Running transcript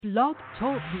Blog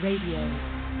Talk Radio.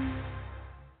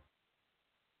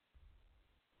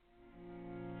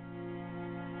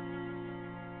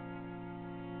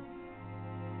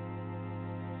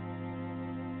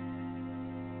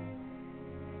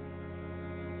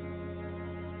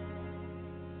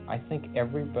 I think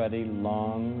everybody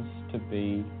longs to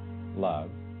be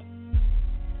loved.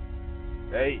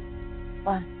 Hey.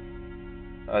 What?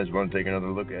 I just want to take another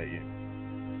look at you.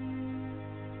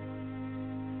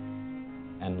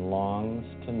 And longs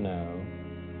to know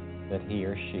that he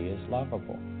or she is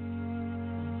lovable.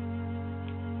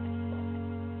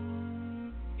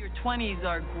 Your 20s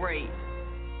are great,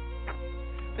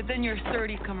 but then your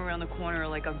 30s come around the corner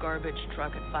like a garbage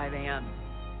truck at 5 a.m.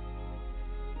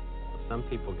 Some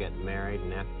people get married,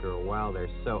 and after a while they're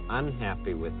so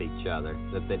unhappy with each other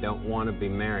that they don't want to be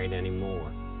married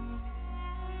anymore.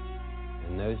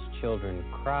 And those children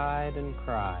cried and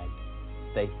cried.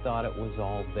 They thought it was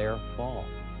all their fault.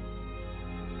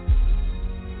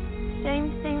 Same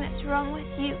thing that's wrong with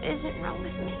you isn't wrong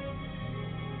with me.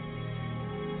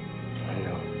 I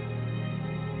know.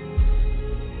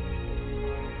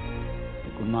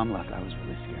 Look, when Mom left, I was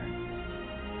really scared.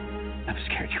 I was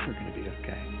scared you were going to be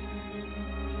okay.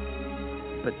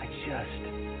 But I just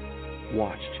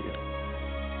watched you.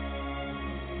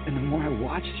 And the more I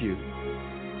watched you,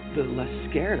 the less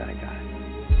scared I got.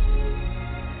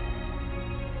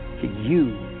 You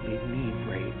made me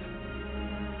brave.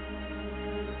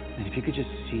 And if you could just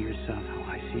see yourself how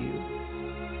I see you,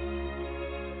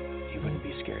 you wouldn't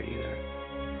be scared either.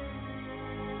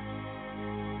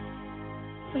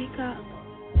 Wake up.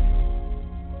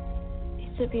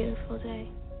 It's a beautiful day.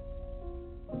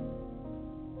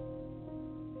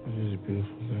 It is a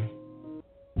beautiful day.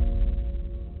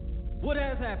 What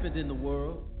has happened in the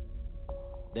world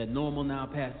that normal now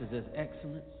passes as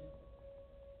excellence?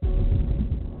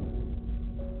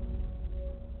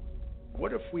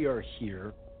 What if we are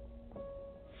here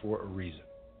for a reason?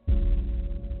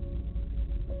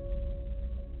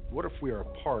 What if we are a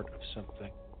part of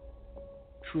something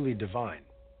truly divine?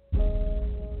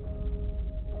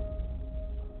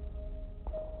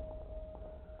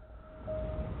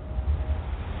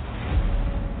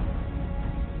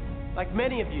 Like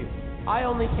many of you, I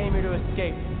only came here to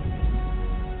escape.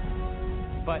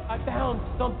 But I found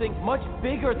something much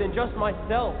bigger than just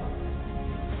myself.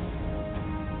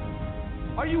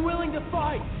 Are you willing to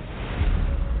fight?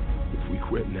 If we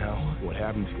quit now, what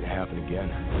happens is going to happen again.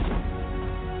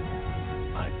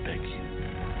 I beg you,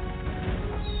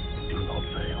 do not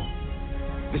fail.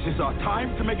 This is our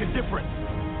time to make a difference.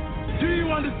 Do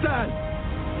you understand?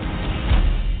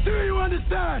 Do you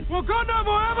understand? Wakanda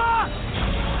forever!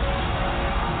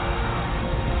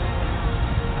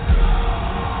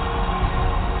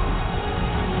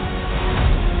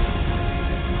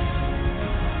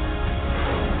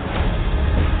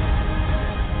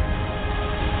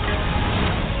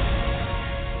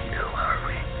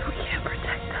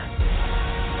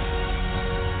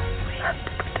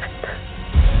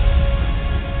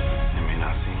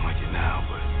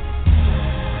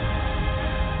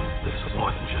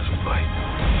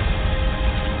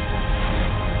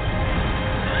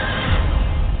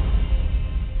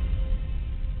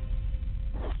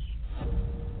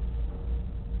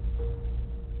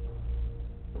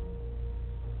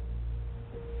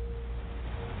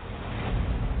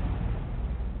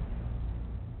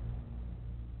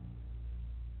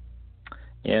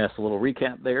 Yes, a little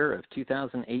recap there of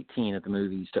 2018 at the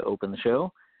movies to open the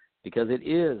show, because it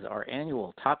is our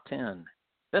annual Top 10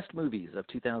 Best Movies of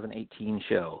 2018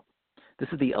 show. This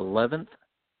is the 11th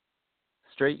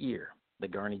straight year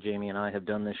that Garney, Jamey, and I have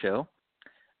done this show.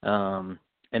 And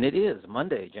it is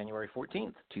Monday, January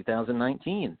 14th,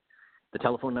 2019. The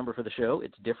telephone number for the show,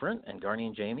 it's different, and Garney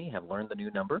and Jamey have learned the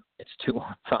new number. It's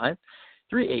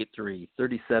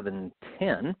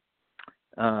 215-383-3710.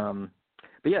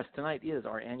 But yes, tonight is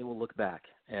our annual look back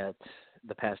at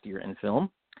the past year in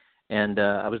film. And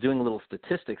I was doing a little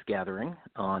statistics gathering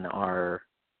on our,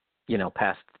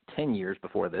 past 10 years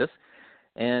before this.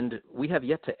 And we have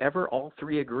yet to ever all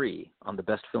three agree on the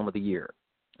best film of the year.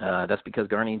 That's because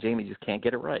Garney and Jamey just can't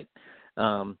get it right.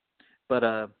 But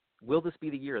will this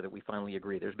be the year that we finally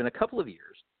agree? There's been a couple of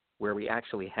years where we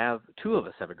actually have, two of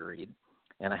us have agreed.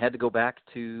 And I had to go back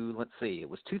to, it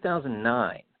was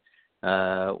 2009,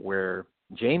 where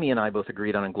Jamey and I both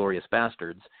agreed on Inglourious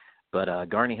Bastards, but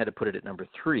Garney had to put it at number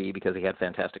 3 because he had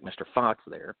Fantastic Mr. Fox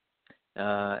there.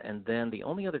 And then the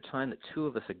only other time that two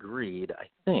of us agreed, I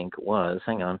think, was,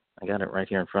 hang on, I got it right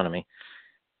here in front of me.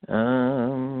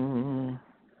 I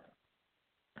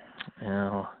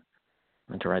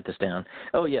meant to write this down.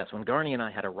 Oh, yes, when Garney and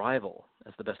I had Arrival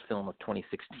as the best film of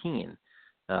 2016,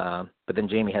 But then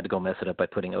Jamey had to go mess it up by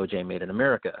putting O.J. Made in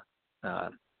America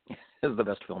as the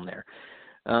best film there.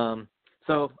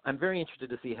 So I'm very interested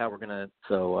to see how we're going to –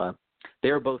 so they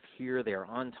are both here. They are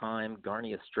on time.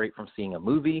 Garney is straight from seeing a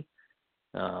movie.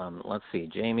 Let's see,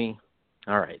 Jamey.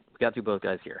 All right. We got you both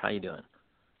guys here. How you doing?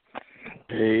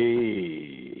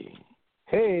 Hey.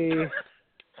 Hey.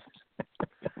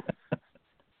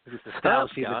 Just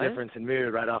establishing the difference in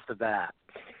mood right off the bat.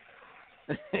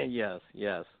 Yes.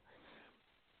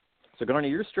 So, Garney,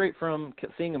 you're straight from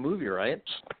seeing a movie, right?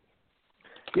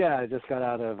 Yeah, I just got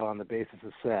out of On the Basis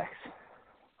of Sex.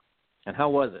 And how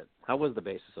was it? How was The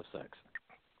Basis of Sex?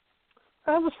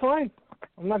 That was fine.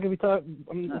 I'm not gonna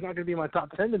be in my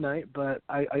top 10 tonight, but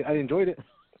I enjoyed it.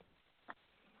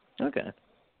 Okay.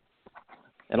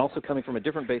 And also coming from a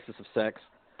different basis of sex,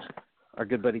 our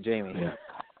good buddy Jamey. Yeah.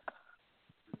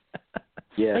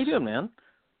 Yes. How you doing, man?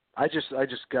 I just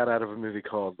got out of a movie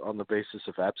called On the Basis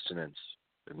of Abstinence,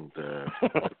 and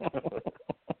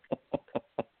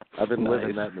I've been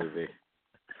living that movie.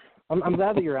 I'm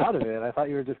glad that you're out of it. I thought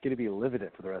you were just going to be living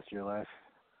it for the rest of your life.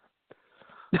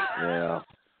 Yeah.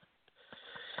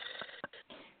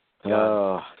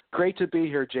 Great to be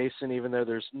here, Jason, even though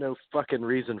there's no fucking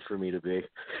reason for me to be.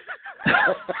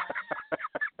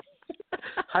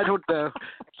 I don't know.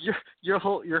 Your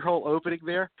whole opening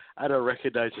there, I don't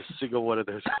recognize a single one of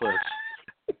those clips.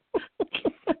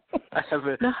 I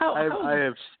haven't. Now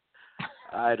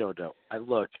I don't know. I've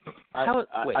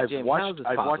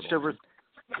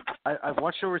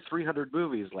watched over 300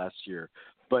 movies last year,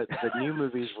 but the new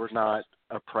movies were not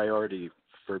a priority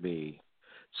for me.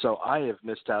 So I have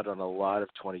missed out on a lot of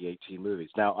 2018 movies.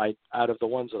 Now, out of the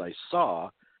ones that I saw,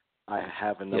 I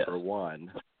have a number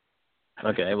one.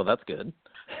 Okay, well, that's good.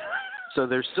 So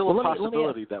there's still a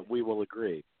possibility that we will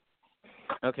agree.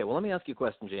 Okay, well, let me ask you a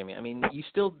question, Jamey. I mean, you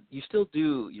still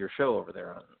do your show over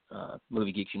there on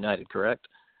Movie Geeks United, correct?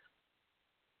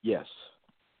 Yes,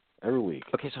 every week.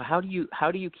 Okay, so how do you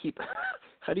keep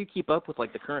up with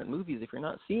like the current movies if you're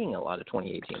not seeing a lot of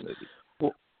 2018 movies?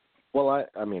 Well, I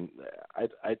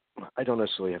don't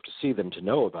necessarily have to see them to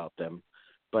know about them,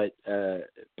 but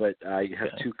I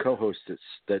have two co-hosts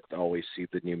that always see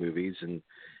the new movies, and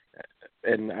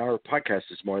our podcast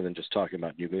is more than just talking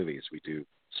about new movies. We do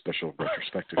special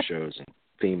retrospective shows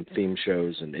and theme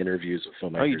shows and interviews with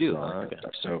filmmakers. Oh, you do? And all that okay.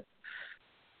 stuff.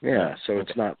 So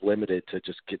it's not limited to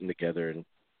just getting together and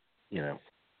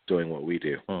doing what we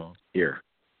do here.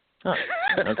 Oh,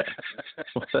 okay.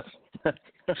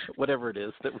 Whatever it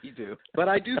is that we do. But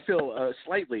I do feel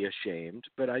slightly ashamed.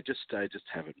 But I just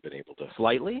haven't been able to.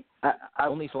 Slightly?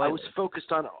 Only slightly.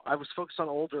 I was focused on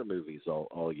older movies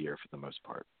all year for the most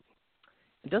part.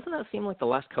 Doesn't that seem like the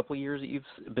last couple of years that you've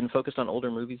been focused on older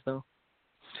movies, though?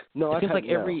 No, it seems like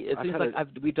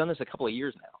we've done this a couple of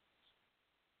years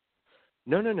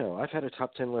now. No. I've had a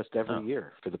top 10 list every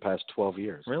year for the past 12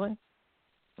 years. Really?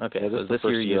 Okay, yeah, so this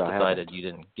year you decided you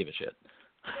didn't give a shit.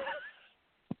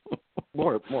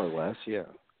 More or less, yeah.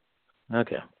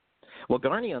 Okay. Well,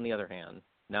 Garney, on the other hand,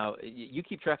 now you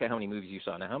keep track of how many movies you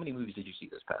saw. Now, how many movies did you see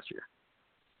this past year?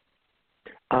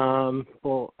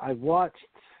 Well, I watched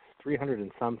 300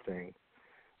 and something.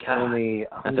 God, only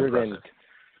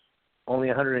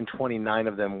 129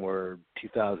 of them were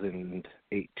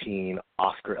 2018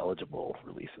 Oscar-eligible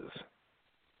releases.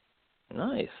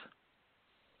 Nice.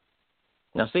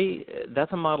 Now, see,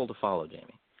 that's a model to follow,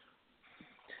 Jamey.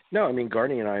 No, I mean,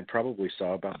 Garney and I probably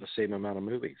saw about the same amount of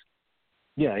movies.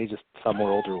 Yeah, he just saw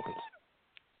more older ones.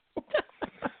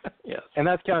 Yes. And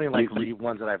that's counting,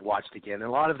 ones that I've watched again. And a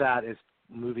lot of that is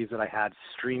movies that I had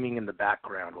streaming in the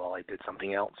background while I did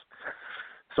something else.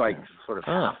 So I sort of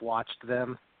half-watched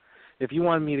them. If you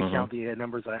wanted me to count the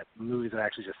movies that I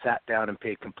actually just sat down and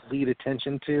paid complete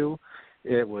attention to,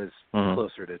 it was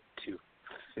closer to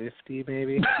 250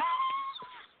 maybe.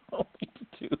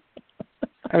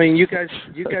 I mean, you guys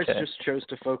just chose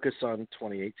to focus on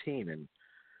 2018,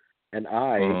 and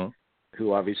I,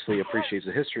 who obviously appreciates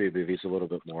the history of movies a little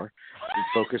bit more,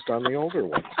 focused on the older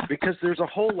ones because there's a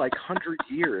whole 100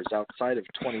 years outside of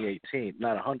 2018.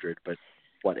 Not 100, but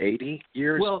 80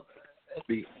 years? Well,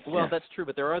 that's true,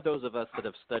 but there are those of us that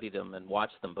have studied them and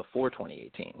watched them before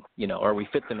 2018, or we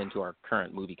fit them into our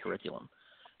current movie curriculum,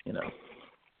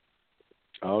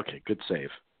 Okay, good save.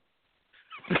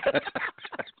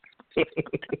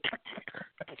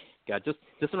 God, just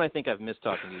when I think I've missed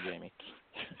talking to you, Jamey.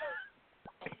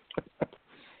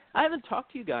 I haven't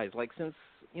talked to you guys since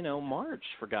March,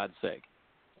 for God's sake.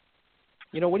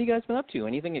 What have you guys been up to?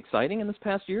 Anything exciting in this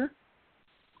past year?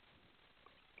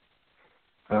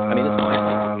 I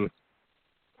mean,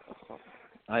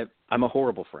 I'm a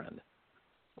horrible friend.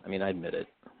 I mean, I admit it,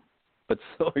 but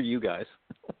so are you guys.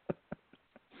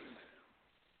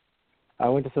 I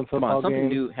went to some football Come on, something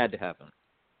games. new had to happen.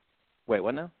 Wait,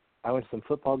 what now? I went to some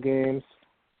football games.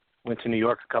 Went to New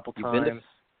York a couple You've been to- times.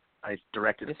 I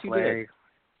directed Yes, a you play, did.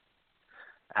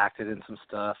 acted in some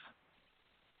stuff.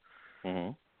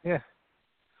 Mm-hmm. Yeah.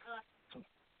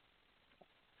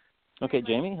 Okay,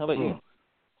 Jamey, how about you?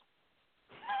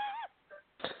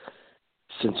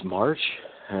 Since March?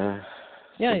 Since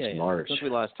March. Since we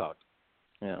last talked.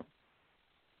 Yeah.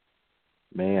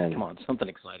 Man. Come on, something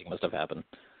exciting must have happened.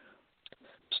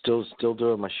 Still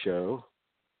doing my show.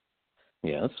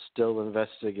 Yes. Still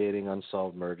investigating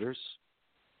unsolved murders.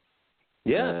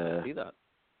 Yeah, I see that.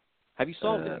 Have you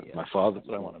solved it yet? My father. That's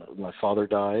what I want to know. My father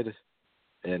died,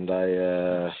 and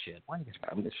I'm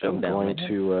going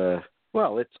to.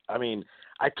 Well, it's. I mean,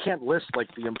 I can't list like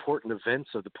the important events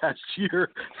of the past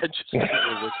year and just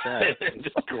with that.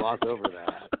 Just gloss over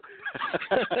that.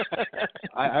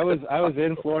 I was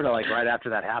in Florida like right after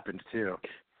that happened too.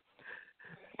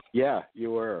 Yeah,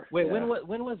 you were. Wait, yeah. when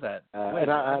was that? Why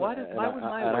wasn't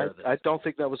I aware of this? I don't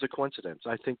think that was a coincidence.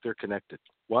 I think they're connected.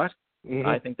 What? Mm-hmm.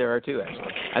 I think there are two,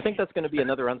 actually. I think that's going to be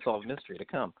another unsolved mystery to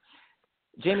come.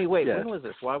 Jamey, wait, when was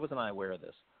this? Why wasn't I aware of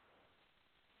this?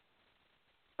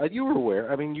 You were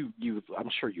aware. I mean, you. I'm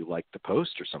sure you liked the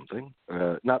post or something.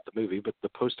 Not the movie, but the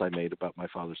post I made about my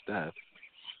father's death.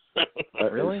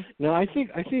 Really? No, I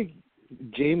think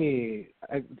Jamey.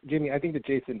 I think that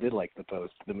Jason did like the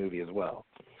post, the movie as well.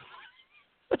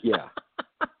 Yeah.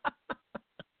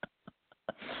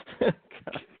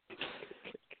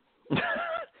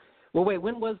 Well, wait.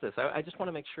 When was this? I just want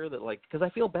to make sure that, like, because I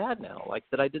feel bad now, like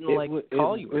that I didn't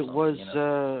call you. Or it was. You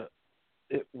know?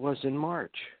 It was in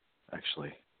March,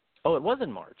 actually. Oh, it was in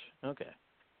March. Okay.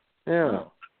 Yeah.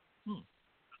 Oh.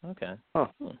 Okay. Huh.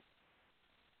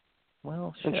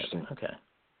 Well, shit. Interesting. Okay.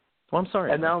 Well, I'm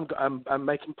sorry. And now I'm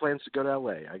making plans to go to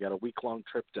LA. I got a week-long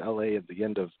trip to LA at the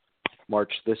end of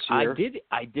March this year.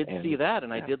 I did see that,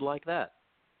 and I did like that.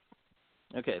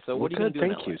 Okay, so what are you going to do?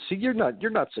 Thank you. See, you're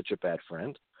not such a bad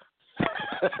friend.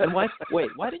 And why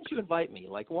didn't you invite me?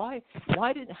 Like, why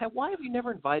have you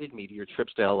never invited me to your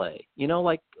trips to LA? You know,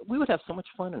 like, we would have so much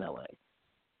fun in LA.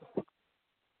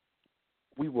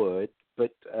 We would,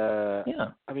 but yeah.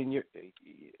 I mean, you're.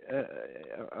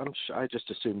 I just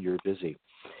assumed you were busy.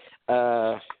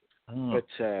 But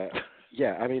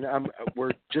yeah, I mean,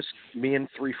 we're just me and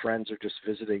 3 friends are just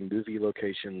visiting movie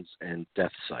locations and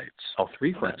death sites. Oh,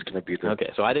 3 friends. That's going to be the.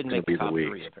 Okay, so I didn't make the top week.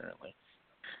 3 apparently.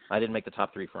 I didn't make the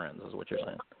top 3 friends, is what you're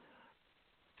saying.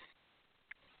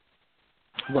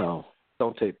 Well,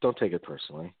 don't take it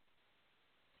personally.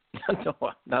 No,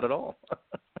 not at all.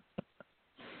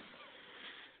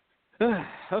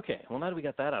 Okay, well now that we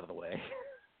got that out of the way.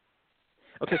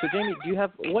 Okay, so Jamey, do you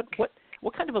have what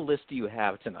kind of a list do you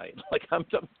have tonight? Like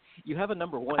you have a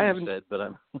number 1 you said, but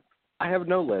I have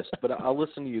no list, but I'll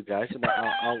listen to you guys and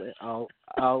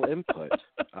I'll input.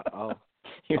 I'll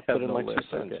put in my 2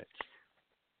 cents. Okay.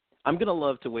 I'm gonna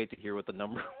love to wait to hear what the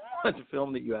number 1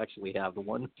 film that you actually have, the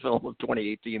one film of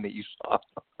 2018 that you saw.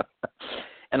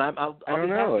 And I'll I don't be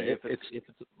know happy if it's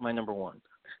my number 1.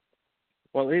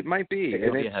 Well, it might be,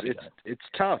 and it's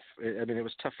tough. I mean, it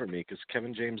was tough for me because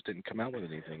Kevin James didn't come out with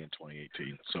anything in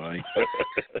 2018, so I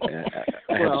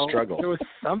had to struggle. There was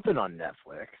something on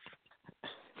Netflix.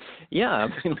 Yeah, I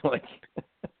mean, like,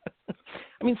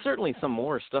 certainly some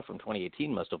more stuff from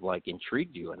 2018 must have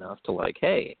intrigued you enough to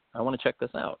hey, I want to check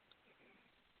this out.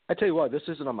 I tell you what, this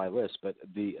isn't on my list, but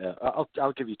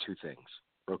I'll give you 2 things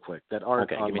real quick that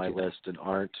aren't on my list and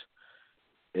aren't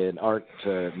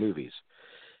movies.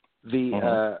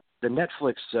 The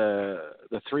Netflix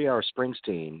the 3-hour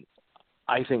Springsteen,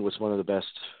 I think was one of the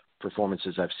best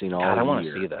performances I've seen all year. I want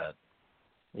to see that.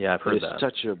 Yeah, I've heard that. It's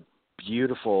such a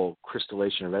beautiful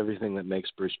crystallization of everything that makes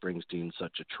Bruce Springsteen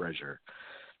such a treasure.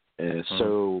 It's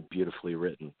so beautifully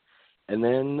written. And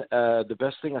then the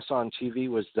best thing I saw on TV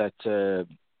was that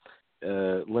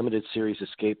limited series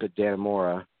Escape at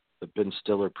Dannemora, the Ben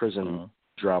Stiller prison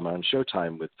drama on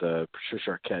Showtime with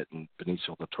Patricia Arquette and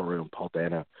Benicio del Toro and Paul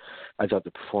Dano. I thought the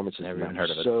performances were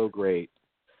so great,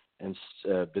 and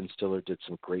Ben Stiller did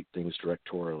some great things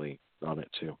directorially on it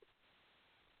too.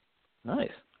 Nice.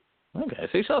 Okay,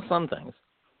 so you saw some things.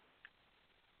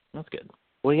 That's good.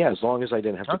 Well, yeah, as long as I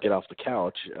didn't have to get off the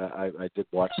couch, I did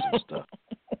watch some stuff.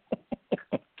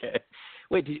 Okay.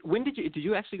 Wait, did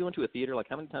you actually go into a theater? Like,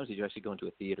 how many times did you actually go into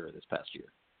a theater this past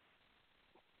year?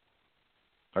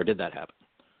 Or did that happen?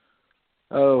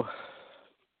 Oh.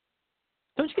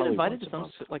 Don't you get invited to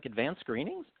some advanced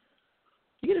screenings?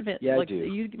 You get I do.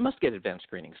 You must get advanced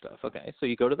screening stuff. Okay, so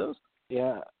you go to those?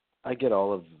 Yeah, I get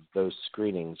all of those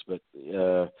screenings, but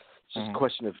It's just a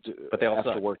question of but they all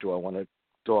after suck. work, do I want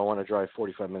to drive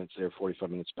 45 minutes there, 45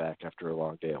 minutes back after a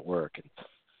long day at work? And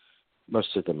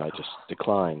most of them I just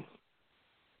decline.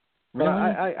 But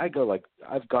Really?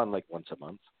 I've gone like once a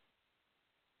month.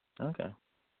 Okay.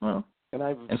 Well. And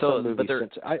I've and so, done movies but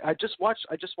since I just watched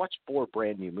 4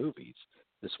 brand new movies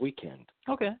this weekend.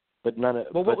 Okay. But none of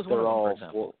what was they're one of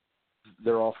them, all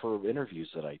they're all for interviews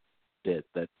that I did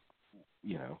that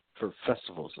for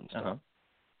festivals and stuff. Uh-huh.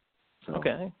 So,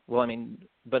 okay. Well, are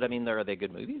they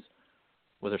good movies?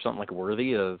 Was there something like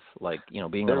worthy of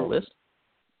being on a list?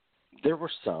 There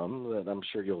were some that I'm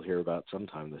sure you'll hear about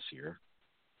sometime this year.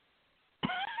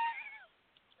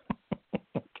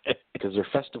 Okay. Because they're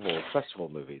festival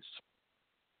movies.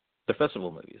 They're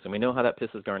festival movies, and we know how that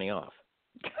pisses Garney off.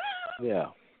 Yeah.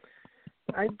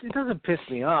 It doesn't piss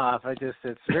me off.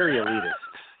 It's very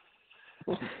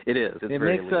elitist. It is. It's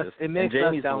very elitist. It makes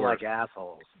us sound like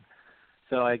assholes.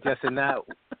 So I guess in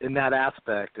that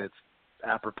aspect, it's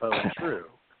apropos and true.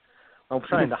 I'm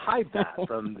trying to hide that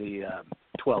from the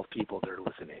 12 people that are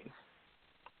listening.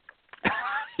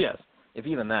 Yes, if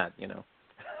even that,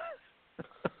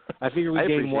 I figure we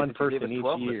gain one person each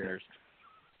year. Listeners.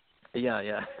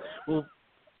 Yeah. Well,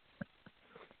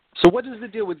 so what is the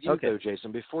deal with you, okay. though,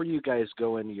 Jason? Before you guys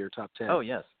go into your top 10. Oh,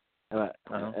 yes.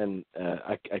 And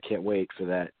I can't wait for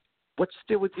that. What's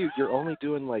the deal with you? You're only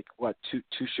doing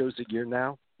two shows a year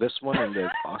now? This one and the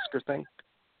Oscar thing?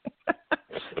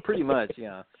 Pretty much,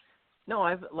 yeah. No,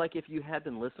 if you had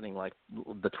been listening, like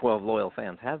the 12 loyal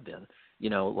fans have been,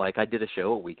 I did a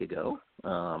show a week ago,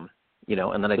 and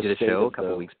then I did a show a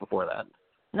couple of weeks before that.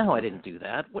 No, I didn't do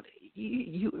that.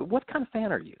 What kind of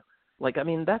fan are you?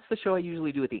 That's the show I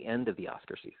usually do at the end of the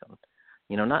Oscar season.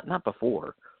 Not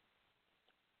before.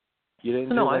 You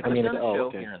didn't I've done a show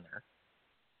here and there.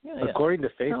 Yeah. According to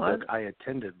Facebook, I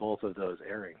attended both of those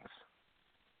airings.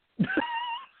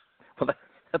 Well,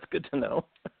 that's good to know.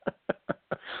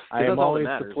 I am always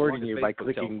supporting you by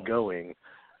clicking going.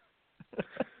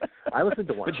 I listened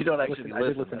to one. But you don't actually listen. I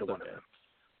did listen to one of them.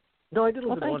 No, I did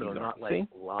listen to one of them, not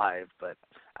live, but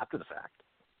after the fact.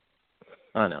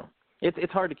 I know.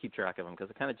 It's hard to keep track of them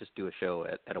because I kind of just do a show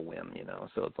at a whim,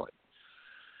 so it's like.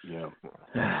 Yeah.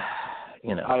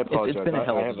 I apologize. It's been a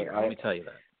hell of a year, let me tell you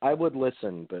that. I would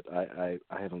listen, but I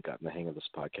haven't gotten the hang of this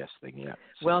podcast thing yet.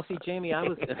 So. Well, see, Jamey, I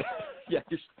was – yeah,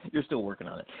 you're still working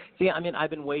on it. See, I've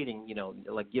been waiting,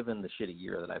 given the shitty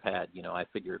year that I've had, I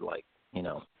figured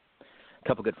a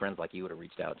couple good friends like you would have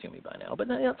reached out to me by now. But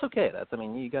that's okay.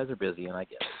 You guys are busy, and I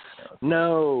get it.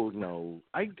 No.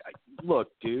 I look,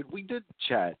 dude, we did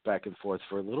chat back and forth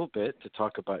for a little bit to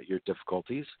talk about your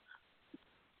difficulties.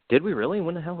 Did we really?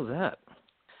 When the hell was that?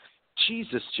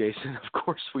 Jesus, Jason, of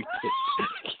course we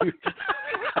did.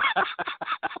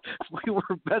 We were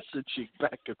messaging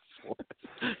back and forth.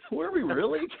 Were we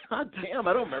really? God damn,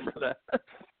 I don't remember that.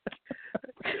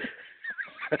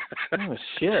 Oh,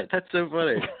 shit. That's so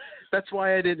funny. That's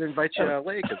why I didn't invite you to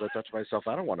LA, because I thought to myself,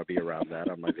 I don't want to be around that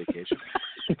on my vacation.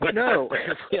 But no.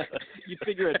 Yeah, you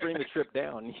figure I'd bring the trip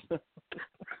down.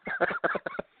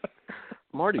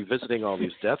 I'm already visiting all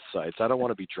these death sites. I don't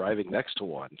want to be driving next to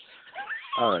one.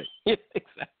 All right. Yeah,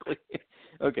 exactly.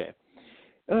 Okay.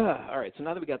 All right, so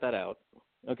now that we got that out,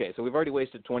 okay, so we've already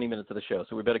wasted 20 minutes of the show,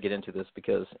 so we better get into this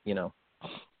because, we don't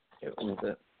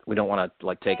want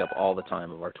to, take up all the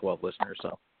time of our 12 listeners,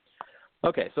 so.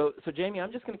 Okay, so Jamey,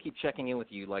 I'm just going to keep checking in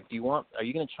with you. Are you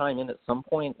going to chime in at some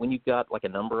point when you've got, a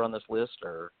number on this list,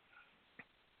 or?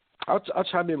 I'll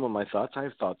chime in with my thoughts. I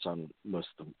have thoughts on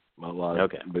a lot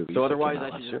of movies. So otherwise I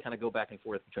should just kind of go back and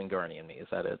forth between Garney and me. Is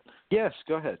that it? Yes,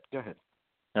 go ahead.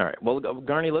 All right. Well,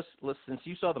 Garney, let's since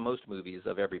you saw the most movies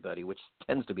of everybody, which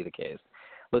tends to be the case,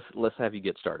 let's have you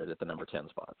get started at the number 10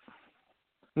 spot.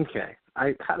 Okay.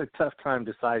 I had a tough time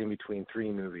deciding between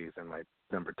 3 movies in my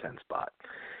number 10 spot.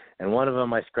 And one of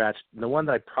them I scratched. The one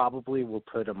that I probably will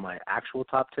put in my actual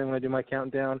top 10 when I do my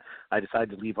countdown, I decided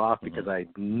to leave off because I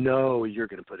know you're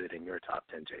going to put it in your top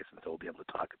 10, Jason, so we'll be able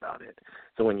to talk about it.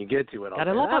 So when you get to it, I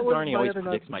love how Garney always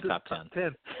predicts my top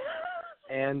 10.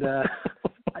 And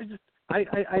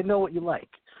I know what you like.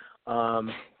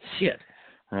 Shit.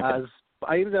 Okay. As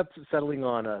I ended up settling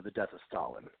on The Death of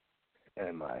Stalin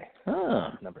in my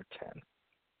number 10.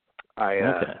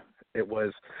 It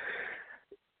was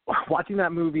watching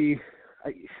that movie.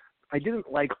 I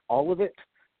didn't like all of it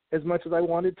as much as I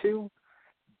wanted to,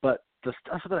 but the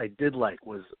stuff that I did like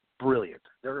was brilliant.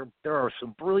 There are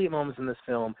some brilliant moments in this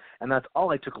film, and that's all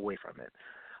I took away from it.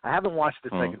 I haven't watched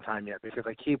it the second time yet because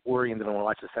I keep worrying that when I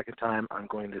watch the second time, I'm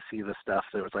going to see the stuff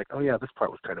that was like, oh yeah, this part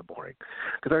was kind of boring.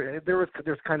 Because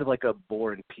there's kind of like a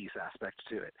War and Peace aspect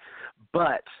to it.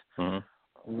 But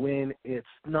when it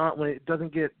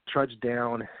doesn't get trudged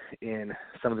down in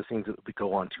some of the scenes that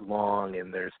go on too long,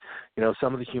 and there's,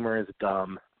 some of the humor is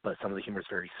dumb, but some of the humor is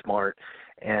very smart.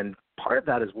 And part of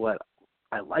that is what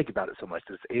I like about it so much,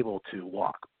 that it's able to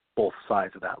walk both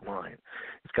sides of that line.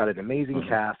 It's got an amazing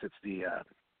cast. It's the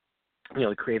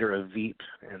the creator of Veep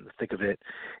and The Thick of It,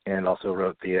 and also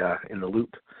wrote the In the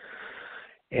Loop.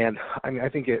 And I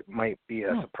think it might be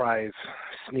a surprise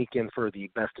sneak in for the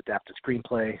Best Adapted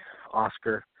Screenplay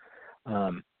Oscar.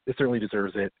 It certainly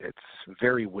deserves it. It's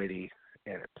very witty,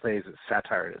 and it plays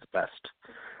satire at its best.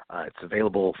 It's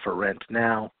available for rent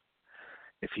now.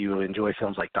 If you enjoy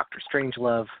films like Dr.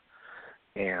 Strangelove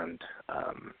and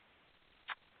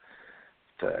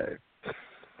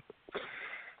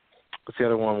what's the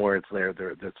other one where it's there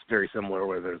that's very similar,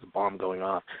 where there's a bomb going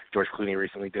off? George Clooney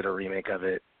recently did a remake of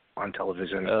it on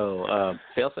television.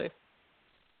 Failsafe?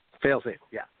 Failsafe,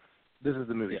 yeah. This is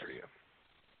the movie for you.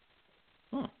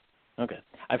 Okay.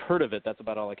 I've heard of it. That's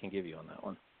about all I can give you on that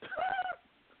one.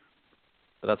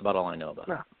 But that's about all I know about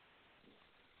it.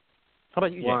 How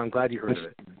about you, Jay? Well, I'm glad you heard of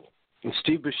it. And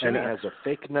Steve Buscemi has a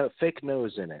fake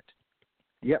nose in it.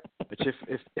 Yep. Which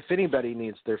if anybody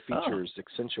needs their features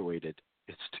accentuated,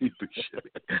 it's Steve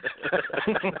Buscemi.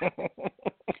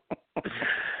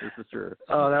 This is true.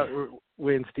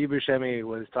 When Steve Buscemi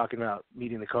was talking about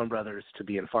meeting the Coen brothers to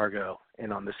be in Fargo,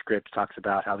 and on the script talks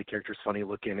about how the character's funny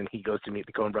looking, and he goes to meet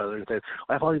the Coen brothers and says,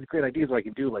 I have all these great ideas what I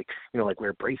can do, like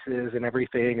wear braces and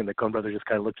everything, and the Coen brothers just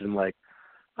kind of looked at him like,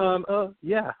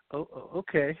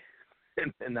 okay.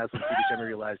 And that's when Steve Buscemi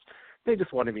realized they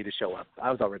just wanted me to show up. I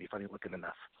was already funny looking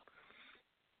enough.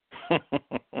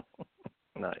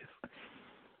 Nice.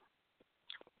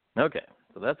 Okay,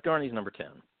 so that's Garney's number 10.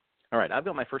 All right, I've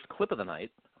got my first clip of the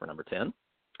night for number 10.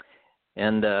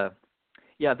 And,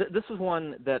 this is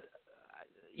one that,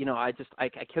 I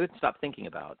couldn't stop thinking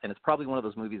about. And it's probably one of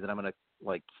those movies that I'm going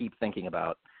to, keep thinking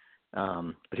about.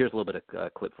 But here's a little bit of a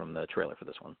clip from the trailer for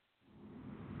this one.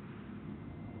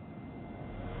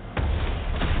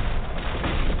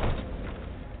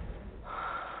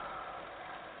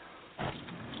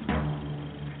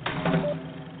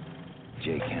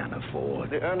 Jay can't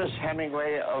afford. The Ernest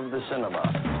Hemingway of the cinema.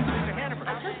 Mr. Hannaford,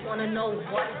 I just want to know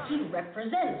what he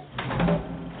represents.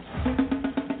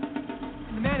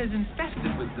 The man is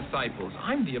infested with disciples.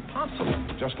 I'm the apostle.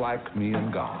 Just like me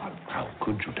and God. How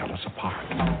could you tell us apart?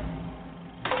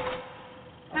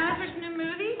 Hannaford's new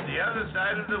movie? The Other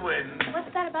Side of the Wind.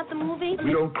 What's that about the movie?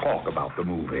 We don't talk about the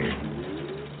movie.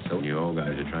 So you old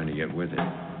guys are trying to get with it.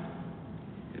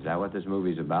 Is that what this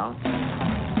movie's about?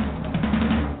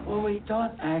 Well, we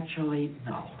don't actually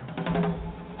know.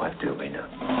 What do we know?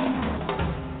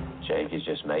 Jake is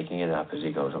just making it up as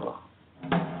he goes along.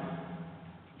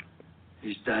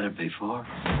 He's done it before.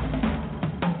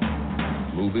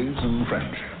 Movies and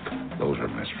friendship. Those are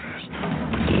mysteries.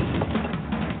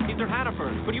 Mr.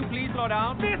 Hannaford, could you please slow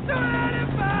down? Mr.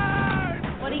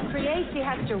 Hannaford! What he creates, he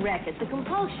has to wreck. It's a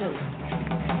compulsion.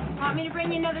 Want me to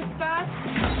bring you another scotch?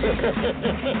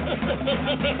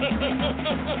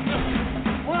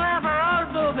 We'll have our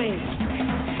own movie.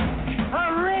 A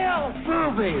real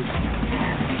movie.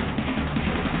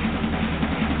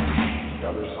 The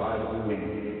Other Side of the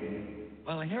Wind.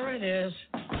 Well, here it is.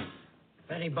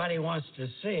 If anybody wants to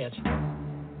see it.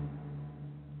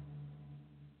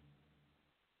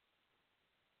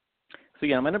 So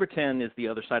my number 10 is The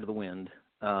Other Side of the Wind.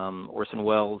 Orson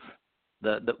Welles,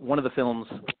 the one of the films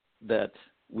that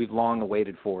we've long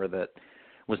awaited for that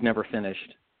was never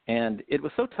finished. And it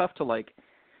was so tough to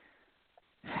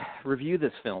review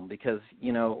this film because,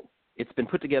 it's been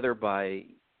put together by,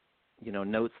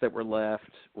 notes that were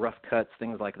left, rough cuts,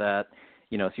 things like that.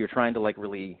 So you're trying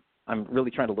to I'm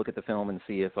really trying to look at the film and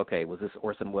see if, okay, was this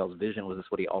Orson Welles' vision? Was this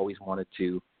what he always wanted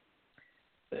to,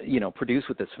 produce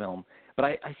with this film? But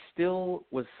I still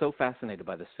was so fascinated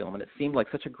by this film, and it seemed like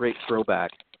such a great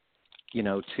throwback,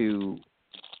 to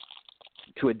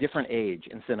a different age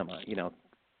in cinema,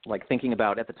 thinking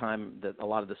about at the time that a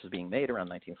lot of this was being made around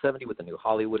 1970 with the new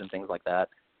Hollywood and things like that,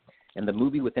 and the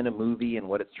movie within a movie and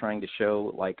what it's trying to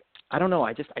show. I don't know,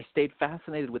 I stayed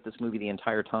fascinated with this movie the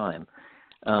entire time.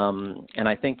 And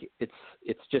I think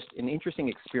it's just an interesting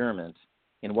experiment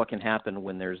in what can happen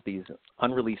when there's these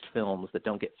unreleased films that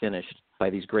don't get finished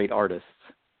by these great artists,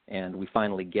 and we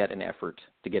finally get an effort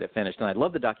to get it finished. And I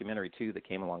love the documentary, too, that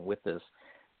came along with this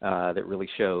that really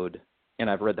showed, and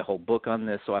I've read the whole book on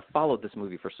this, so I've followed this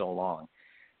movie for so long.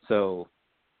 So,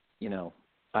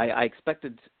 I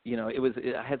expected,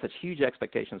 I had such huge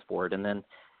expectations for it, and then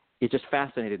it just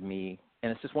fascinated me,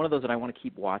 and it's just one of those that I want to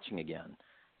keep watching again,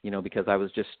 because I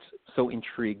was just so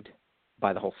intrigued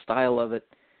by the whole style of it.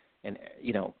 And,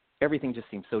 everything just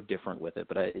seems so different with it.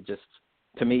 But it just,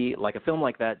 to me, like a film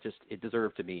like that, it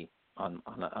deserved to be on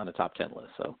a top 10 list.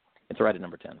 So it's right at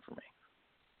number 10 for me.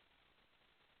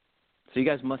 So you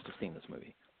guys must have seen this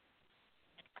movie.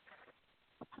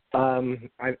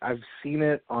 I've seen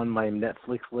it on my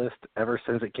Netflix list ever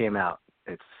since it came out.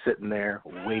 It's sitting there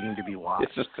waiting to be watched.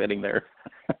 It's just sitting there.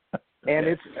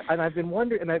 And I've been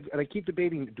wondering, and I keep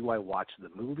debating: do I watch the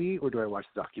movie or do I watch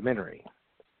the documentary?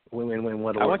 I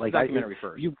watch the documentary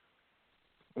first.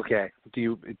 Okay.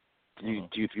 Do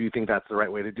you think that's the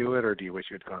right way to do it, or do you wish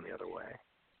you had gone the other way?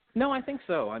 No, I think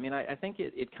so. I mean, I think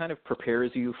it kind of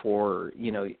prepares you for,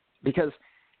 because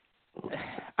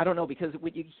I don't know, because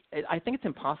I think it's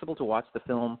impossible to watch the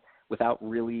film without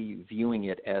really viewing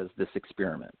it as this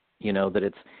experiment.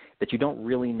 That you don't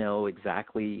really know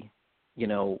exactly,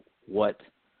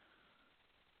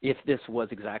 if this was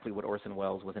exactly what Orson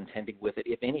Welles was intending with it,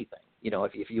 if anything.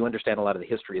 If you understand a lot of the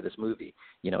history of this movie,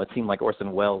 it seemed like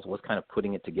Orson Welles was kind of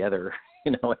putting it together,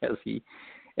 as he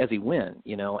went,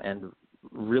 and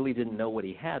really didn't know what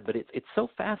he had. But it's so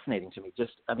fascinating to me.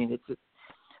 It's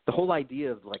the whole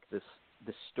idea of like this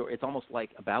story. It's almost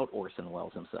like about Orson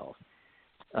Welles himself.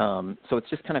 So it's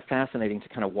just kind of fascinating to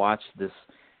kind of watch this,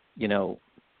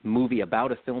 movie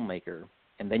about a filmmaker,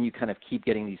 and then you kind of keep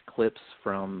getting these clips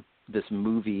from this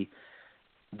movie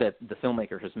that the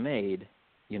filmmaker has made,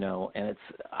 and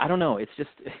I don't know, it's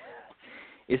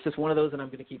just one of those that I'm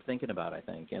going to keep thinking about, I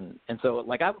think. And so,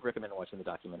 like, I would recommend watching the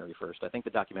documentary first. I think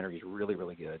the documentary is really,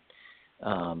 really good.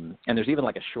 And there's even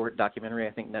like a short documentary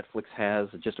I think Netflix has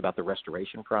just about the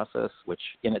restoration process, which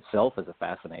in itself is a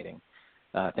fascinating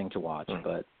thing to watch.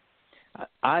 But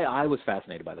I was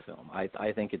fascinated by the film.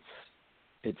 I think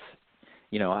it's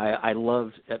I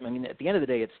loved. I mean, at the end of the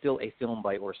day, it's still a film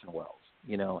by Orson Welles,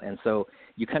 and so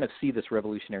you kind of see this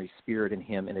revolutionary spirit in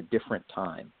him in a different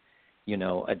time,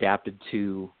 adapted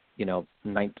to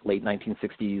late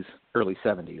 1960s, early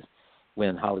 70s,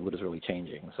 when Hollywood is really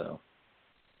changing. So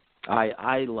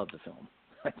I love the film.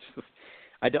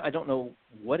 I don't know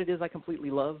what it is I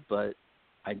completely love, but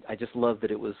I just love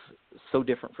that it was so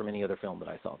different from any other film that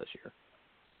I saw this year.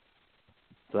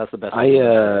 So that's the best.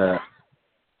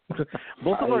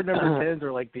 Both of our number 10s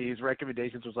are like these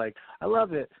recommendations. Was like, I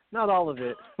love it, not all of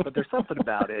it, but there's something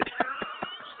about it.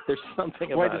 There's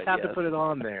something about it. I just have to put it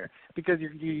on there because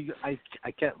I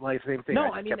can't like the same thing.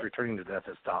 No, I kept returning to Death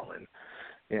of Stalin.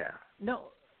 Yeah.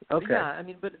 No. Okay. Yeah, I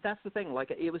mean, but that's the thing.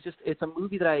 Like, it's a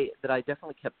movie that I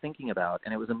definitely kept thinking about,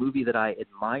 and it was a movie that I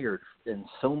admired in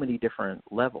so many different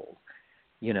levels,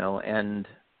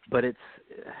 but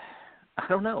I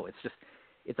don't know.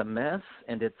 It's a mess,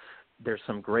 and there's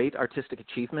some great artistic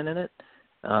achievement in it.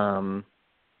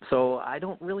 So I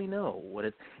don't really know what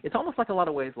it's almost like a lot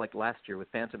of ways like last year with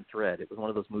Phantom Thread. It was one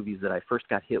of those movies that I first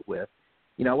got hit with.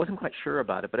 I wasn't quite sure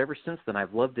about it, but ever since then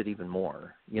I've loved it even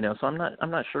more. So I'm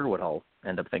not sure what I'll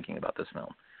end up thinking about this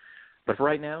film. But for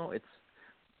right now, it's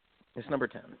number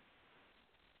 10.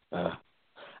 I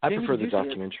prefer the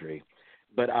documentary.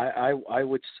 But I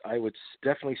would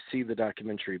definitely see the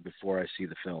documentary before I see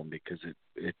the film because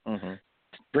it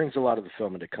brings a lot of the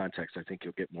film into context. I think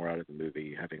you'll get more out of the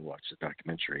movie having watched the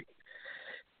documentary.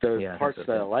 The parts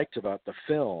that I liked about the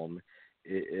film,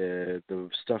 the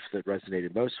stuff that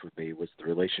resonated most with me was the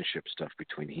relationship stuff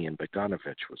between he and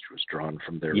Bogdanovich, which was drawn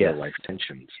from their real life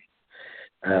tensions.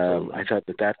 I thought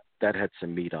that had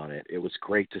some meat on it. It was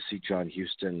great to see John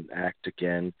Huston act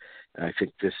again. I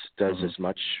think this does as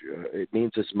much. It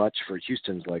means as much for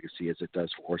Huston's legacy as it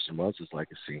does for Orson Welles'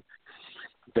 legacy.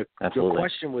 The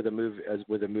question with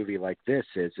a movie like this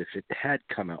is, if it had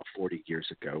come out 40 years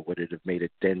ago, would it have made a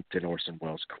dent in Orson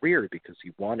Welles' career because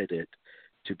he wanted it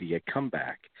to be a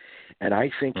comeback? And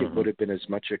I think it would have been as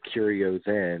much a curio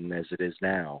then as it is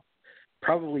now.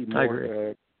 Probably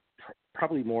more.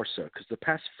 Probably more so, because the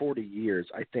past 40 years,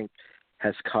 I think,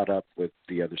 has caught up with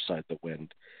The Other Side of the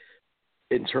Wind.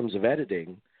 In terms of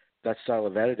editing, that style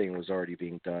of editing was already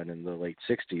being done in the late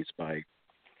 60s by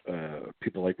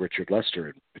people like Richard Lester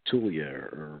and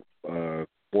Petulia or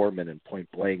Borman and Point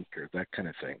Blank or that kind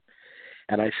of thing.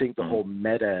 And I think the whole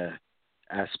meta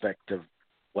aspect of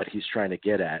what he's trying to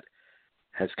get at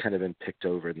has kind of been picked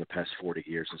over in the past 40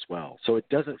 years as well. So it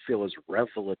doesn't feel as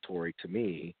revelatory to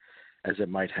me as it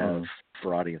might have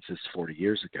for audiences 40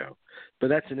 years ago. But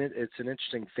it's an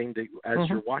interesting thing to, as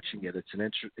you're watching it, it's an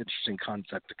interesting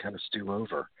concept to kind of stew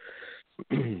over.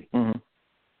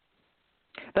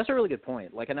 That's a really good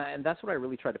point. Like, and that's what I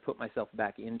really tried to put myself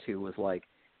back into, was like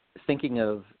thinking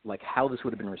of like how this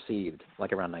would have been received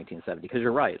like around 1970. Because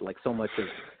you're right, like so much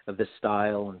of this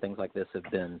style and things like this have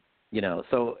been,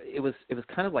 so it was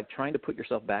kind of like trying to put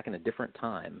yourself back in a different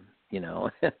time,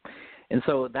 And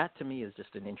so that to me is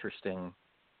just an interesting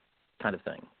kind of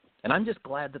thing. And I'm just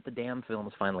glad that the damn film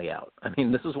is finally out. I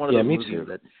mean, this is one of those movies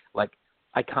that, like,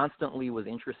 I constantly was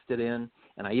interested in,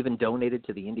 and I even donated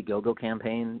to the Indiegogo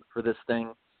campaign for this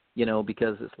thing, you know,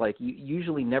 because it's like you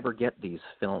usually never get these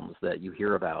films that you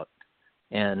hear about.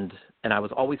 And I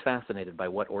was always fascinated by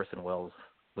what Orson Welles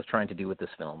was trying to do with this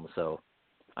film. So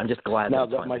I'm just glad that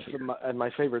it's finally here. My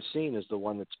favorite scene is the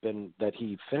one that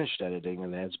he finished editing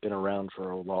and has been around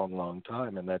for a long, long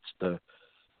time, and that's the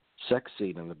sex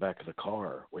scene in the back of the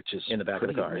car, which is in the back of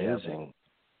the car, amazing. Yeah.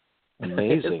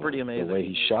 Amazing. It's pretty amazing the way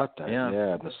he shot that. Yeah,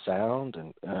 and the sound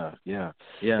and yeah.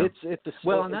 It's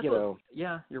well, and that's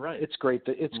you're right. It's great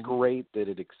that great that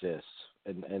it exists,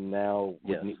 and now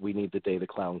we need the day the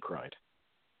clown cried.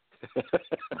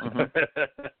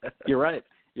 You're right.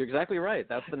 You're exactly right.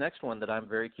 That's the next one that I'm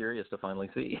very curious to finally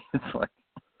see. It's like,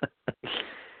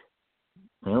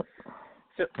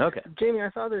 so, okay, Jamey,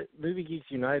 I saw that Movie Geeks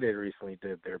United recently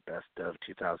did their best of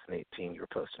 2018. You were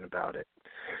posting about it.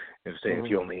 It was saying if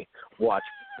you only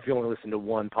listen to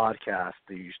one podcast,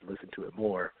 then you should listen to it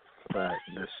more. But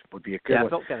this would be a good one. I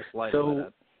felt kind of slighted so, by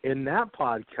that. In that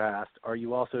podcast, are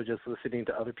you also just listening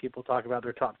to other people talk about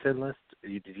their top 10 list?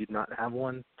 Did you not have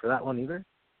one for that one either?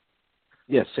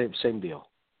 Yeah, same deal.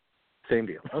 Same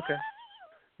deal. Okay.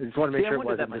 I just want to make sure it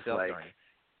wasn't myself, like.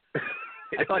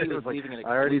 I thought he was leaving it.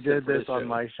 I already did this on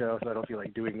my show, so I don't feel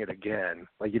like doing it again.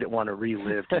 Like you didn't want to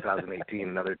relive 2018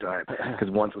 another time because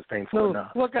once was painful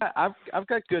enough. Look, I've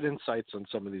got good insights on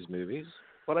some of these movies.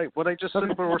 What I just said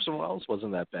about Orson Welles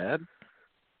wasn't that bad.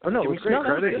 Oh no, Give it was great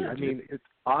credit. I mean, it's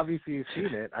obviously you've seen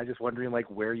it. I just wondering like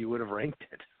where you would have ranked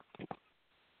it.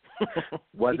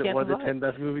 Was it one of the 10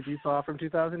 best movies you saw from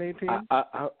 2018?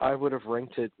 I would have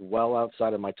ranked it well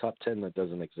outside of my top 10 that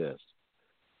doesn't exist.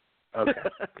 Okay.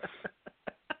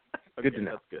 Good to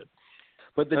know. That's good.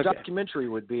 But the documentary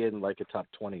would be in like a top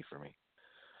 20 for me.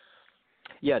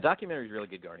 Yeah, documentary is really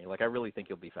good, Garney. Like I really think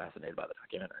you'll be fascinated by the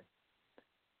documentary.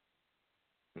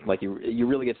 Like you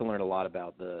really get to learn a lot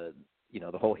about the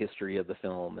whole history of the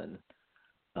film, and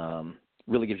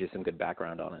really gives you some good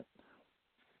background on it.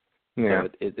 Yeah, so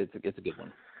it's a good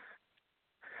one.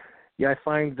 Yeah, I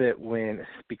find that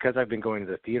because I've been going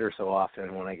to the theater so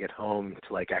often, when I get home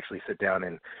to like actually sit down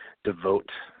and devote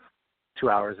 2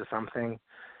 hours to something,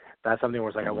 that's something where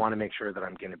it's like I want to make sure that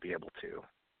I'm going to be able to.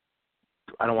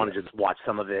 I don't want to just watch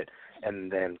some of it and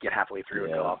then get halfway through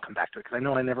and go, I'll come back to it, because I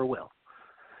know I never will.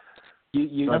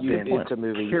 It's a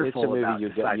movie.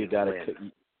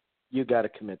 You got to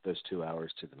commit those 2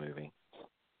 hours to the movie.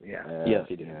 Yeah. Yes,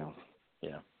 you do.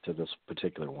 To this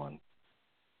particular one.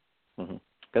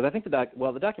 Because I think the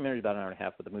documentary is about an hour and a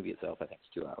half, but the movie itself I think is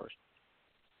 2 hours.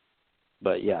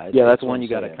 But that's one you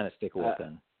got to kind of stick with.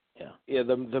 Then. Yeah.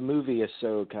 The movie is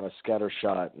so kind of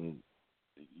scattershot, and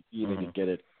you need to get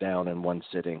it down in one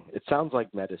sitting. It sounds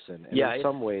like medicine. And in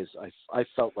some ways, I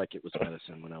felt like it was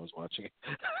medicine when I was watching it.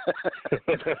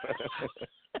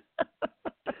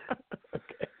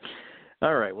 Okay.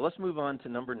 All right. Well, let's move on to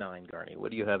number 9, Garney. What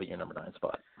do you have at your number 9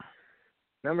 spot?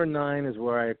 Number 9 is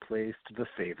where I placed The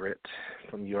Favorite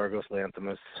from Yorgos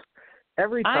Lanthimos.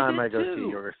 Every time I go see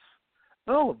Yorgos...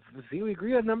 Oh, see, we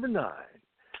agree on number 9.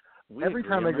 Every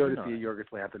time I go to see a Yorgos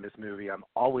Lanthimos movie, I'm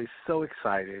always so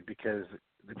excited because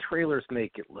the trailers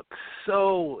make it look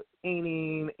so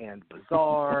inane and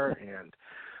bizarre and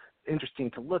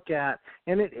interesting to look at.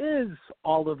 And it is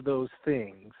all of those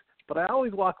things. But I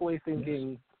always walk away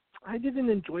thinking, I didn't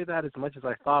enjoy that as much as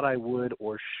I thought I would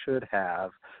or should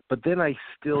have. But then I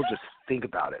still just think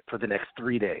about it for the next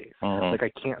 3 days. Like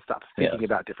I can't stop thinking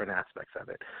about different aspects of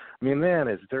it. I mean,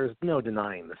 there's no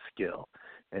denying the skill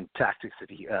and tactics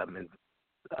that he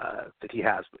that he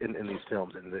has in these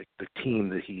films, and the team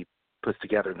that he puts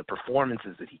together and the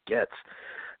performances that he gets.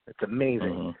 It's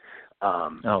amazing.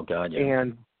 Oh God, yeah.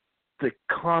 And the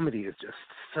comedy is just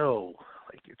so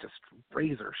it's just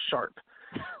razor sharp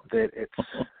that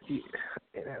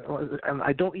and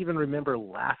I don't even remember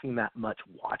laughing that much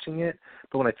watching it,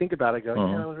 but when I think about it, I go,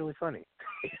 yeah, that was really funny.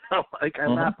 I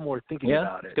laugh more thinking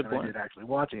about it than I did actually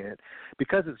watching it,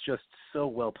 because it's just so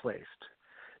well placed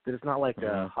that it's not like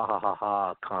a ha ha ha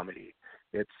ha comedy.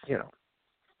 It's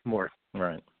more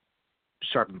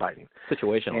sharp and biting,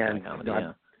 situational kind of comedy.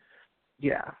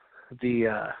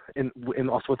 And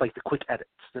also with like the quick edits,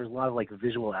 there's a lot of like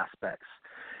visual aspects,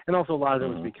 and also a lot of it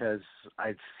was because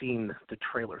I'd seen the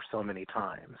trailer so many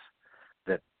times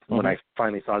that when I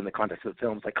finally saw it in the context of the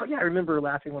film, it's like, oh yeah, I remember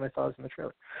laughing when I saw this in the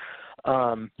trailer.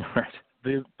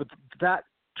 But that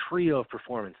trio of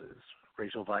performances,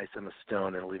 Rachel Weisz, Emma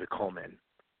Stone, and Olivia Colman,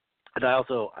 and I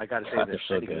got to say that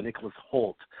I think Nicholas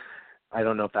Hoult I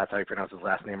don't know if that's how you pronounce his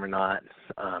last name or not,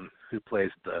 who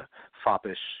plays the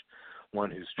foppish one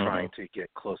who's trying to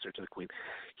get closer to the queen.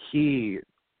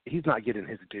 He's not getting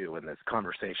his due in this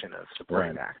conversation of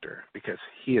supporting actor because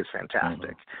he is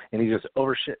fantastic, and he's just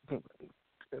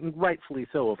rightfully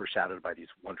so overshadowed by these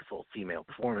wonderful female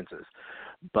performances.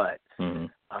 But and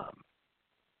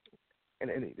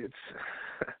it's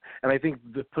and I think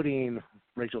the putting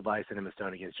Rachel Weisz and Emma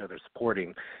Stone against each other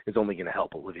supporting is only going to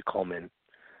help Olivia Colman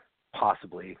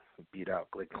possibly beat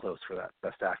out Glenn Close for that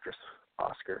Best Actress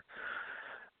Oscar.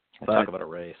 Talk about a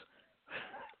race.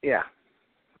 Yeah.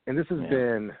 And this is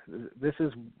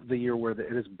the year where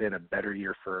it has been a better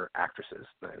year for actresses,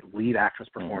 lead actress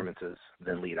performances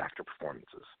than lead actor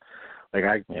performances.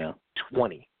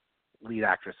 20 lead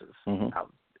actresses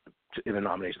out in a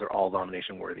nomination. They're all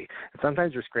nomination worthy. And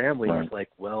sometimes you're scrambling. It's like,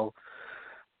 well,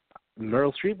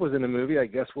 Meryl Streep was in a movie. I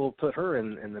guess we'll put her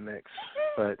in the mix.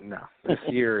 But no, this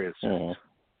year is just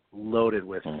loaded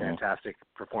with fantastic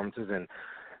performances, and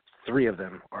 3 of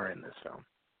them are in this film.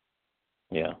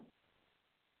 Yeah.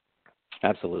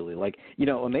 Absolutely.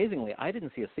 Amazingly, I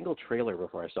didn't see a single trailer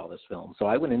before I saw this film. So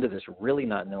I went into this really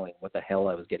not knowing what the hell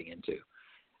I was getting into.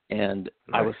 And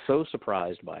I was so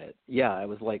surprised by it. Yeah, I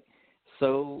was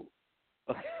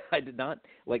I did not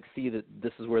see that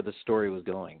this is where the story was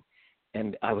going.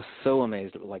 And I was so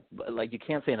amazed. You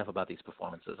can't say enough about these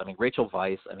performances. I mean, Rachel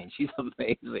Weisz, she's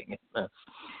amazing.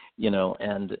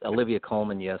 And Olivia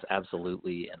Colman, yes,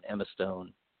 absolutely. And Emma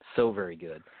Stone, so very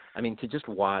good. To just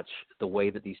watch the way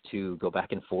that these two go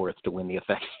back and forth to win the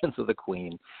affections of the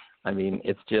queen,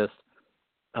 it's just,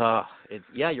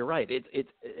 you're right. It's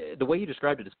the way you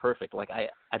described it is perfect.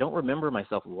 I don't remember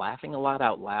myself laughing a lot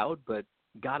out loud, but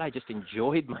God, I just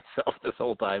enjoyed myself this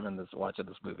whole time in watching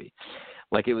this movie.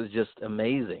 It was just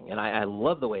amazing, and I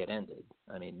love the way it ended.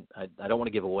 I don't want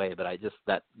to give away, but I just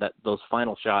that those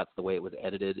final shots, the way it was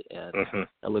edited, and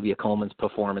Olivia Colman's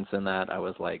performance in that, I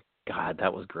was like, God,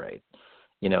 that was great.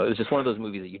 It was just one of those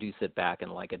movies that you do sit back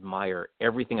and admire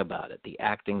everything about it, the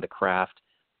acting, the craft,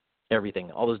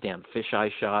 everything, all those damn fisheye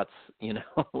shots. It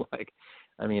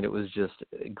was just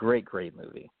a great, great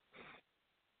movie.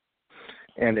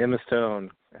 And Emma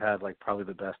Stone had probably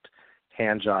the best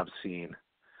hand job scene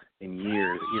in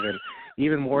years,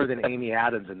 even more than Amy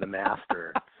Adams in The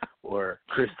Master or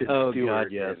Kristen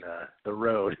Stewart in The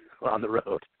Road, On the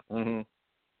Road. Mm-hmm.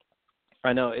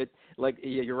 I know it.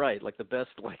 You're right. The best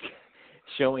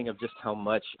showing of just how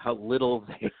little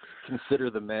they consider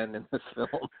the men in this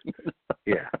film.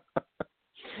 Yeah.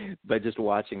 By just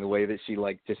watching the way that she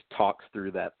just talks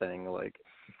through that thing,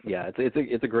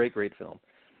 it's a great, great film.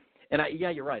 And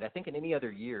you're right. I think in any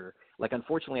other year,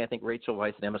 unfortunately, I think Rachel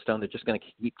Weisz and Emma Stone, they're just going to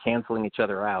keep canceling each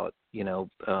other out,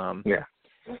 And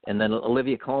then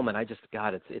Olivia Colman,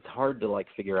 it's hard to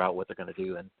figure out what they're going to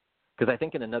do, and because I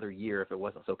think in another year, if it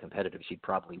wasn't so competitive, she'd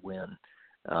probably win.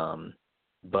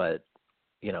 But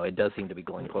it does seem to be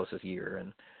Glenn Close's year,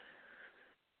 and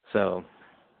so.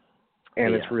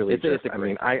 And it's really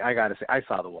I got to say, I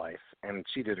saw The Wife, and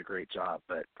she did a great job.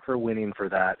 But her winning for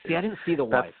that, I didn't see The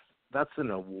Wife. That's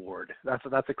an award. That's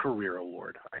a career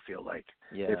award. I feel like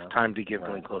it's time to give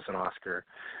Glenn Close an Oscar,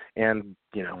 and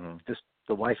just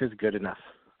The Wife is good enough.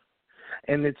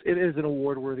 And it is an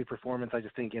award-worthy performance. I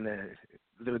just think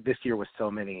this year was so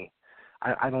many.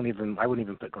 I wouldn't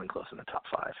even put Glenn Close in the top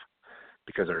 5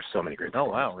 because there are so many great. Oh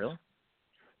wow, really?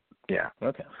 Yeah.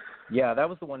 Okay. Yeah, that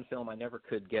was the one film I never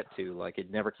could get to.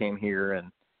 It never came here,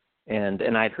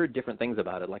 and I'd heard different things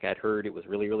about it. I'd heard it was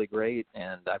really, really great,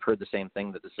 and I've heard the same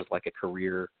thing that this is a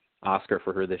career Oscar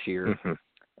for her this year.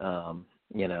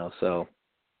 So,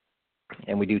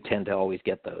 and we do tend to always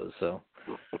get those. So,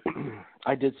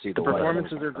 I did see the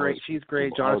performances are great. She's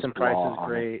great. Jonathan Pryce is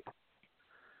great.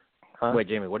 Huh? Wait,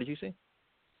 Jamie, what did you see?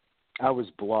 I was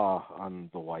blah on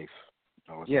The Wife.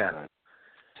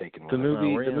 Taken the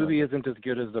movie isn't as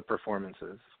good as the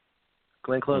performances.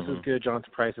 Glenn Close is good.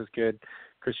 Jonathan Pryce is good.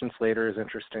 Christian Slater is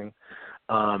interesting.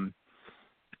 And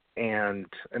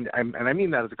I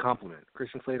mean that as a compliment.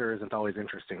 Christian Slater isn't always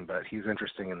interesting, but he's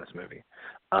interesting in this movie.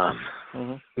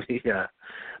 Yeah,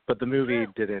 but the movie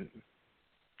didn't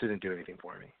do anything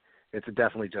for me. It's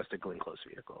definitely just a Glenn Close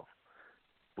vehicle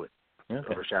with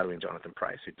overshadowing Jonathan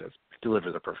Pryce, who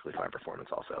delivers a perfectly fine performance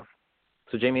also.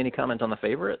 So, Jamie, any comment on The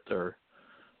Favorite, or?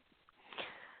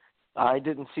 I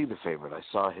didn't see The Favorite. I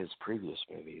saw his previous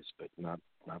movies, but not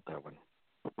that one.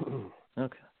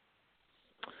 Okay.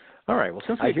 All right. Well,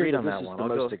 since we agreed on that one,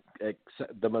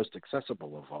 the most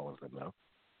accessible of all of them, though,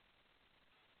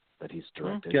 that he's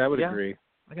directed. Yeah, I would agree.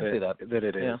 I can see that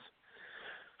it is.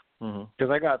 Because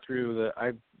I got through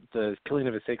the Killing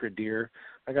of a Sacred Deer.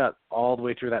 I got all the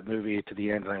way through that movie to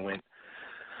the end, and I went,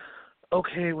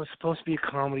 okay, it was supposed to be a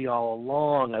comedy all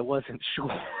along. I wasn't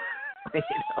sure.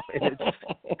 And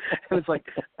it was like,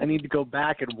 I need to go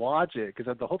back and watch it,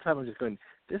 because the whole time I was just going,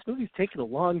 this movie's taking a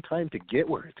long time to get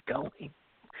where it's going.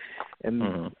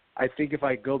 And I think if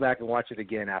I go back and watch it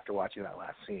again after watching that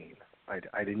last scene,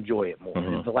 I'd enjoy it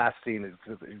more. The last scene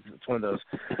it's one of those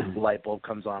light bulb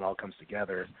comes on, all comes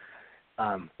together.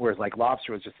 Whereas like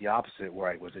Lobster was just the opposite, where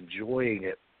I was enjoying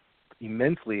it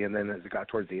immensely, and then as it got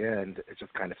towards the end, it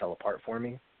just kind of fell apart for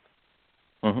me.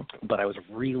 But I was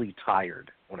really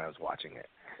tired when I was watching it,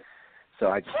 so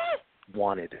I just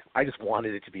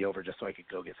wanted it to be over just so I could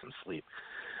go get some sleep.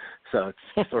 So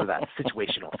it's sort of that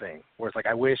situational thing where it's like,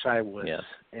 I wish I was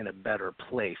in a better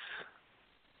place,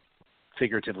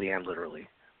 figuratively and literally,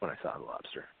 when I saw The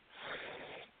Lobster.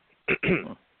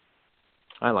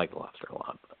 I like The Lobster a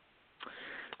lot.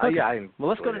 Okay. Well,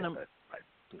 let's go to number.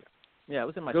 Yeah, it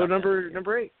was in my. Go top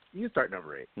number 8. You start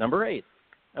number 8. Number 8.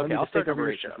 Okay, I'll start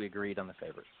number 8 since we agreed on the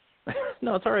favorites.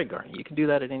 No, it's all right, Garney. You can do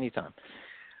that at any time.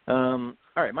 All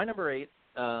right, my number 8,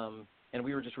 and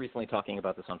we were just recently talking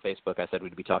about this on Facebook. I said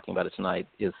we'd be talking about it tonight,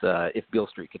 is If Beale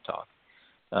Street Could Talk.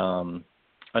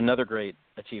 Another great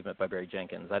achievement by Barry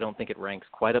Jenkins. I don't think it ranks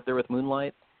quite up there with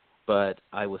Moonlight, but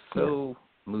I was so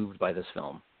moved by this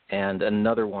film. And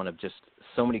another one of just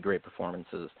so many great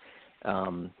performances.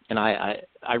 And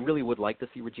I really would like to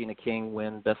see Regina King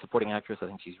win Best Supporting Actress. I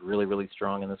think she's really, really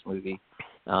strong in this movie.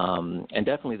 And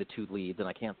definitely the two leads, and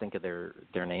I can't think of their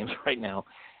names right now,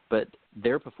 but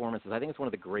their performances, I think it's one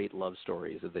of the great love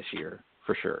stories of this year,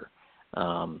 for sure.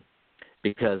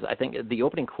 Because I think the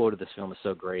opening quote of this film is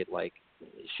so great, like,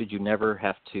 should you never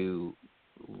have to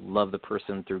love the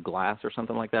person through glass or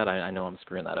something like that? I know I'm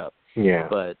screwing that up. Yeah.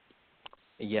 But,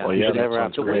 yeah. Well, you should never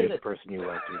have to raise the person you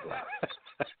love through glass.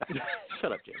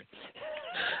 Shut up, Jamey.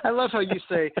 I love how you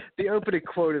say the opening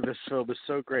quote of this film is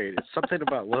so great. It's something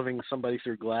about loving somebody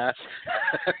through glass.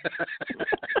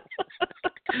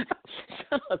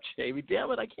 Shut up, Jamey.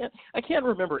 Damn it, I can't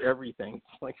remember everything.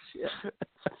 It's like shit.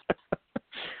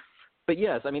 But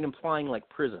yes, I mean, implying like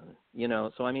prison, you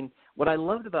know. So I mean, what I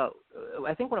loved about,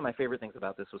 I think one of my favorite things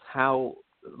about this was how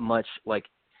much like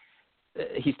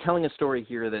he's telling a story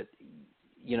here that,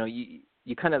 you know,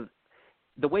 you kind of,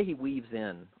 the way he weaves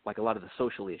in like a lot of the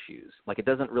social issues, like it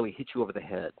doesn't really hit you over the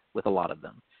head with a lot of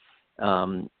them.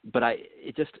 But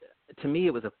to me,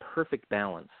 it was a perfect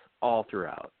balance all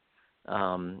throughout.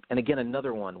 And again,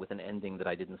 another one with an ending that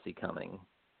I didn't see coming.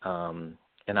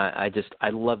 And I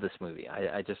love this movie.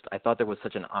 I thought there was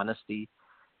such an honesty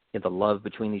in the love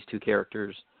between these two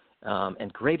characters,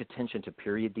 and great attention to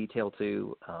period detail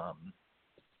too.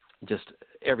 Just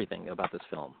everything about this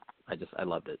film. I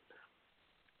loved it.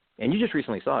 And you just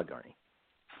recently saw it, Garney.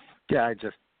 Yeah, I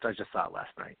just saw it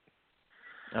last night.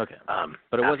 Okay.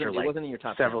 But it wasn't in your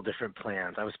top several 10. different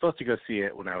plans. I was supposed to go see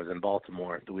it when I was in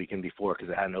Baltimore the weekend before because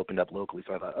it hadn't opened up locally.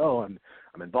 So I thought,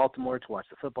 I'm in Baltimore to watch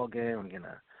the football game. I'm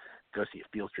gonna go see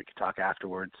if Beale Street Could Talk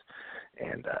afterwards,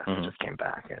 and just came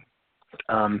back.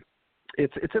 And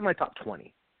it's in my top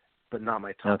 20, but not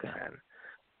my top 10.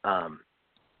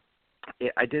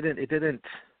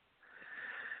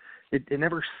 It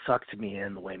never sucked me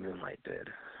in the way Moonlight did,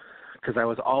 because I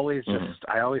was always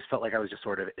I always felt like I was just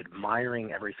sort of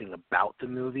admiring everything about the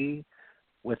movie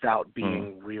without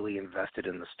being really invested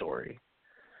in the story.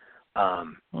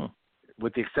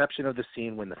 With the exception of the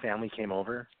scene when the family came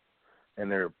over,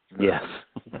 and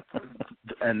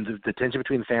and the tension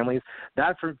between the families,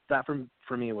 that for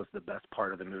me was the best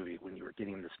part of the movie, when you were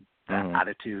getting that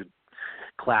attitude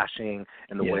clashing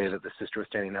and the way that the sister was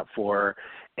standing up for her,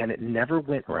 and it never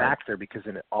went back there, because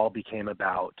then it all became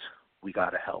about, we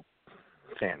got to help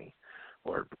Fanny,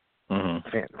 or I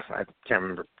can't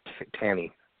remember,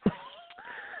 Tanny.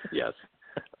 Yes.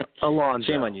 Alonzo.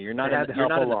 Shame on you. You're not in the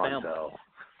family.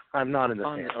 I'm not in the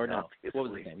family. Or no. What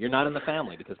was his name? You're not in the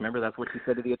family, because remember, that's what she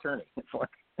said to the attorney.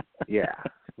 Yeah,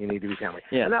 you need to be family.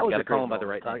 Yeah, and that was a great by the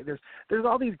right name. There's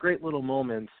all these great little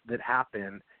moments that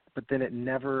happen, but then it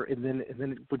never, and then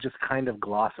it would just kind of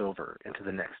gloss over into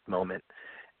the next moment.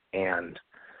 And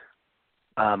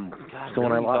so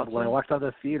when I walked out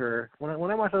of the theater, when I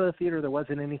walked out of the theater, there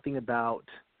wasn't anything about,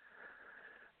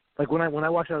 like when I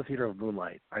walked out of the theater of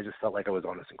Moonlight, I just felt like I was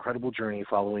on this incredible journey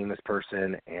following this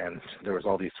person, and there was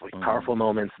all these powerful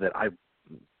moments that I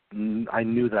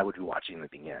knew that I would be watching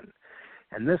at the end.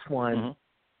 And this one,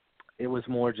 it was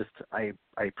more just, I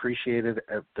appreciated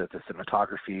the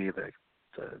cinematography, the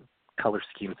color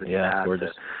schemes that you had.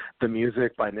 The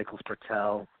music by Nicholas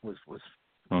Britell was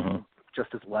just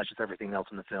as lush as everything else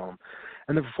in the film,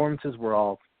 and the performances were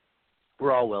all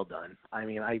well done. I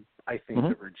mean, I think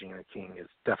that Regina King is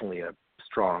definitely a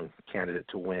strong candidate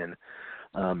to win.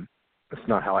 it's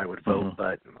not how I would vote,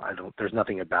 but there's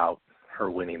nothing about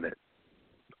her winning that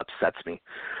upsets me.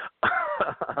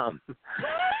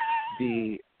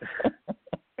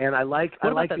 And I like the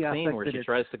aspect scene where that she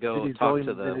tries to go talk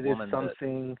to the woman.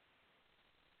 Something.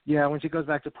 Yeah, when she goes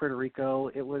back to Puerto Rico,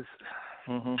 it was.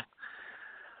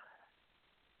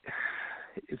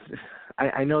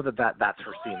 I know that's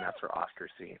her scene, that's her Oscar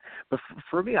scene. But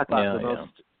for me, I thought the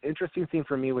most interesting scene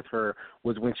for me with her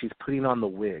was when she's putting on the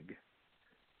wig,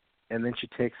 and then she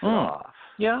takes it off.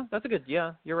 Yeah, that's a good.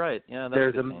 Yeah, you're right. Yeah,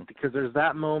 that's because there's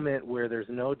that moment where there's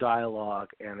no dialogue,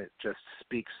 and it just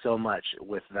speaks so much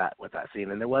with that scene.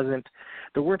 And there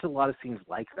weren't a lot of scenes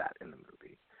like that in the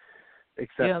movie,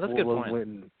 except that's a good point.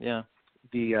 When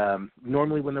the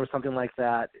normally when there was something like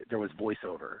that, there was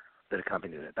voiceover that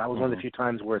accompanied it. That was one of the few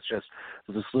times where it's just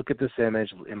look at this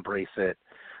image, embrace it,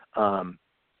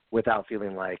 without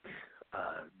feeling like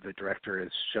the director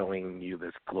is showing you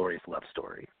this glorious love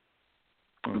story.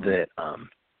 That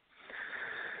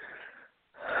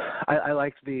I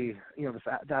liked the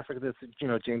aspect of this.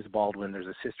 James Baldwin. There's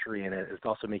this history in it. It's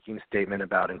also making a statement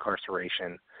about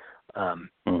incarceration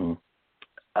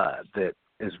that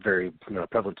is very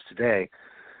prevalent today,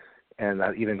 and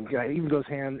that even goes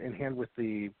hand in hand with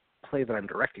the play that I'm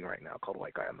directing right now called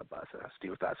White Guy on the Bus. It has to do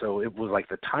with that. So it was like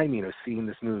the timing of seeing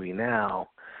this movie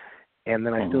now, and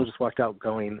then I still just walked out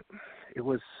going,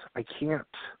 I can't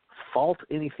fault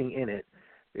anything in it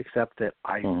except that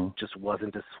I just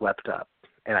wasn't as swept up,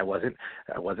 and I wasn't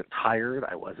tired.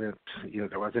 I wasn't,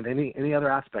 there wasn't any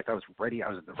other aspect. I was ready. I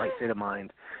was in the right state of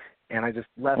mind, and I just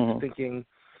left thinking,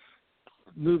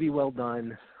 movie well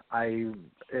done.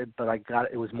 But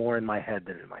it was more in my head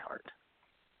than in my heart.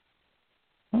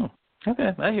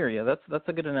 Okay, I hear you. That's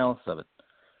a good analysis of it.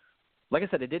 Like I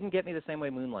said, it didn't get me the same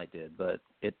way Moonlight did, but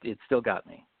it still got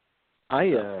me. I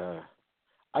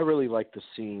really like the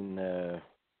scene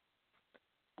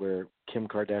where Kim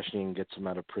Kardashian gets him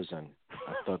out of prison.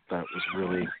 I thought that was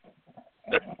really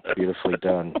beautifully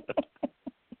done.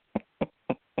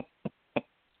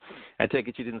 I take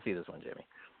it you didn't see this one, Jamey.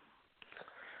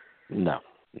 No.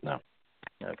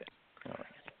 Okay. All right.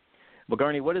 Well,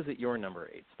 Garney, what is it your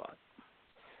number 8 spot?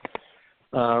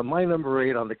 My number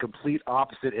 8 on the complete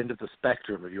opposite end of the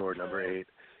spectrum of your number 8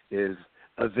 is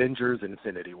Avengers: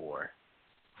 Infinity War.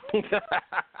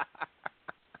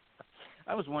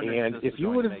 I was wondering if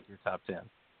you would make your top 10.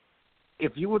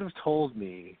 If you would have told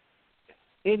me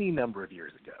any number of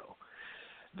years ago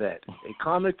that a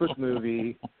comic book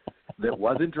movie that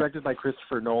wasn't directed by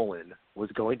Christopher Nolan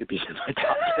was going to be in my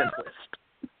top 10 list,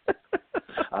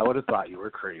 I would have thought you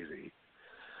were crazy.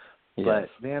 Yes. But,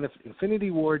 man, if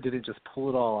Infinity War didn't just pull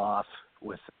it all off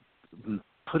with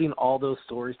putting all those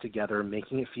stories together,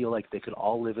 making it feel like they could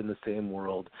all live in the same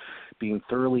world, being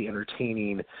thoroughly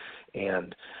entertaining,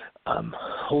 and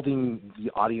holding the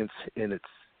audience in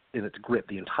its grip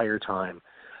the entire time,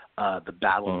 the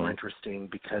battles were interesting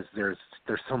because there's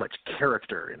so much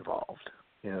character involved.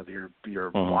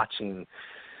 You're watching,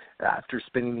 after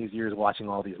spending these years watching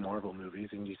all these Marvel movies,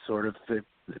 and you sort of it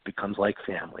becomes like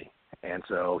family. And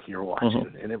so you're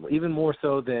watching, and even more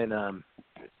so than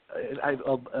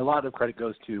a lot of credit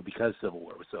goes to because Civil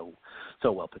War was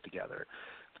so well put together.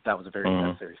 That was a very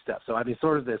necessary step. So I mean,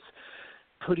 sort of this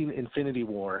putting Infinity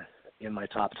War in my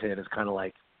top 10 is kind of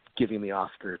like giving the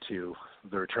Oscar to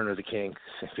The Return of the King,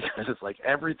 because it's like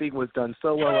everything was done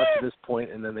so well up to this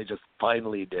point, and then they just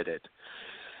finally did it.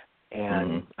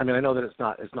 And I mean, I know that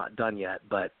it's not done yet,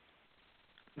 but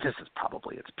this is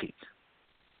probably its peak.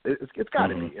 It's got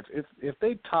to be. If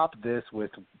they top this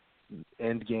with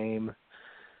Endgame,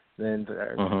 then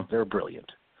they're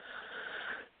brilliant.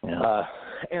 Yeah.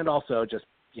 And also, just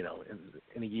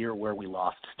in a year where we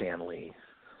lost Stan Lee,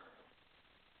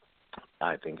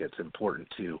 I think it's important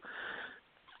to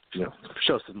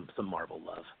show some Marvel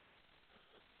love.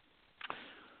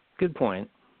 Good point.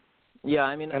 Yeah,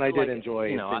 I mean, and I did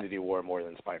enjoy Infinity War more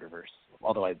than Spider-Verse,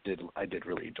 although I did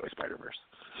really enjoy Spider-Verse.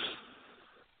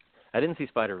 I didn't see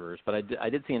Spider-Verse, but I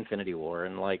did see Infinity War,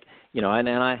 and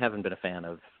and I haven't been a fan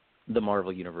of the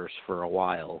Marvel Universe for a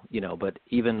while, but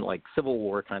even Civil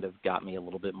War kind of got me a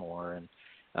little bit more,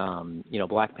 and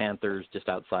Black Panther's just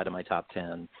outside of my top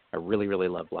 10. I really, really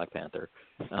love Black Panther.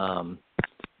 But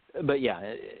that's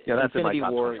Infinity in my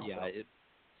top War, 10 also.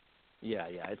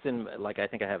 It's in I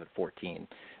think I have it 14.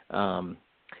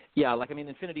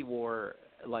 Infinity War,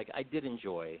 I did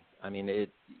enjoy. I mean,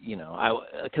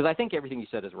 because I think everything you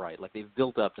said is right. They've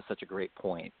built up to such a great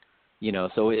point,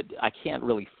 so I can't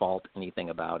really fault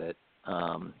anything about it.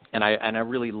 And I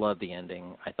really loved the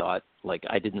ending. I thought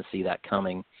I didn't see that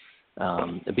coming,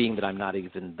 being that I'm not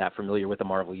even that familiar with the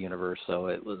Marvel universe. So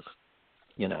it was,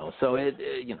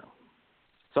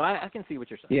 So I can see what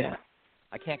you're saying. Yeah.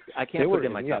 I can't put it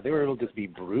in my top they were able to just be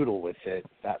brutal with it.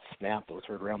 That snap that was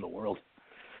heard around the world.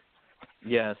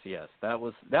 Yes, that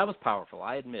was powerful.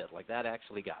 I admit, like that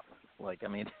actually got me. Like, I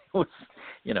mean, it was,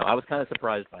 I was kind of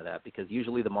surprised by that because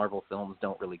usually the Marvel films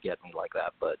don't really get me like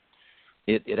that, but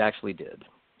it actually did.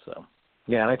 So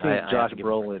yeah, and I think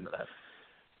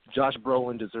Josh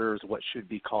Brolin deserves what should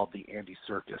be called the Andy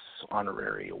Serkis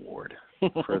honorary award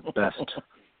for the best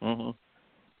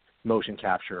motion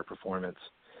capture performance,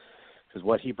 because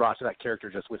what he brought to that character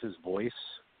just with his voice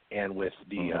and with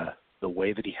the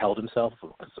way that he held himself,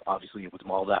 because obviously it was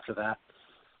modeled after that.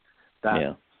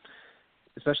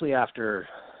 Especially after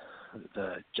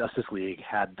the Justice League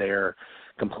had their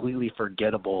completely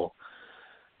forgettable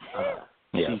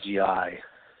CGI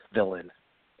villain,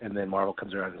 and then Marvel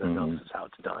comes around and says, no, this is how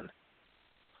it's done.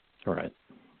 Right.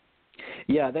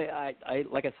 Yeah, I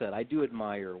like I said, I do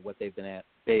admire what they've been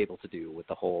able to do with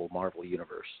the whole Marvel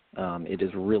universe. It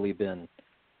has really been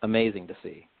amazing to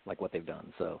see, like what they've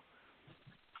done. So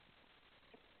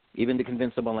even to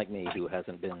convince someone like me who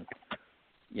hasn't been,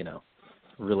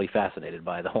 really fascinated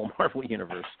by the whole Marvel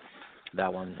universe,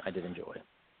 that one I did enjoy.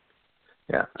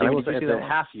 Yeah, I was at the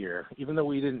half year, even though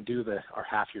we didn't do our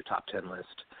half year top 10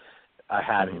 list, I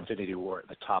had Infinity War at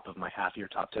the top of my half year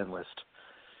top 10 list.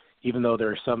 Even though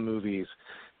there are some movies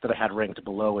that I had ranked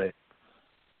below it,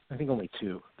 I think only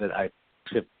two that I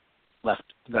have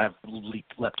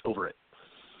left over it.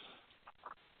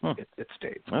 It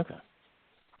stayed. Okay.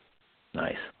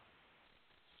 Nice.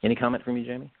 Any comment from you,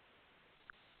 Jamey?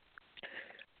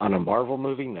 On a Marvel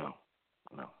movie? No.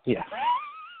 Yeah.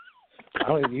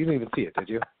 You didn't even see it, did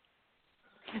you?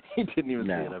 He didn't even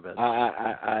see it, I bet.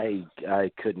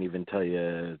 I couldn't even tell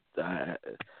you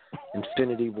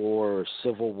Infinity War or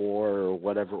Civil War or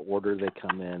whatever order they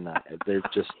come in. They're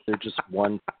just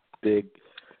one big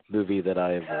movie that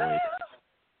I avoid.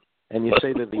 And you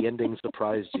say that the ending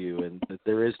surprised you, and that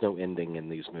there is no ending in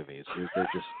these movies. They're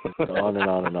just on and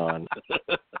on and on.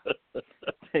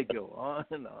 They go on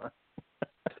and on.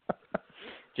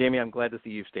 Jamey, I'm glad to see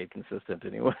you've stayed consistent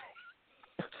anyway.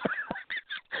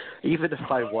 Even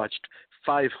if I watched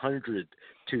 500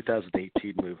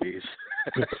 2018 movies,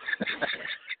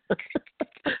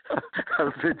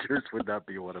 Avengers would not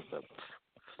be one of them.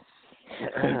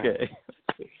 Okay.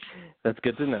 That's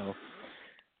good to know.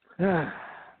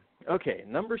 Okay,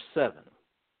 number 7.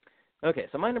 Okay,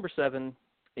 so my number 7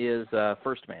 is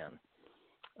First Man.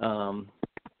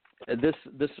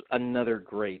 This another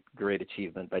great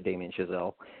achievement by Damien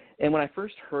Chazelle. And when I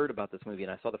first heard about this movie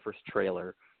and I saw the first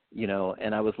trailer,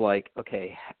 and I was like,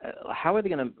 okay, how are they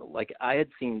going to, like,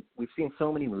 we've seen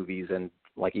so many movies and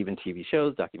like even TV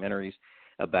shows, documentaries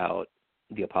about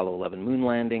the Apollo 11 moon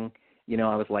landing.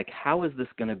 I was like, how is this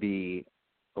going to be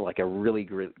like a really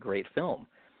great film?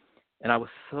 And I was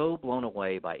so blown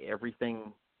away by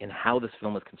everything in how this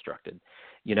film is constructed,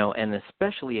 and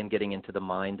especially in getting into the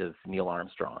mind of Neil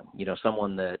Armstrong,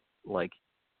 someone that, like,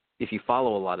 if you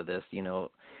follow a lot of this,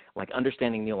 like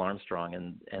understanding Neil Armstrong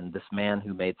and this man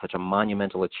who made such a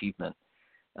monumental achievement.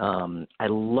 I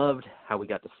loved how we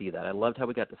got to see that. I loved how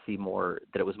we got to see more,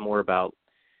 that it was more about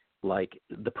like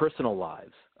the personal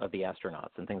lives of the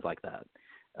astronauts and things like that.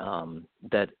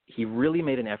 That he really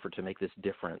made an effort to make this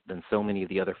different than so many of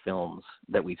the other films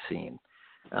that we've seen.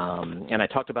 And I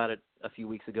talked about it a few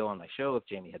weeks ago on my show, if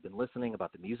Jamey had been listening,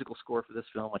 about the musical score for this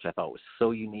film, which I thought was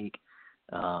so unique.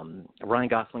 Ryan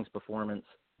Gosling's performance,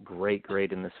 great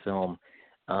in this film.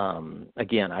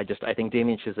 Again, I think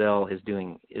Damien Chazelle is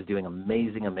doing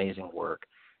amazing work,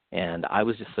 and I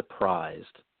was just surprised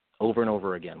over and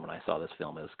over again when I saw this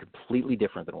film. It was completely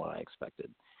different than what I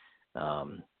expected.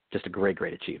 Just a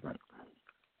great achievement.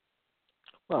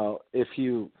 Well, if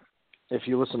you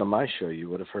listen to my show, you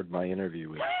would have heard my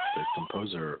interview with the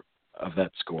composer of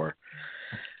that score.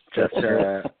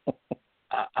 That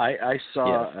I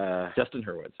saw Justin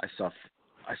Hurwitz. I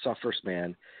saw First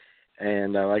Man,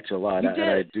 and I liked it a lot. And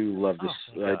I do love this.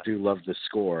 I do love the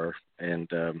score, and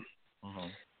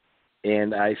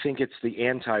and I think it's the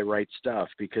anti-right stuff,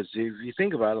 because if you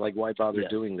think about it, like, why bother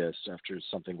doing this after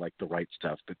something like The Right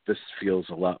Stuff? But this feels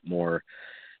a lot more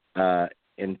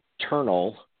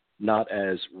internal, not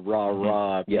as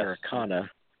rah Americana.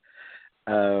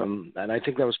 And I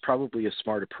think that was probably a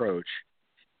smart approach.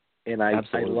 And I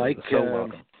like.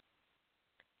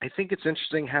 I think it's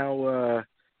interesting how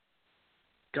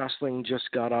Gosling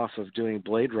just got off of doing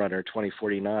Blade Runner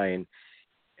 2049,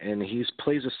 and he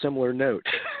plays a similar note.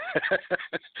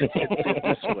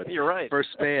 You're right. First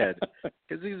Man,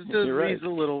 because he plays it a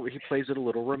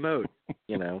little remote,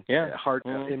 hard,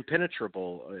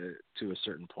 impenetrable to a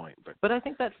certain point. But I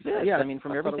think that fits. Yeah, I mean,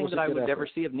 from everything that I would ever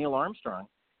see of Neil Armstrong,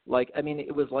 Like, I mean,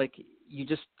 it was like you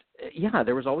just,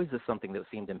 there was always this something that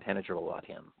seemed impenetrable about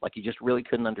him. Like you just really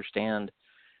couldn't understand,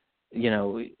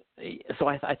 So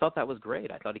I thought that was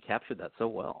great. I thought he captured that so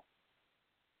well.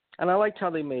 And I liked how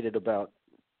they made it about,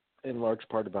 in large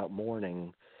part, about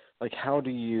mourning. Like, how do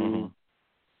you,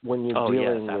 when you're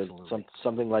dealing with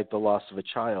something like the loss of a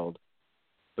child,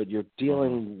 but you're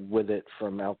dealing with it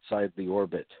from outside the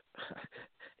orbit,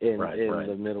 in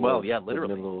the middle of literally.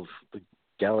 the middle of the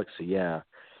galaxy,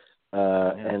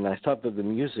 and I thought that the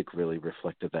music really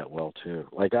reflected that well too.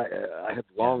 Like I had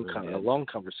a long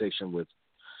conversation with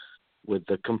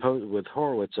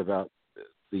Horowitz about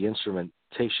the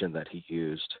instrumentation that he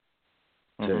used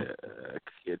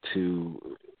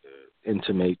to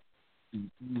intimate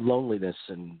loneliness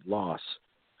and loss,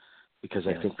 because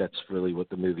I think that's really what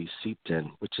the movie seeped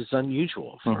in, which is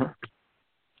unusual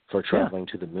for traveling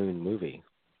to the moon movie.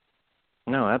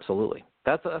 No, absolutely.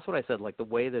 That's what I said. Like the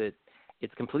way that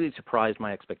it's completely surprised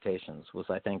my expectations was,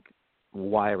 I think,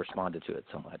 why I responded to it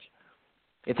so much.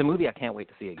 It's a movie I can't wait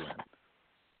to see again.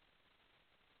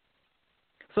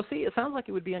 So, see, it sounds like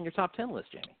it would be on your top 10 list,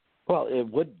 Jamey. Well, it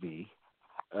would be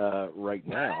right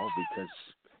now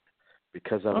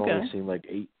because I've only seen like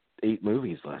eight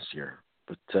movies last year.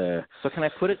 But so can I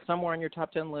put it somewhere on your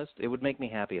top 10 list? It would make me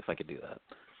happy if I could do that.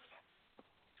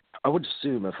 I would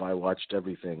assume if I watched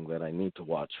everything that I need to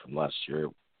watch from last year,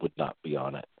 it would not be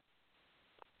on it.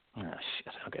 Oh,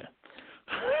 shit. Okay.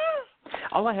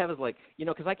 All I have is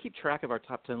because I keep track of our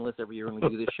top 10 list every year when we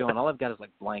do this show, and all I've got is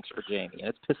blanks for Jamey, and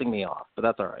it's pissing me off, but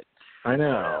that's all right. I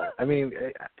know. I mean,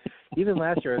 even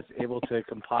last year I was able to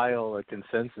compile a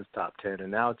consensus top 10, and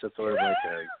now it's just sort of like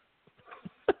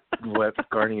what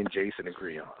Garney and Jason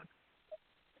agree on.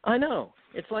 I know.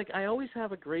 It's like I always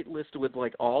have a great list with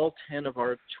all 10 of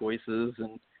our choices,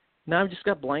 and now I've just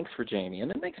got blanks for Jamey,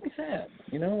 and it makes me sad.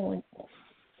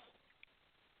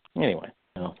 Anyway.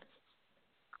 No.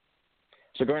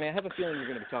 So, Garney, I have a feeling you're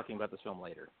going to be talking about this film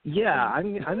later. Yeah,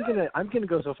 I'm gonna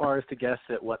go so far as to guess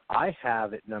that what I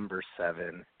have at number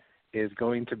 7 is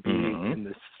going to be in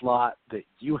the slot that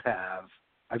you have.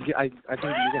 I think you're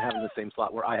gonna have in the same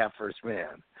slot where I have First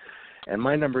Man, and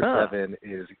my number 7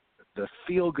 is the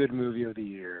feel-good movie of the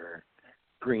year,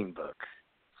 Green Book,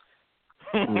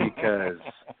 because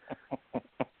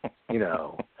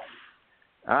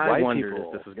I wondered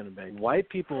if this was going to make white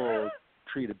people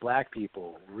treated black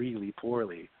people really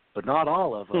poorly, but not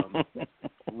all of them.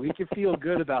 We can feel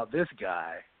good about this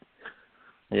guy.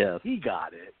 Yes, he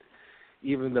got it,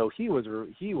 even though he was a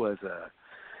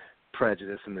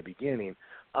prejudice in the beginning.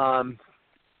 Green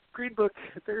Book.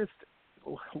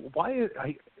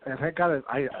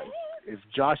 If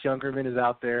Josh Youngerman is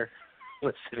out there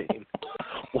listening,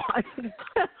 why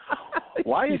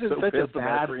is it such a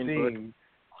bad thing?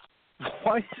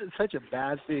 Why is it such a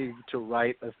bad thing to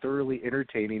write a thoroughly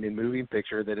entertaining and moving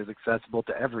picture that is accessible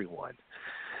to everyone?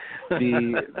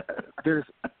 It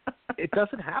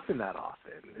doesn't happen that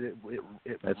often.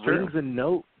 It brings a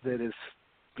note that is,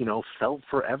 felt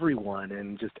for everyone,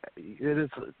 and just it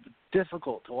is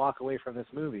difficult to walk away from this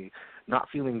movie not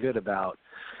feeling good about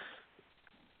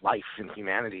life and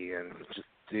humanity, and just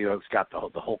it's got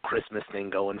the whole Christmas thing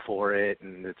going for it,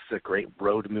 and it's a great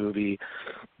road movie.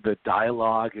 The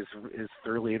dialogue is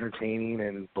thoroughly entertaining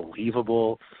and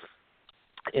believable.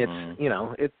 It's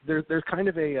there's kind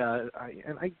of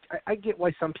I get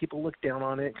why some people look down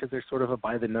on it, because there's sort of a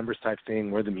by the numbers type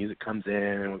thing where the music comes in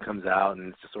and it comes out,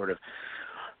 and it's just sort of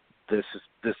this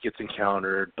gets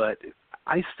encountered. But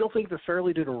I still think the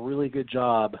Farrelly did a really good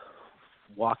job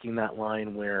walking that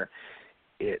line where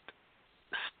it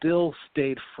still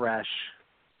stayed fresh,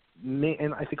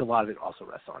 and I think a lot of it also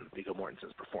rests on Viggo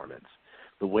Mortensen's performance,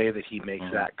 the way that he makes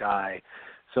that guy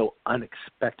so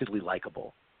unexpectedly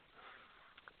likable.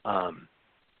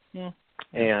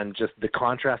 And just the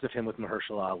contrast of him with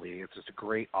Mahershala Ali, it's just a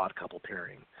great odd couple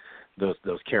pairing, those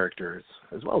characters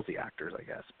as well as the actors, I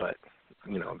guess. But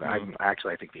I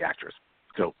think the actors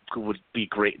would be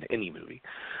great in any movie.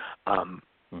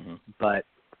 But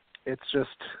it's just,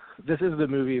 this is the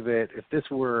movie that if this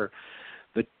were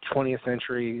the 20th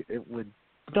century, it would,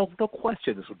 no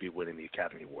question, this would be winning the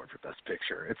Academy Award for Best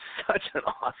Picture. It's such an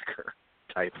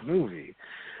Oscar-type movie.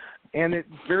 And it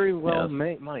very well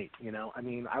might, I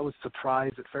mean, I was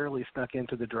surprised that Farrelly snuck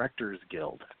into the Directors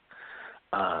Guild.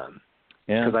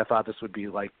 Because I thought this would be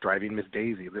like Driving Miss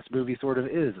Daisy. This movie sort of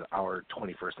is our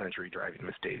 21st century Driving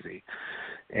Miss Daisy.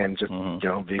 And just,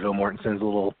 Viggo Mortensen's a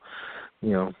little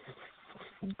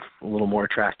more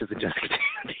attractive than Jessica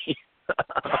Tandy.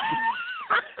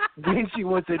 When she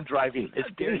was in Driving Miss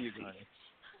Daisy.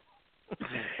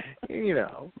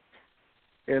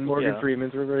 And Morgan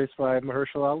Freeman's replaced by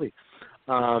Mahershala Ali.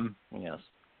 Yes.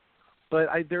 But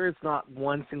there is not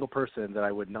one single person that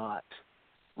I would not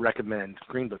recommend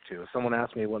Green Book to. If someone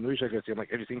asks me what movie should I go see, I'm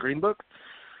like, have you seen Green Book?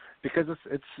 Because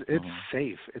it's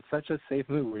safe. It's such a safe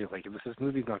movie where you're like, this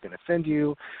movie's not going to offend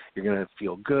you. You're going to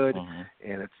feel good,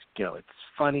 and it's it's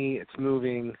funny. It's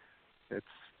moving. It's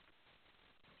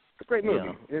a great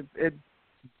movie. Yeah.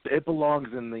 It belongs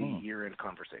in the year-end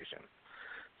conversation.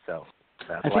 So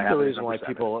that's I why think the reason why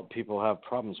 7. people have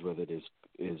problems with it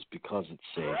is because it's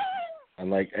safe,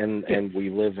 and we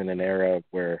live in an era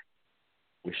where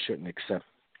we shouldn't accept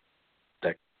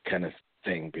that kind of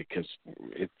thing because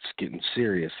it's getting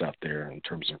serious out there in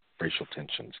terms of racial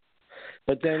tensions.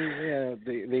 But then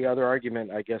the other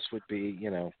argument, I guess, would be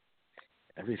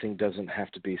everything doesn't have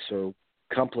to be so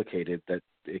complicated, that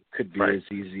it could be as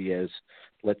easy as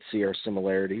let's see our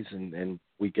similarities and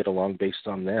we get along based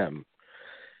on them.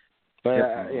 But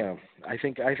I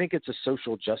think it's a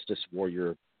social justice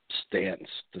warrior stance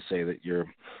to say that you're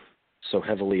so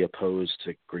heavily opposed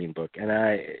to Green Book. And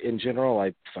in general,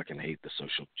 I fucking hate the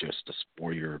social justice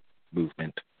warrior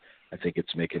movement. I think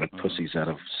it's making pussies out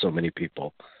of so many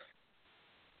people.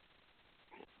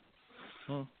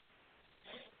 Well,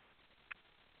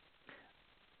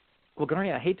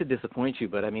 Garney, I hate to disappoint you,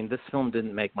 but I mean, this film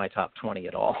didn't make my top 20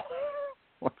 at all.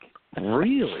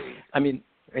 Really? I mean,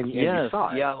 and you saw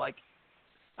it? Yeah,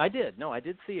 I did. No, I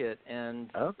did see it,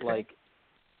 and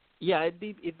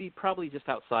it'd be probably just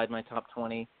outside my top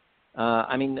 20.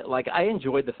 I mean, I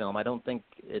enjoyed the film. I don't think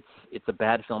it's a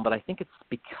bad film, but I think it's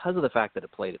because of the fact that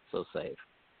it played it so safe.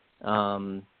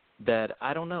 That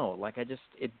I don't know.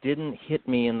 It didn't hit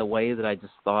me in the way that I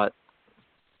just thought.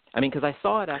 I mean, because I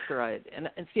saw it after and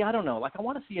see, I don't know. I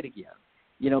want to see it again,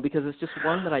 because it's just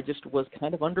one that I just was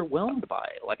kind of underwhelmed by.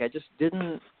 I just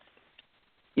didn't,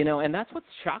 and that's what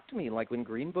shocked me. When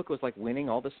Green Book was winning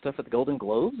all this stuff at the Golden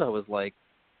Globes, I was like,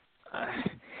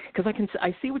 because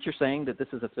I see what you're saying, that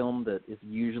this is a film that is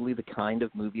usually the kind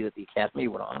of movie that the Academy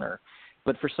would honor,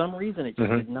 but for some reason it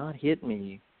just did not hit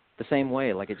me the same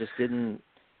way. It just didn't.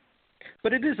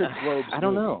 But it is a Globes I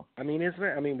don't movie. know. I mean, isn't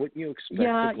it? I mean, wouldn't you expect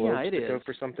the Globes to go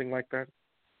for something like that?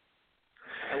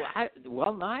 No, I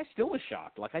still was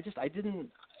shocked. I didn't.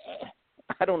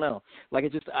 I don't know. I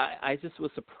just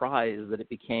was surprised that it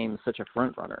became such a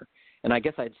front runner, and I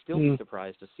guess I'd still be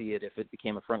surprised to see it if it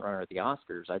became a front runner at the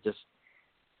Oscars. I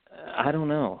don't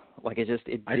know. I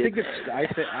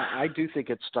do think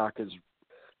its stock has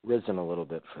risen a little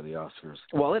bit for the Oscars.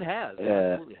 Well, it has. It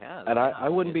absolutely has. And I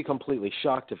wouldn't be completely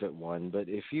shocked if it won, but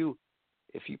if you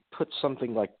put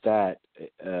something like that,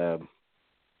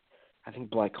 I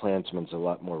think Black Klansman's a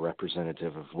lot more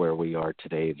representative of where we are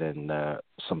today than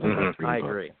something like Green Book. I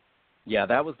agree. Yeah,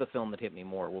 that was the film that hit me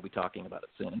more. We'll be talking about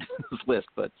it soon in this list,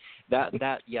 but that's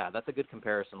a good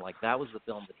comparison. That was the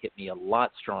film that hit me a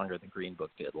lot stronger than Green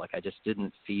Book did. I just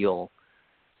didn't feel.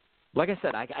 Like I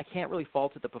said, I can't really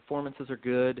fault it. The performances are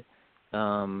good,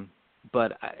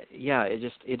 but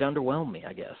it underwhelmed me,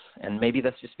 I guess. And maybe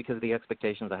that's just because of the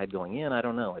expectations I had going in. I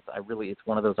don't know. It's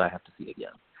one of those I have to see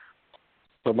again.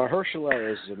 But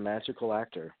Mahershala is a magical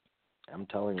actor. I'm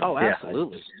telling you. Oh,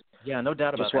 absolutely. Yeah, no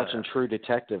doubt about that. Just watching True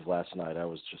Detective last night, I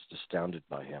was just astounded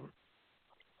by him.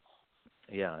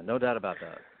 Yeah, no doubt about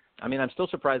that. I mean, I'm still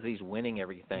surprised that he's winning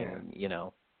everything,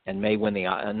 and may win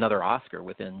another Oscar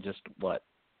within just,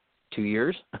 2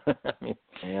 years? I mean,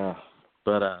 yeah.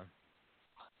 But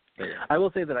I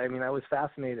will say that, I was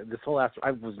fascinated. This whole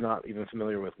I was not even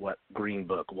familiar with what Green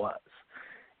Book was.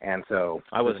 And so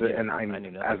I wasn't, I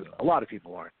knew as a lot of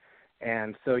people aren't.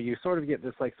 And so you sort of get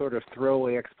this sort of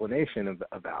throwaway explanation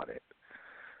about it,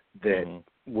 that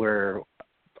where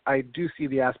I do see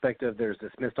the aspect of there's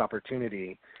this missed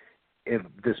opportunity in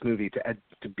this movie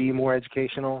to be more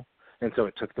educational, and so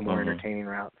it took the more entertaining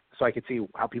route. So I could see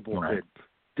how people could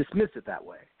dismiss it that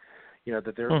way,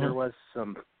 that there was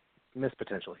some missed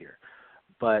potential here.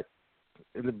 But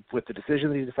with the decision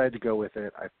that he decided to go with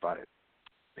it, I thought it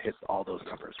hit all those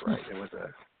numbers right. It was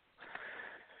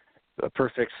a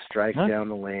perfect strike down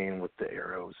the lane with the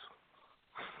arrows.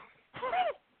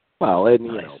 Well, and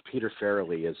Peter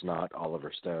Farrelly is not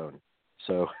Oliver Stone,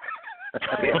 so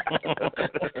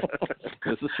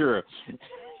this is true.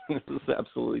 This is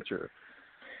absolutely true.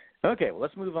 Okay, well,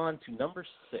 let's move on to number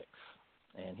 6,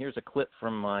 and here's a clip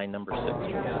from my number 6.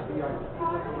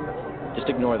 Just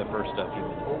ignore the first few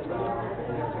minutes.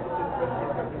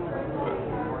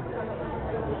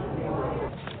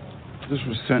 This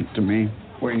was sent to me.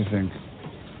 What do you think?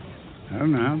 I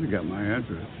don't know how they got my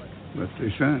address, but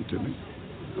they sent it to me.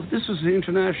 This is the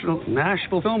International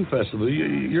Nashville Film Festival.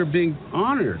 You're being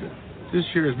honored. This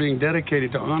year is being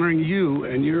dedicated to honoring you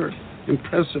and your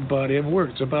impressive body of work.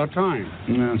 It's about time.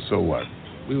 Yeah, so what?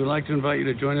 We would like to invite you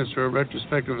to join us for a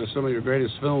retrospective of some of your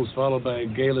greatest films, followed by a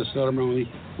gala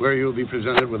ceremony where you will be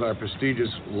presented with our prestigious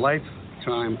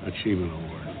Lifetime Achievement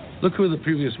Award. Look who the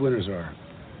previous winners are.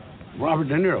 Robert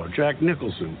De Niro, Jack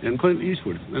Nicholson, and Clint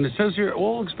Eastwood. And it says here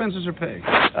all expenses are paid.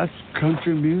 That's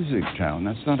country music town.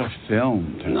 That's not a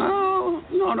film town.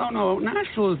 No.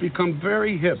 Nashville has become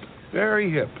very hip.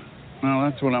 Very hip. Well,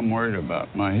 that's what I'm worried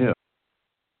about, my hip.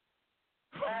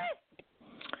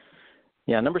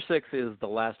 Yeah, number 6 is The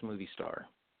Last Movie Star.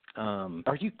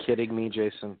 Are you kidding me,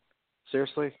 Jason?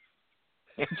 Seriously?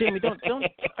 Jamey, don't.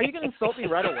 Are you going to insult me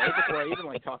right away before I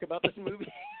even talk about this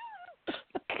movie?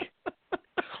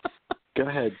 Go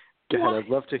ahead. I'd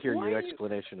love to hear your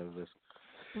explanation of this.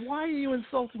 Why are you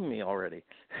insulting me already?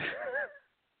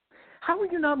 How are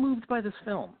you not moved by this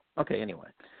film? Okay, anyway,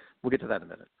 we'll get to that in a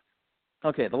minute.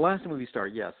 Okay, The Last Movie Star,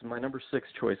 yes, my number 6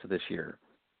 choice of this year.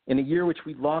 In a year which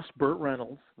we lost Burt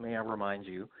Reynolds, may I remind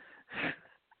you,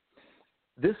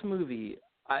 this movie,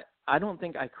 I don't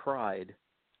think I cried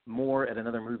more at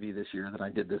another movie this year than I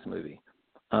did this movie.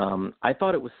 I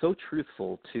thought it was so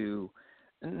truthful to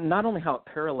not only how it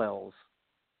parallels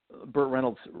Burt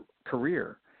Reynolds'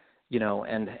 career,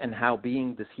 and how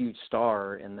being this huge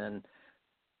star and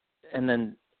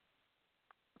then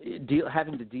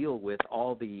having to deal with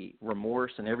all the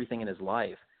remorse and everything in his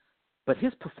life. But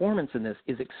his performance in this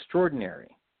is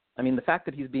extraordinary. I mean, the fact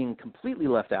that he's being completely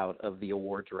left out of the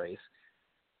awards race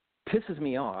pisses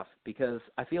me off because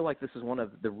I feel like this is one of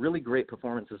the really great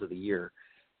performances of the year.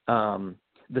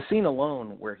 The scene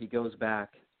alone where he goes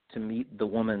back to meet the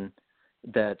woman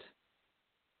that,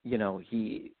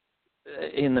 he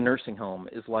in the nursing home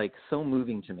is so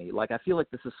moving to me. I feel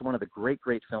like this is one of the great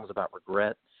films about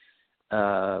regret,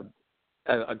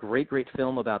 a great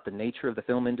film about the nature of the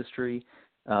film industry,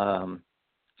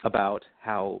 about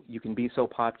how you can be so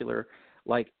popular.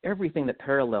 Everything that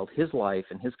paralleled his life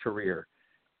and his career,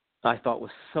 I thought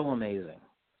was so amazing.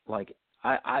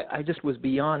 I just was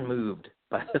beyond moved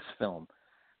by this film.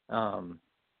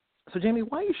 So, Jamey,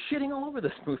 why are you shitting all over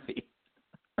this movie?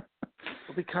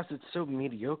 Well, because it's so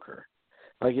mediocre.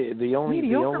 The only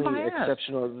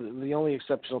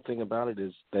exceptional thing about it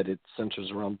is that it centers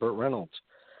around Burt Reynolds.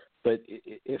 But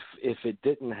if it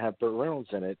didn't have Burt Reynolds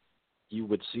in it, you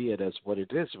would see it as what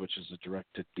it is, which is a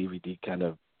direct-to-DVD kind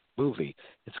of movie.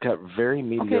 It's got very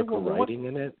mediocre writing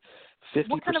in it.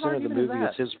 50% of the movie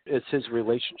is his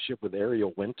relationship with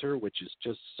Ariel Winter, which is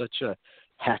just such a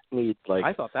hackneyed,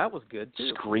 I thought that was good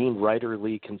too.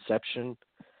 Screenwriterly conception.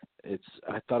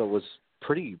 I thought it was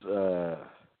pretty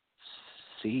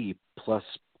C+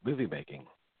 movie making.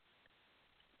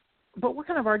 But what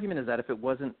kind of argument is that if it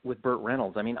wasn't with Burt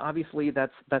Reynolds? I mean, obviously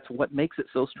that's what makes it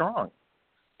so strong.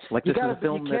 This is a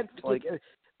film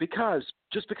because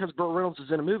Burt Reynolds is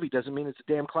in a movie doesn't mean it's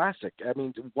a damn classic. I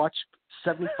mean, watch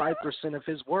 75% of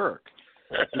his work.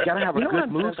 You got to have a good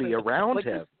movie around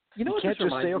him. You can't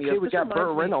just say, okay, we got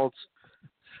Burt Reynolds.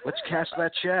 Let's cash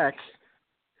that check.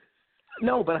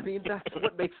 No, but I mean, that's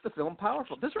what makes the film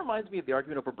powerful. This reminds me of the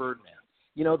argument over Birdman.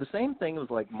 The same thing was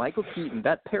Michael Keaton,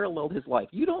 that paralleled his life.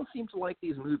 You don't seem to like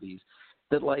these movies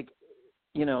that,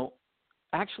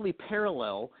 actually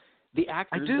parallel the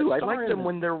actors. I do. I like them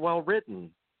when they're well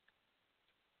written.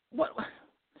 What?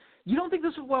 You don't think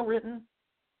this was well written?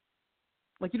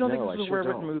 You don't think this was a well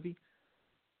written movie?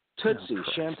 Tootsie,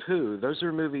 Shampoo, those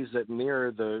are movies that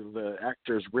mirror the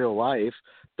actor's real life.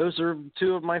 Those are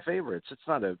two of my favorites. It's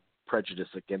not a prejudice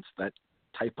against that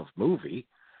type of movie.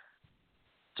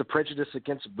 It's a prejudice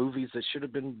against movies that should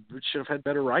have had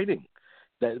better writing.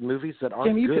 That movies that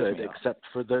aren't good except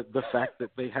for the fact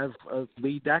that they have a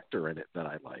lead actor in it that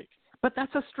I like. But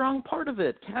that's a strong part of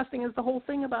it. Casting is the whole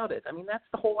thing about it. I mean, that's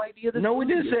the whole idea of this movie. No,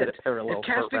 it isn't. If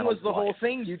casting was the whole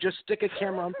thing, you just stick a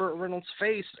camera on Burt Reynolds'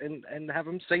 face and have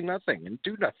him say nothing and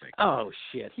do nothing. Oh,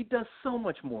 shit. He does so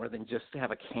much more than just have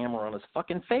a camera on his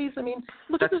fucking face. I mean,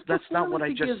 look at this. That's not what I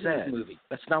just said. Movie.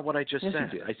 That's not what I just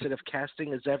said. I said if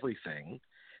casting is everything,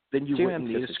 then you wouldn't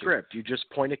need a script. You just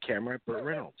point a camera at Burt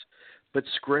Reynolds. But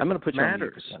script I'm going to put you matters. On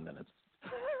mute for 10 minutes.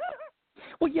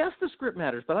 Well, yes, the script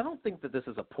matters, but I don't think that this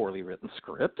is a poorly written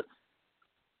script.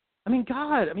 I mean,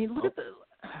 God, look at the...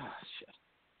 Oh, shit.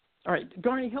 All right,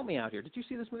 Garney, help me out here. Did you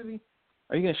see this movie?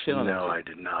 Are you going to shit on it? No, I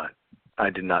did not.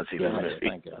 I did not see this movie.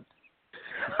 Thank God.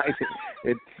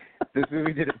 This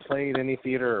movie didn't play in any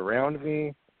theater around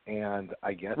me, and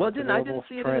I guess I didn't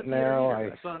see it in the now. I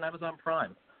saw it on Amazon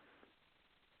Prime.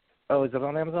 Oh, is it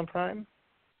on Amazon Prime?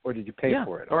 Or did you pay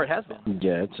for it? Or it has been.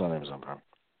 Yeah, it's on Amazon Prime.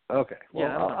 Okay. Well,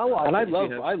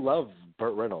 yeah, I love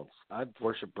Burt Reynolds. I've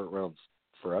worshipped Burt Reynolds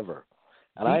forever.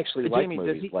 And I actually like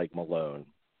movies like Malone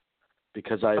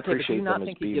because I appreciate them as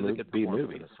B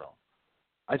movies.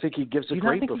 I think he gives a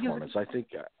great performance. I think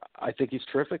he's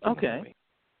terrific in the movie.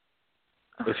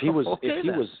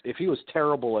 If he was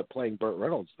terrible at playing Burt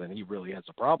Reynolds, then he really has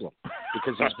a problem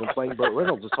because he's been playing Burt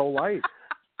Reynolds his whole life.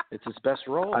 It's his best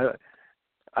role.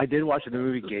 I did watch the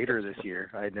movie Gator this year.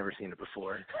 I had never seen it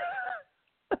before.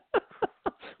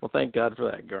 Well, thank God for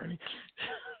that, Garney.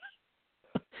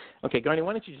 Okay, Garney,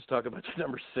 why don't you just talk about your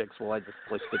number 6 while I just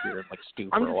sit here and stew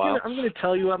for a while? I'm going to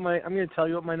tell you what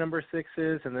my number 6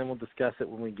 is, and then we'll discuss it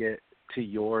when we get to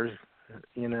yours.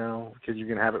 Because you're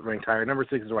going to have it ranked higher. Number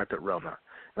 6 is where I put Roma,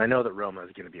 and I know that Roma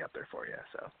is going to be up there for you.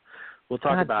 So we'll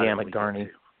talk about it. Damn it, Garney.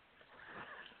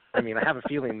 I mean, I have a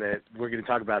feeling that we're going to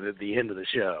talk about it at the end of the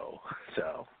show.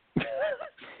 So,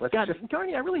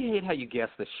 Garney, I really hate how you guess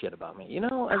this shit about me.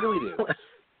 I really do.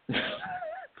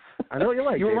 I know what you're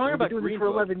like. You were wrong about Green Book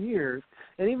for 11 years,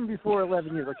 and even before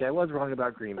 11 years. Okay, I was wrong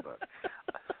about Green Book.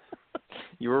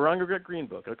 You were wrong about Green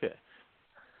Book. Okay,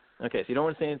 so you don't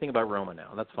want to say anything about Roma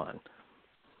now. That's fine.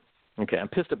 Okay, I'm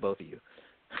pissed at both of you.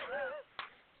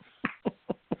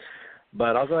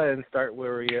 But I'll go ahead and start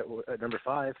where we at number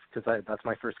 5 because that's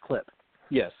my first clip.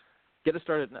 Yes, get us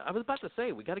started. I was about to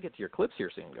say we got to get to your clips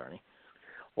here soon, Garney.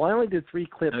 Well, I only did 3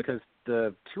 clips because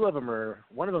the 2 of them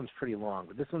one of them's pretty long,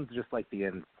 but this one's just like the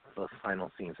end, the final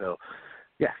scene. So,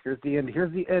 yeah, here's the end.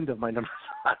 Here's the end of my number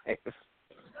 5.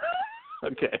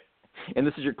 Okay, and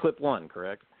this is your clip 1,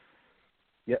 correct?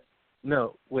 Yep.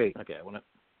 No, wait. Okay, I want to.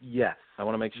 Yes. I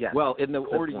want to make sure. Yes. Well, in the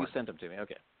clip order 1. you sent them to me.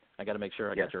 Okay, I got to make sure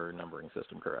I got your numbering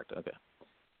system correct. Okay,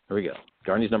 here we go.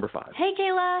 Garney's number 5. Hey,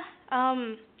 Kayla.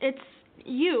 It's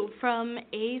you from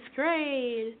 8th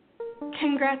grade.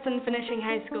 Congrats on finishing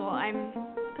high school. I'm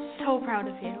so proud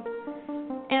of you.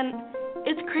 And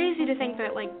it's crazy to think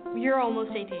that, you're almost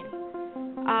 18.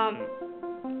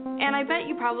 And I bet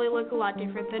you probably look a lot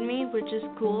different than me, which is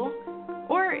cool.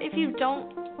 Or if you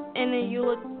don't, and you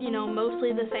look,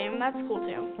 mostly the same, that's cool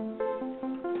too.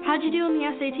 How'd you do in the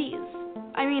SATs?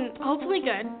 I mean, hopefully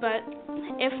good, but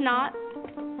if not,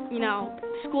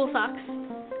 school sucks,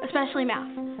 especially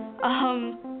math.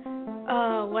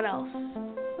 What else?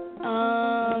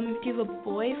 Do you have a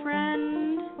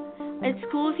boyfriend? It's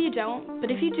cool if you don't, but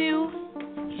if you do,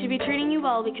 he should be treating you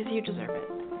well because you deserve it.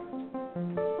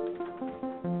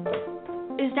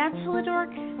 Is Dad still a dork?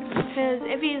 Because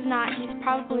if he is not, he's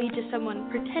probably just someone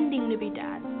pretending to be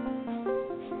Dad.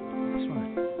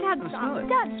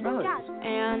 Dad.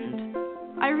 And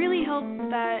I really hope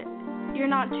that you're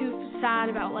not too sad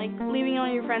about leaving all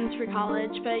your friends for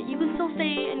college, but you can still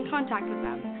stay in contact with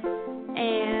them.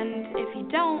 And if you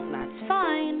don't, that's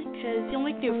fine, because you'll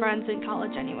make new friends in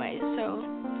college anyway, so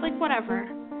it's whatever.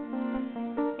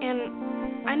 And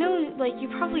I know, you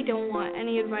probably don't want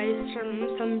any advice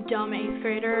from some dumb 8th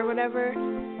grader or whatever,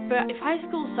 but if high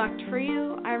school sucked for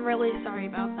you, I'm really sorry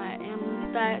about that,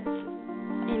 and that's,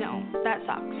 that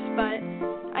sucks. But,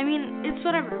 I mean, it's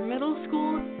whatever. Middle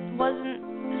school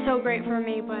wasn't so great for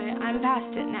me, but I'm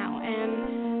past it now,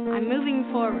 and I'm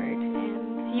moving forward,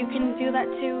 and you can do that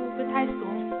too with high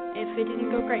school if it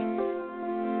didn't go great.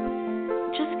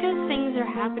 Just because things are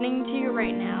happening to you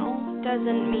right now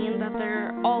doesn't mean that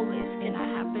they're always going to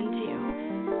happen to you.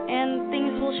 And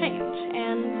things will change.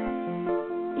 And,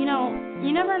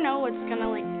 you never know what's going to,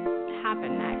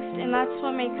 happen next. And that's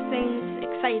what makes things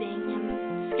exciting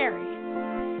and scary.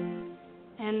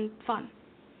 And fun.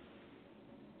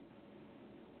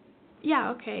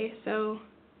 Yeah, okay, so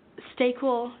stay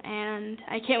cool, and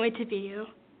I can't wait to be you.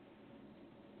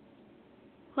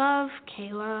 Love,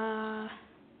 Kayla.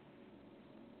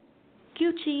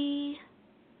 Gucci.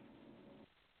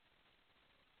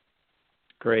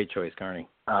 Great choice, Garney.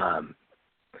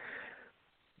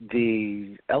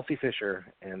 The Elsie Fisher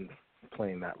and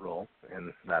playing that role,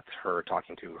 and that's her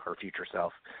talking to her future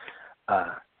self,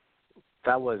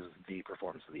 that was the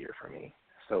performance of the year for me.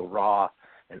 So raw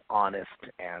and honest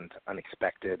and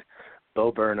unexpected.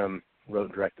 Bo Burnham wrote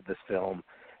and directed this film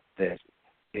that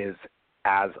is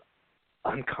as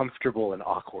uncomfortable and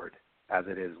awkward as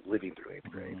it is living through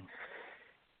 8th grade.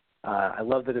 I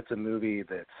love that it's a movie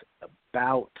that's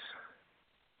about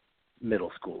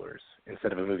middle schoolers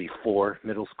instead of a movie for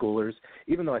middle schoolers,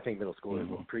 even though I think middle schoolers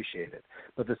will appreciate it.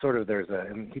 But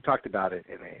and he talked about it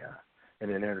in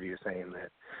an interview saying that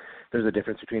there's a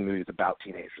difference between movies about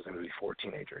teenagers and movies for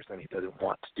teenagers, and he doesn't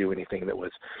want to do anything that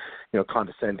was,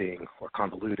 condescending or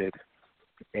convoluted.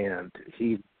 And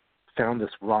he found this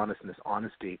rawness and this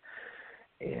honesty,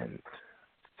 and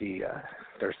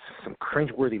there's some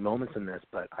cringe-worthy moments in this,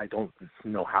 but I don't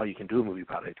know how you can do a movie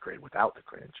about 8th grade without the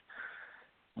cringe.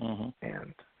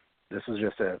 And this was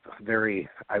just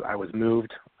I was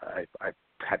moved. I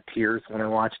had tears when I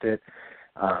watched it.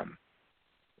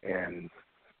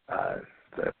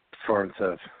 the performance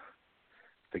of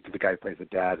the guy who plays the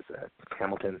dad is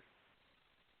Hamilton.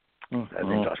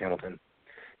 Named Josh Hamilton.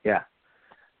 Yeah,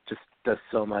 just does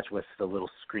so much with the little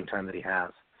screen time that he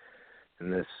has in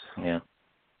this. Yeah.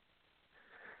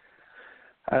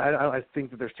 I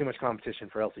think that there's too much competition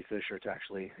for Elsie Fisher to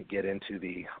actually get into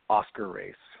the Oscar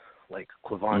race like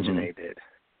Quavon Janae did,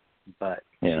 but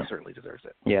she certainly deserves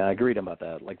it. Yeah, I agreed about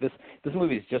that. Like this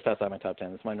movie is just outside my top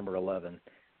 10. It's my number 11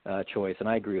 choice, and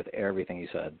I agree with everything you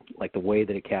said. Like the way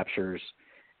that it captures,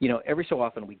 every so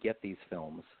often we get these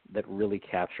films that really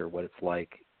capture what it's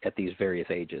like at these various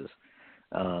ages,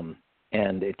 and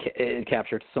it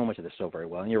captured so much of this so very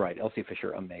well. And you're right, Elsie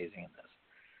Fisher, amazing in this.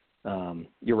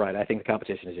 You're right. I think the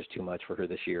competition is just too much for her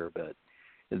this year, but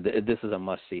this is a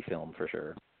must-see film for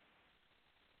sure.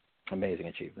 Amazing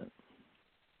achievement.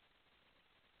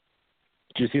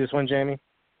 Did you see this one, Jamey?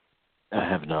 I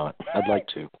have not. I'd like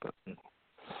to, but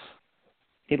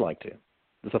he'd like to.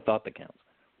 It's a thought that counts.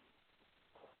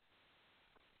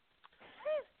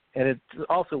 And it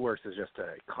also works as just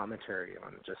a commentary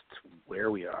on just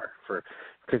where we are,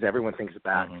 because everyone thinks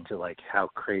back to like how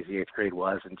crazy 8th grade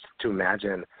was, and just to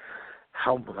imagine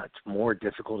how much more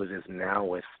difficult it is now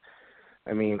with.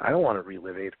 I mean, I don't want to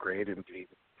relive 8th grade and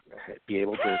be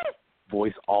able to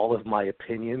voice all of my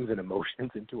opinions and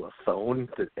emotions into a phone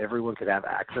that everyone could have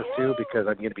access to, because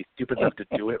I'm going to be stupid enough to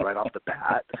do it right off the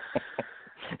bat.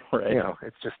 Right.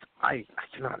 It's just I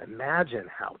cannot imagine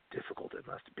how difficult it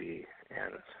must be.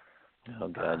 And oh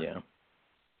God, yeah.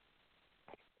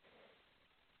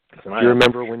 Do you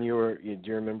remember when you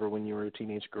were a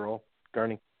teenage girl,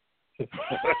 Garney?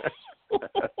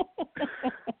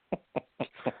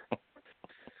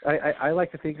 I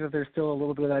like to think that there's still a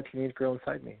little bit of that teenage girl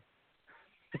inside me.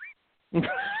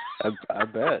 I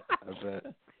bet.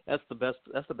 That's the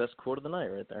best quote of the night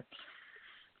right there.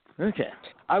 Okay.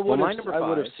 I would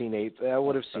have seen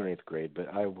 8th grade, but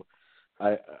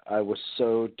I was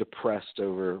so depressed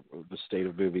over the state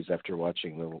of movies after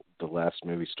watching the last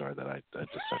movie star that I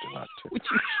decided not to. Would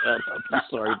you shut up, you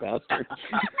sorry bastard?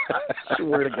 I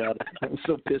swear to God, I'm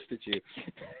so pissed at you.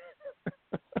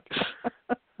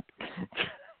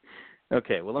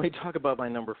 Okay, well, let me talk about my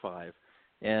number 5.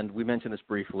 And we mentioned this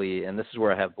briefly, and this is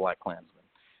where I have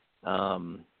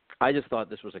BlacKkKlansman. I just thought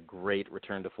this was a great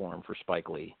return to form for Spike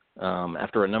Lee.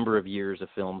 After a number of years of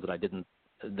films that I didn't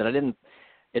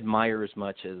admire as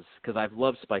much as, because I've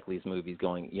loved Spike Lee's movies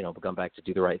going back to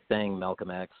Do the Right Thing,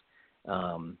 Malcolm X,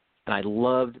 and I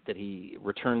loved that he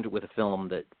returned with a film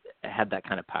that had that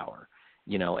kind of power,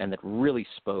 and that really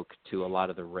spoke to a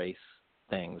lot of the race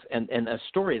things, and a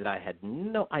story that I had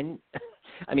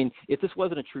I mean, if this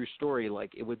wasn't a true story,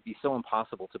 like, it would be so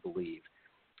impossible to believe,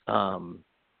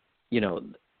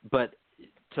 but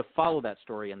to follow that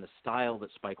story and the style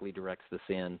that Spike Lee directs this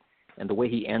in, and the way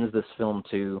he ends this film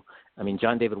too. I mean,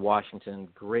 John David Washington,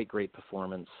 great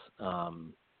performance.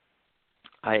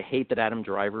 I hate that Adam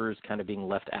Driver is kind of being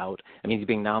left out. I mean, he's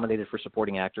being nominated for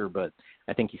supporting actor, but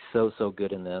I think he's so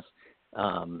good in this.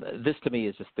 This to me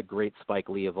is just the great Spike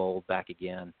Lee of old back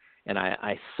again, and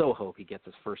I so hope he gets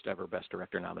his first ever Best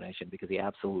Director nomination, because he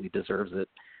absolutely deserves it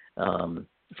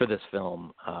for this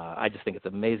film. I just think it's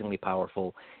amazingly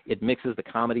powerful. It mixes the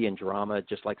comedy and drama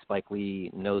just like Spike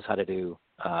Lee knows how to do.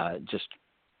 Just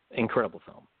incredible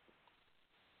film.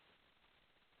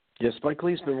 Yeah, Spike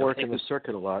Lee's been working the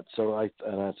circuit a lot, so I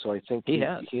think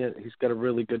he's got a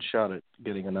really good shot at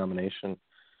getting a nomination,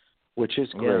 which is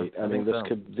great. Yeah, I mean,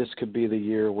 this could be the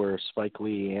year where Spike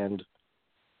Lee and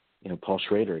Paul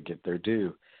Schrader get their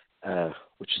due,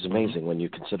 which is amazing when you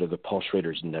consider that Paul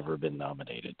Schrader's never been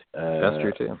nominated. That's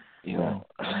true too.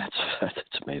 That's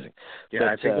amazing. Yeah, but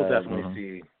I think we'll definitely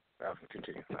see.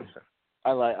 Continue.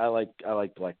 I like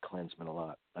BlacKkKlansman a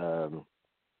lot.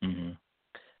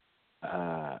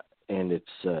 And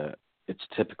it's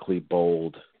typically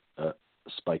bold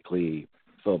Spike Lee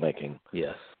filmmaking.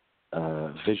 Yes.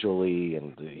 Visually,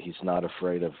 and he's not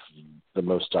afraid of the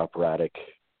most operatic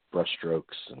brushstrokes,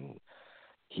 and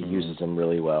he uses them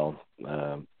really well.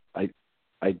 I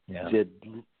did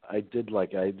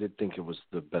think it was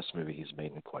the best movie he's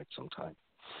made in quite some time.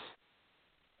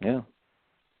 Yeah.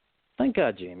 Thank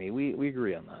God, Jamey. We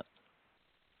agree on that.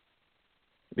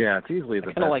 Yeah, it's easily the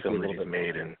best film that he's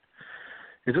made, and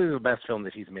it's really the best film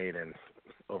that he's made in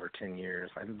over 10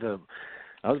 years.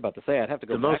 I was about to say I'd have to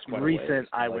go. The most recent,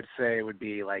 I would say, would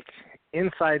be like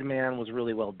Inside Man was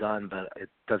really well done, but it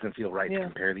doesn't feel right to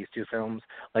compare these two films.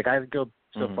 Like, I'd go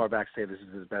so far back to say this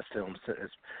is his best film,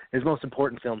 his most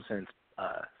important film since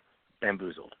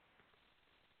Bamboozled,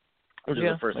 which is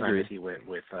the first time that he went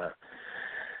with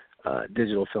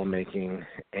digital filmmaking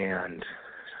and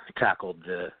tackled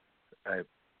the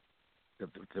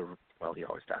well, he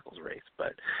always tackles race,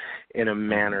 but in a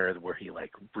manner where he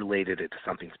like related it to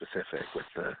something specific with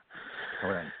the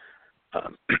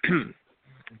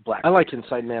black. I like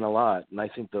Inside Man a lot, and I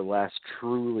think the last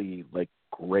truly like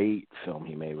great film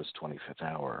he made was 25th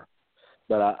Hour.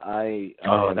 But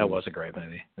that was a great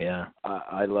movie. Yeah,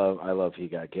 I love He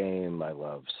Got Game. I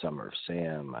love Summer of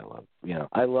Sam.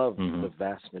 I love the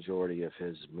vast majority of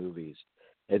his movies.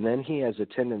 And then he has a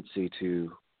tendency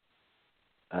to,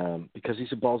 because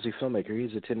he's a ballsy filmmaker, he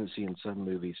has a tendency in some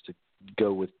movies to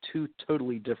go with two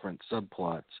totally different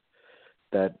subplots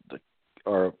that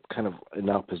are kind of in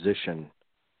opposition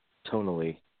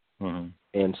tonally.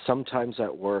 And sometimes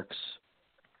that works,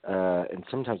 and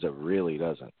sometimes it really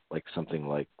doesn't. Like something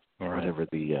like whatever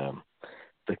the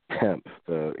temp,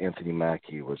 the Anthony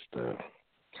Mackie was the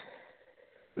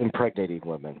impregnating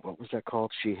woman. What was that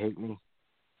called? She Hate Me?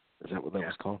 Is that what that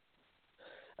was called?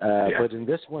 But in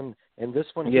this one,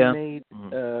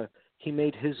 he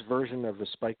made his version of the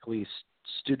Spike Lee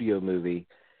studio movie,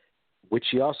 which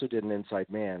he also did in Inside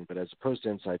Man. But as opposed to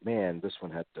Inside Man, this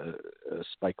one had the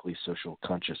Spike Lee social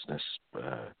consciousness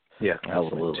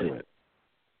element to it.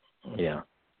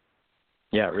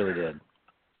 Yeah, it really did.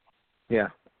 Yeah,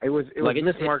 it was like it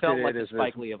mismarketed felt like as the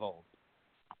Spike Lee of old.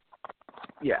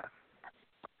 Yeah,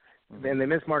 and they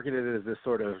mismarketed it as this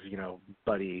sort of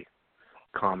buddy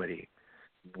comedy,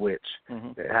 which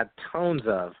it had tones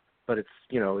of, but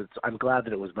I'm glad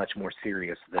that it was much more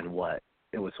serious than what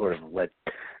it was sort of led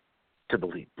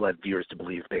viewers to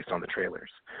believe based on the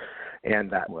trailers, and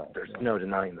that there's no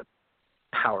denying the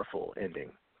powerful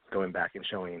ending, going back and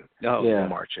showing the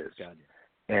marches,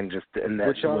 and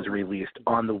that was released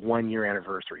on the 1 year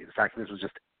anniversary. The fact that this was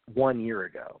just 1 year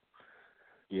ago.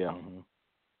 Yeah.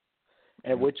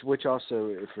 And which also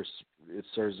it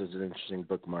serves as an interesting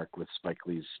bookmark with Spike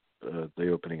Lee's the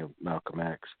opening of Malcolm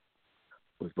X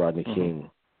with Rodney King.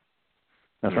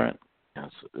 That's right.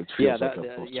 It feels like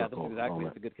a full this circle is exactly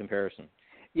moment. a good comparison.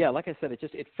 Yeah, like I said,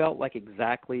 it felt like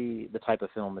exactly the type of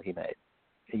film that he made,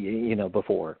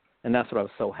 before, and that's what I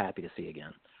was so happy to see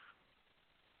again,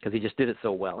 because he just did it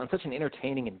so well, and such an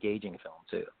entertaining, engaging film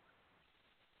too.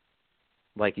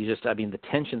 Like the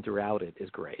tension throughout it is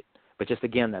great. But just,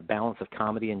 again, that balance of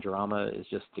comedy and drama is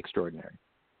just extraordinary.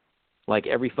 Like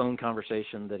every phone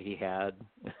conversation that he had,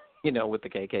 with the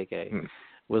KKK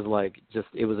was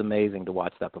it was amazing to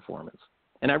watch that performance.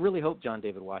 And I really hope John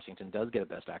David Washington does get a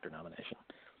Best Actor nomination,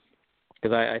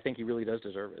 because I think he really does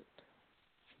deserve it.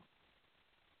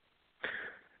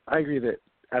 I agree that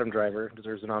Adam Driver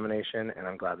deserves a nomination, and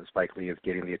I'm glad that Spike Lee is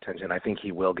getting the attention. I think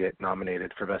he will get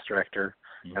nominated for Best Director,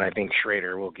 and I think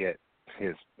Schrader will get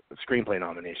his screenplay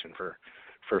nomination for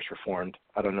First Reformed.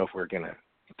 I don't know if we're going to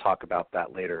talk about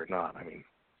that later or not. I mean,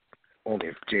 only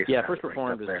if Jason. Yeah, First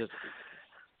Reformed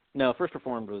First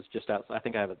Reformed was just out. I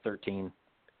think I have it 13.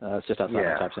 It's just outside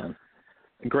the top 10.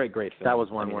 Great film. That was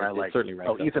one where I liked.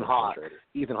 Ethan Hawke. Schrader.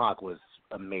 Ethan Hawke was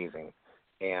amazing,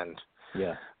 and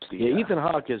Ethan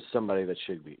Hawke is somebody that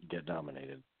should get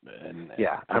nominated. And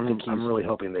I'm really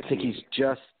hoping that he's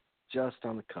just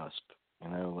on the cusp.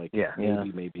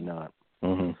 Maybe not.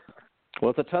 Well,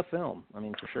 it's a tough film. I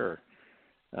mean, for sure.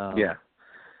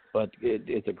 But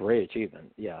it's a great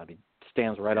achievement. Yeah, I mean, it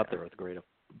stands right up there with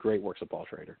great works of Paul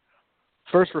Schrader.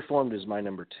 First Reformed is my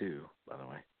number 2, by the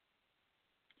way.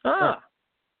 Ah.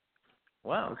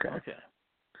 Wow. Okay.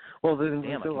 Well, then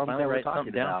I can finally write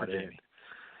something down for Jamey.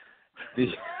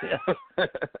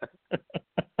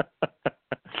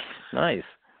 Nice.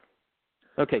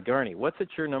 Okay, Garney, what's at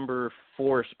your number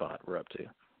 4 spot we're up to?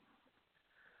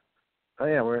 Oh,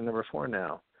 yeah, we're at number 4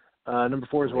 now. Number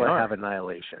 4 is where I have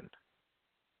Annihilation.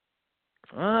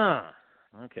 Ah,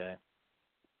 okay.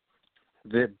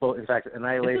 In fact,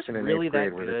 Annihilation and really Eighth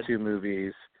Grade were the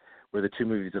two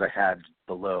movies that I had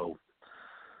below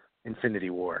Infinity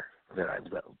War that I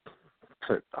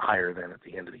put higher than at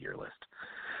the end of the year list.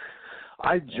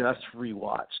 I just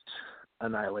rewatched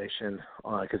Annihilation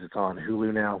because it's on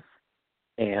Hulu now,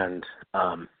 and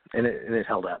it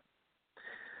held up.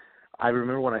 I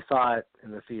remember when I saw it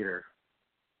in the theater,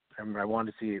 I remember I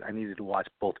wanted to see it. I needed to watch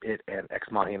both it and Ex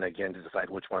Machina again to decide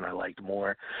which one I liked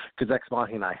more, because Ex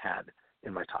Machina I had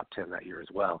in my top 10 that year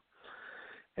as well.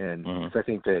 And so I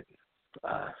think that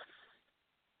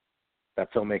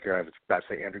that filmmaker, I was about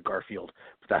to say Andrew Garfield,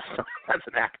 but that's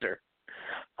an actor.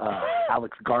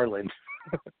 Alex Garland.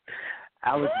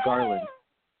 Alex Garland.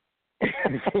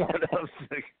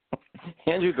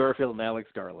 Andrew Garfield and Alex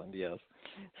Garland, yes.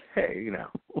 Hey,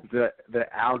 the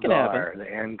Algar, the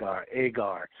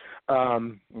Agar.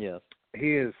 Yes.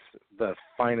 He is the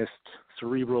finest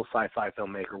cerebral sci-fi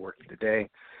filmmaker working today.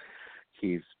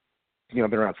 He's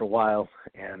been around for a while,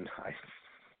 and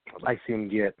I'd like to see him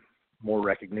get more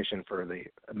recognition for the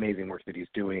amazing work that he's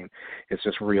doing. It's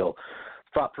just real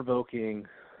thought-provoking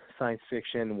science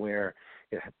fiction where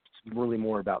it's really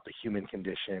more about the human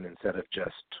condition instead of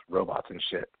just robots and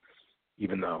shit,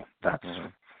 even though that's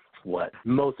what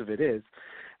most of it is.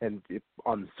 And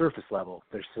on the surface level,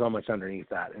 there's so much underneath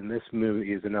that. And this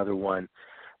movie is another one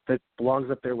that belongs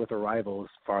up there with Arrival as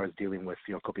far as dealing with,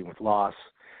 coping with loss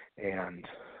and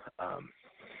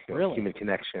human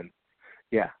connection.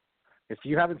 Yeah. If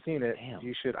you haven't seen it,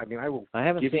 you should. I mean, I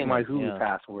haven't give you my Hulu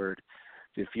password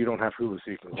if you don't have Hulu,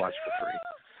 so you can watch for free.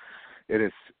 It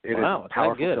is a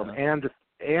powerful film, and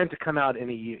to come out in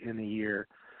a year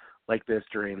like this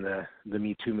during the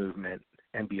Me Too movement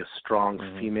and be a strong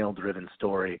female-driven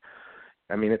story.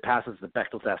 I mean, it passes the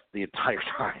Bechdel test the entire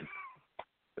time.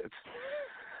 It's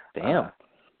damn.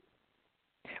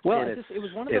 Well, it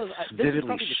was one of those. This is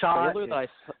probably the trailer that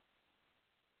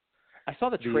I saw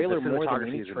the trailer more than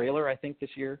any trailer I think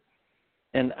this year,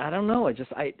 and I don't know.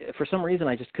 I for some reason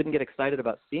I just couldn't get excited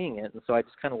about seeing it, and so I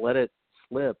just kind of let it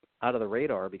slip out of the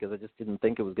radar because I just didn't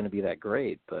think it was going to be that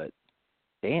great. But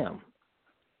damn,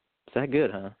 it's that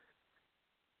good, huh?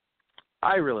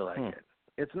 I really like it.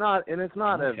 It's not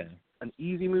an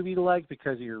easy movie to like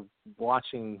because you're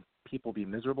watching people be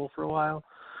miserable for a while.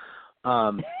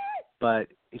 But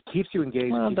it keeps you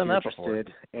engaged, keeps you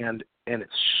interested, and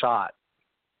it's shot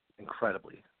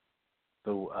incredibly.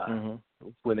 So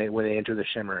when they enter the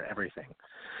shimmer, everything,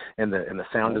 and the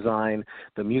sound design,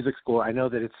 the music score. I know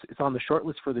that it's on the short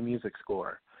list for the music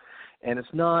score, and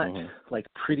it's not like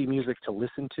pretty music to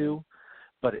listen to,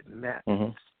 but it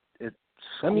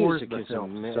that music is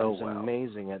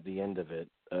amazing at the end of it.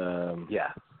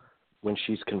 Yeah, when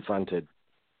she's confronted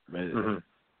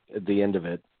at the end of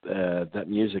it, that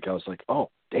music, I was like, oh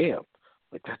damn,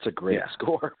 like that's a great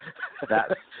score.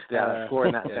 that score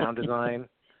and that sound design.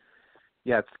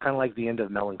 Yeah, it's kind of like the end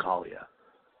of Melancholia.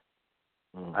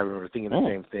 I remember thinking the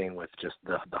same thing with just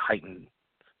the heightened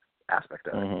aspect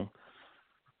of it.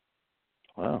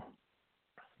 Wow.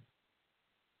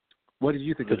 What did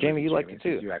you think? So Jamey, you liked it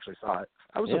too. You actually saw it.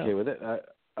 I was okay with it.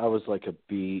 I was like a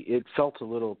B. It felt a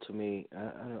little to me.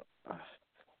 I'm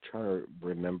trying to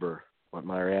remember what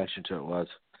my reaction to it was.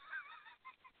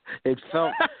 It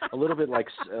felt a little bit like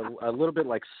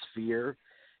Sphere.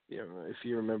 If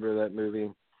you remember that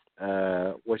movie,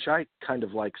 which I kind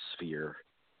of like Sphere.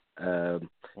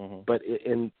 But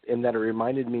in that it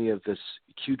reminded me of this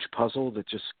huge puzzle that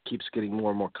just keeps getting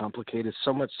more and more complicated,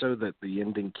 so much so that the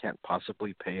ending can't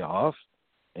possibly pay off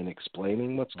in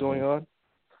explaining what's going on.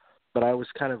 But I was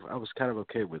kind of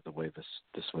okay with the way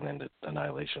this one ended,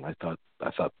 Annihilation. I thought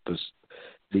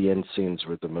the end scenes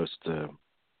were the most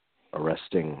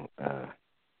arresting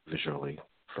visually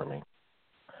for me.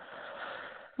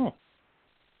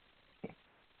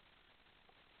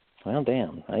 Well,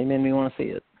 damn. Now you made me want to see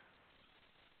it.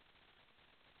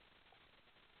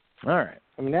 All right.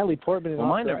 I mean, Natalie Portman and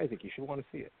Oscar Isaac, you should want to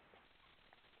see it.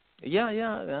 Yeah,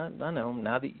 I know.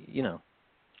 Now that you know,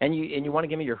 and you want to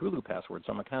give me your Hulu password,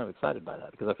 so I'm kind of excited by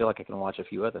that because I feel like I can watch a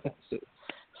few other things too.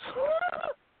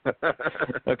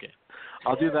 Okay,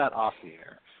 I'll do that off the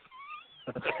air.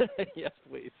 Yes,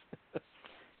 please.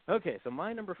 Okay, so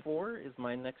my number 4 is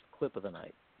my next clip of the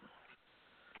night.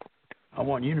 I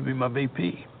want you to be my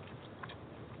VP.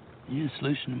 You're the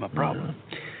solution to my problem.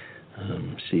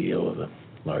 I'm CEO of a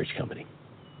large company.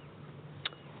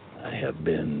 I have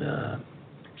been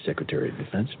Secretary of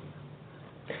Defense.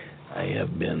 I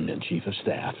have been Chief of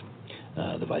Staff.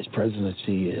 The Vice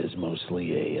Presidency is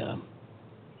mostly a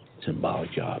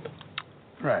symbolic job.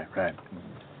 Right.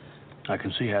 I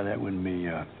can see how that wouldn't be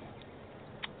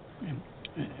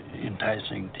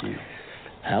enticing to you.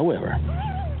 However,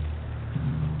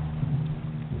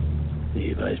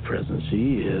 the Vice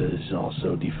Presidency is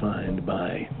also defined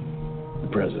by the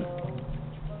President.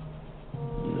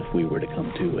 And if we were to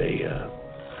come to a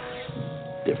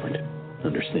different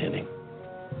understanding.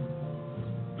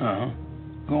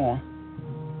 Go on.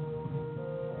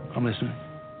 I'm listening.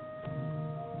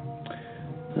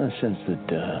 I sense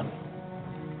that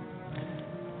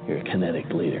you're a kinetic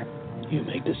leader. You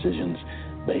make decisions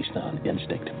based on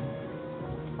instinct.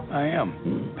 I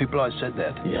am. People always said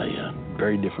that. Yeah.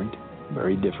 Very different.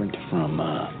 Very different from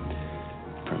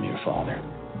your father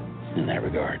in that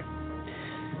regard.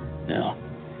 Now,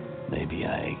 maybe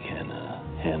I can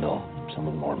handle some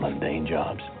of the more mundane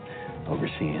jobs,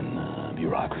 overseeing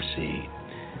bureaucracy,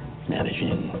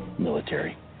 managing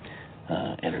military,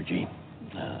 energy,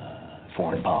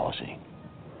 foreign policy.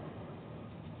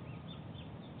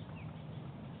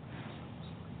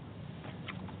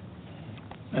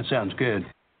 That sounds good.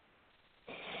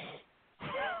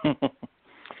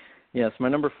 Yes, my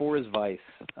number 4 is Vice.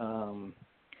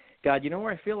 God, you know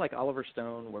where I feel like Oliver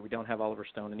Stone, where we don't have Oliver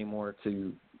Stone anymore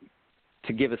to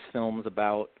give us films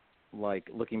about, like,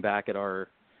 looking back at our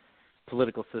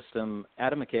political system.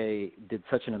 Adam McKay did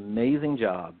such an amazing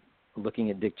job looking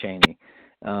at Dick Cheney.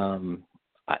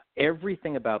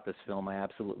 Everything about this film I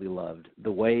absolutely loved.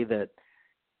 The way that,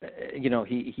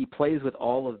 he plays with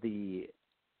all of the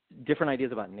different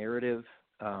ideas about narrative,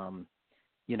 often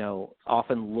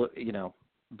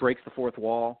breaks the fourth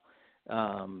wall,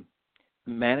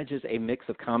 manages a mix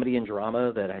of comedy and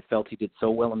drama that I felt he did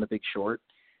so well in The Big Short.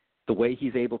 The way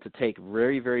he's able to take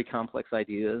very, very complex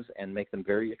ideas and make them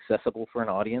very accessible for an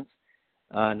audience,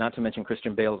 not to mention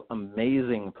Christian Bale's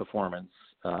amazing performance.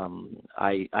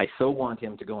 I so want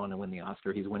him to go on and win the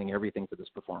Oscar. He's winning everything for this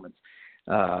performance.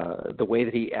 The way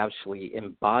that he actually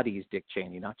embodies Dick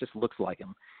Cheney, not just looks like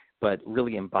him, but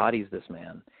really embodies this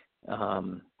man.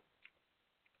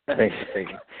 Thanks to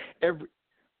Satan.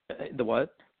 The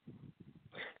what?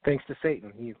 Thanks to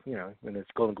Satan. He, in his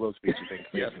Golden Globe speech, I think.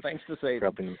 Yes, thanks to Satan.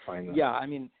 Helping him find them. Yeah, I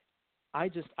mean, I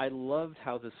loved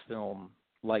how this film,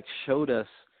 showed us,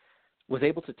 was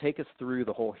able to take us through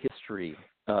the whole history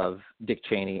of Dick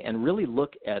Cheney and really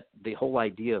look at the whole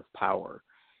idea of power,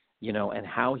 and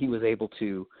how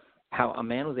how a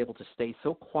man was able to stay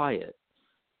so quiet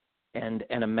and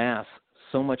amass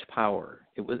so much power.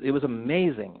 It was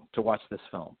amazing to watch this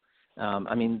film.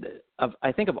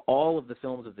 I think of all of the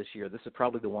films of this year, this is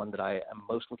probably the one that I am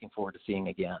most looking forward to seeing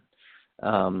again,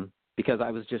 because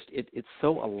I was just it's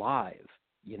so alive,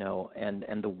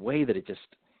 and the way that it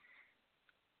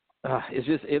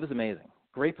was amazing.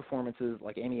 Great performances,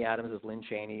 like Amy Adams as Lynn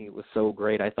Cheney was so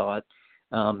great. I thought,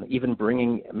 even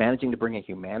managing to bring a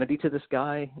humanity to this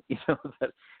guy,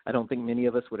 that I don't think many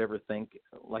of us would ever think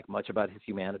much about his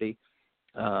humanity,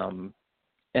 and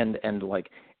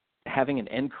having an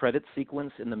end credit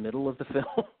sequence in the middle of the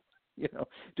film,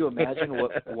 to imagine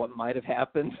what might have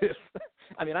happened.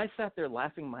 I sat there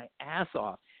laughing my ass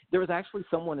off. There was actually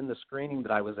someone in the screening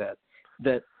that I was at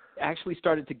that actually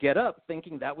started to get up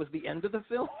thinking that was the end of the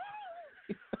film.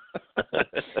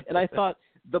 And I thought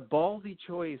the ballsy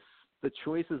the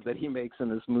choices that he makes in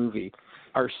this movie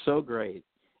are so great,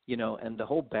 and the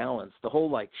whole balance, the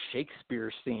whole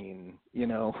Shakespeare scene,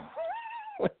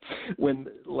 when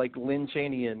Lynn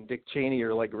Cheney and Dick Cheney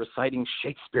are reciting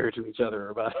Shakespeare to each other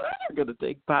about how they're going to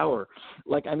take power.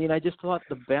 I just thought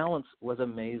the balance was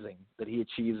amazing that he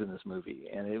achieves in this movie,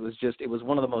 and it was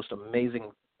one of the most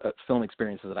amazing film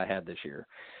experiences that I had this year.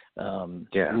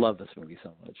 I love this movie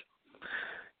so much.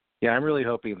 Yeah, I'm really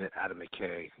hoping that Adam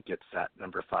McKay gets that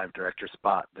number 5 director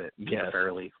spot that Peter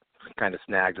Farrelly kind of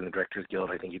snagged in the Directors Guild.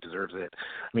 I think he deserves it.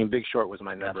 Big Short was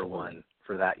my number 1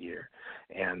 for that year,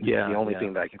 and the only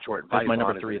thing that I can short Vice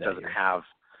on is it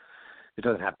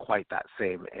doesn't have quite that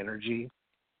same energy,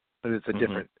 but it's a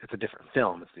different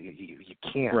film. You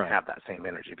can't have that same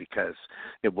energy because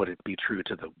it wouldn't be true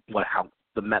to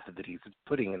the method that he's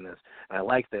putting in this. And I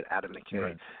like that Adam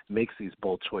McKay makes these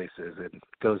bold choices and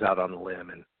goes out on the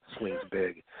limb and swings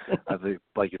big.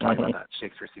 Like you're talking about, that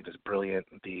Shakespeare scene is brilliant.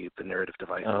 The narrative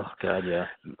devices. Oh God, yeah.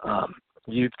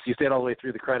 You stayed all the way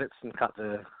through the credits and caught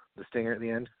the stinger at the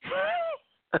end.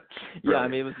 Yeah,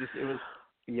 it was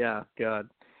God.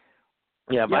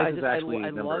 Yeah, Vice is actually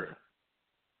number. Love.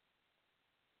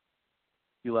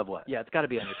 You love what? Yeah, it's got to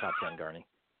be on your top 10, Garney.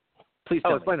 Please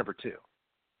tell me. It's my number 2.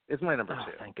 It's my number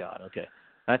 2. Thank God. Okay,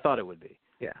 I thought it would be.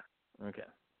 Yeah. Okay.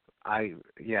 And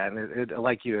it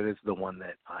like you, it is the one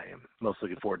that I am most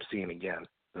looking forward to seeing again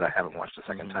that I haven't watched a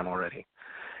second time already.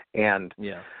 And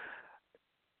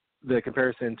the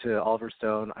comparison to Oliver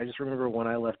Stone, I just remember when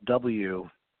I left W,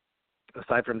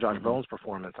 aside from Josh Bone's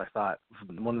performance, I thought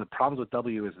one of the problems with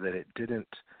W is that it didn't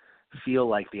feel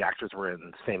like the actors were in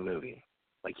the same movie.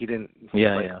 He didn't.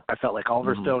 I felt like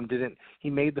Oliver Stone didn't.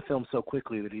 He made the film so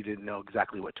quickly that he didn't know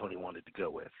exactly what Tony wanted to go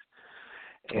with.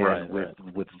 And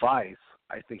with Vice,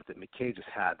 I think that McKay just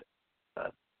had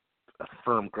a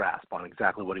firm grasp on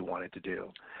exactly what he wanted to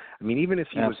do. Even if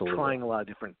he was trying a lot of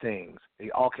different things, they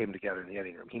all came together in the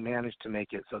editing room. He managed to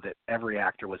make it so that every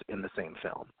actor was in the same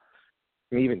film.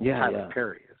 Even Tyler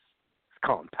Perry is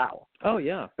Colin Powell. Oh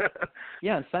yeah,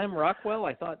 yeah. And Sam Rockwell,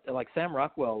 I thought Sam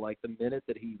Rockwell, the minute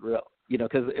that he,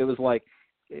 because it was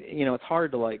it's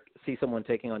hard to see someone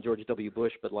taking on George W.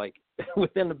 Bush, but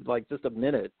within just a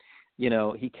minute,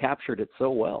 he captured it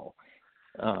so well.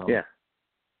 I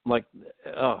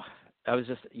was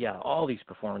just all these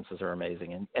performances are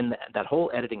amazing, and that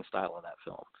whole editing style of that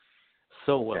film,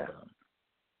 so well done.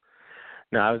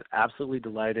 No, I was absolutely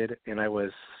delighted, and I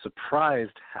was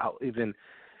surprised how even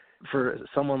for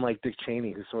someone like Dick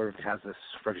Cheney, who sort of has this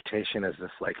reputation as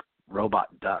this like robot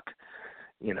duck,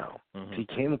 you know, he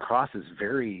came across as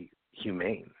very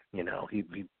humane. You know, he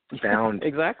found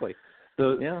exactly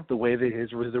the way that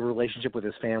the relationship with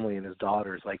his family and his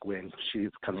daughters, like when she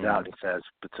comes out and says,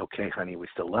 "It's okay, honey, we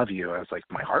still love you." I was like,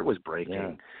 my heart was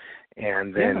breaking,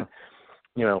 and then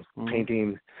you know,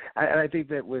 painting. I think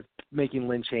that with making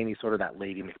Lynn Chaney sort of that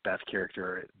Lady Macbeth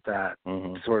character, that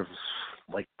sort of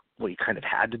like what you kind of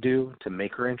had to do to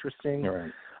make her interesting.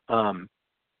 Right.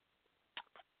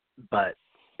 But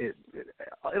it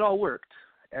all worked.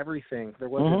 Everything. There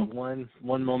wasn't one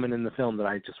moment in the film that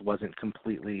I just wasn't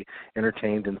completely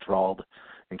entertained, enthralled,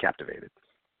 and captivated.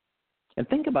 And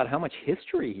think about how much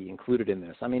history he included in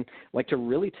this. I mean, like to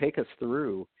really take us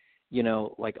through, you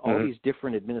know, like all these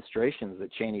different administrations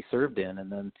that Cheney served in, and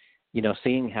then, you know,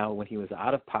 seeing how when he was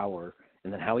out of power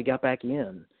and then how he got back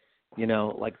in, you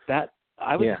know, like that.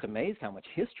 I was just amazed how much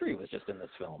history was just in this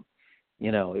film.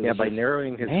 You know, it was by just,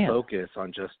 narrowing his focus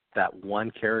on just that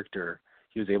one character,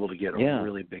 he was able to get a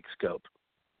really big scope.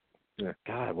 Yeah.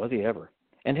 God, was he ever?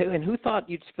 And who thought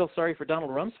you'd feel sorry for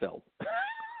Donald Rumsfeld?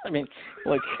 I mean,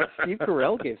 like Steve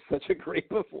Carell gave such a great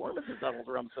performance as Donald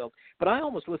Rumsfeld, but I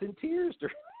almost was in tears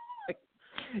during,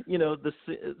 you know,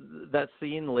 that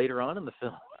scene later on in the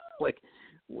film. Like,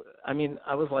 I mean,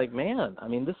 I was like, man, I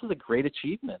mean, this is a great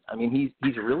achievement. I mean,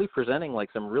 he's really presenting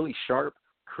like some really sharp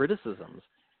criticisms,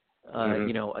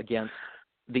 you know, against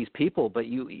these people, but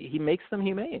he makes them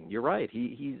humane. You're right.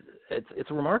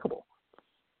 It's remarkable.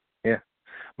 Yeah.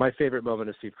 My favorite moment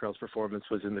of Steve Carell's performance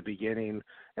was in the beginning,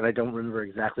 and I don't remember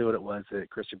exactly what it was that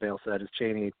Christian Bale said as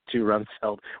Cheney to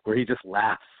Rumsfeld, where he just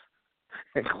laughs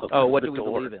and closes what the do we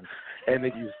door. believe in? And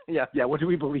then what do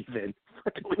we believe in?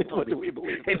 What do we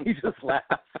believe in? And he just laughs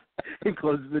and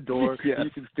closes the door. You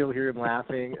can still hear him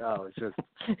laughing. Oh, it's just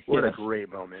what a great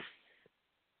moment.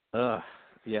 Yeah,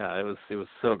 it was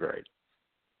so great.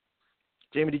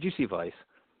 Jamey, did you see Vice?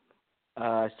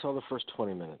 I saw the first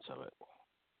 20 minutes of it.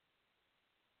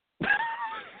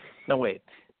 No, wait.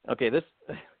 Okay,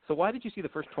 so why did you see the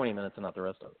first 20 minutes and not the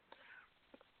rest of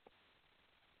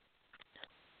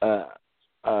it?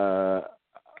 I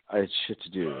had shit to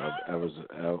do. I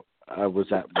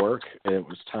was at work, and it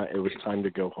was time to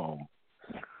go home.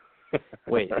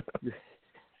 Wait.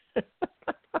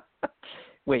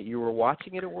 Wait, you were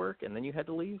watching it at work, and then you had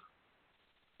to leave?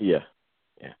 Yeah.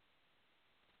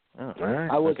 Oh, all right.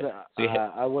 I was. Okay.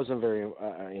 I wasn't very.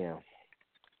 You know.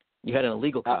 You had an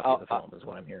illegal copy of the film, is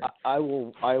what I'm hearing. I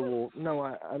will. No,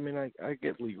 I mean, I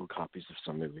get legal copies of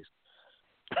some movies.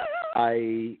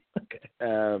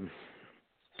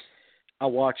 I'll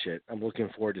watch it. I'm looking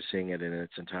forward to seeing it in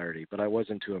its entirety. But I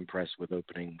wasn't too impressed with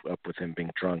opening up with him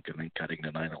being drunk and then cutting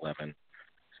to 9/11.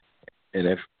 And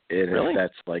if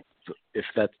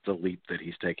that's the leap that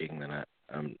he's taking, then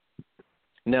I'm.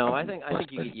 No, I think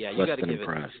you got to give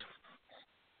impressed. it.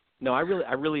 No, I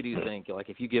really do think, like,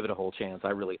 if you give it a whole chance, I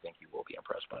really think you will be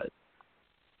impressed by it.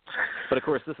 But of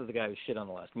course, this is the guy who shit on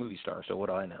the last movie star, so what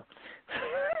do I know?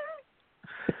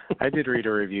 I did read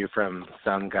a review from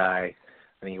some guy,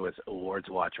 I think it was Awards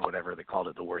Watch or whatever, they called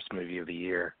it the worst movie of the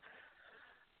year.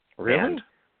 Really?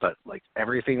 But like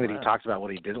everything that he talked about,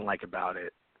 what he didn't like about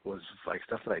it was like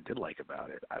stuff that I did like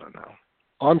about it. I don't know.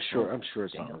 I'm sure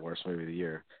it's not the worst movie of the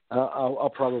year.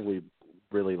 I'll probably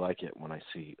really like it when I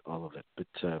see all of it. But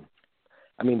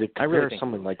I mean, to compare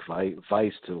someone like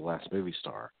Vice to the last movie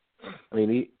star. I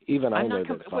mean, even I know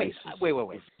that Vice. Wait.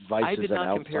 Vice I did is an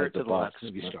not compare it to outside the the box last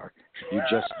movie star. You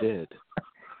just did.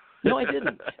 No, I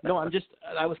didn't. No,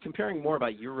 I was comparing more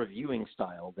about your reviewing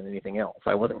style than anything else.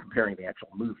 I wasn't comparing the actual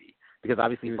movie because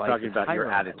obviously he was Vice talking about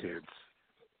your attitudes.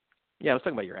 Yeah, I was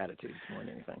talking about your attitudes more than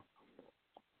anything.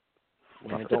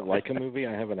 When I don't like a movie,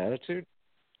 I have an attitude?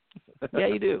 Yeah,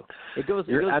 you do. It goes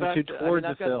attitude back towards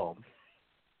the film.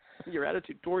 Your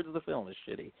attitude towards the film is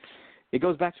shitty. It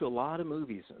goes back to a lot of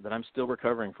movies that I'm still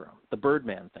recovering from. The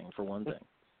Birdman thing, for one thing.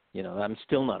 You know, I'm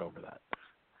still not over that.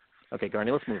 Okay,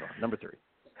 Garney, let's move on. Number 3.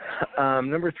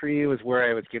 Number 3 was where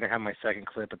I was going to have my second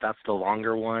clip, but that's the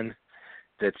longer one.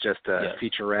 That's just a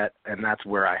featurette, and that's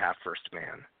where I have First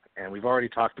Man. And we've already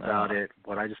talked about it.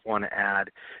 What I just want to add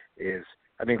is,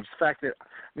 the fact that,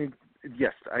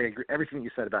 yes, I agree. Everything you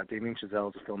said about Damien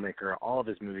Chazelle as a filmmaker, all of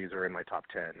his movies are in my top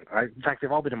 10. In fact,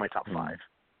 they've all been in my top 5.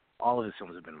 All of his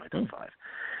films have been in my top 5.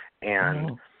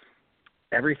 And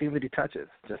everything that he touches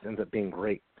just ends up being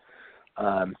great.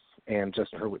 And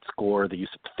just Hurwitz score, the use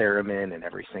of theremin and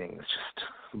everything is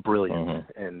just brilliant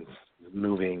and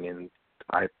moving. And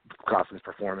Gosling's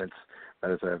performance,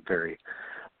 that is a very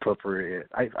appropriate.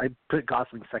 I put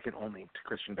Gosling second only to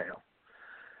Christian Bale.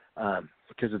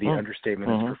 because of the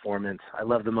understatement of his performance. I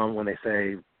love the moment when they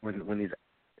say, when he's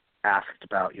asked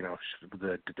about,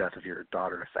 the death of your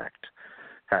daughter effect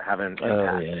having an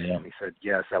impact. And he said,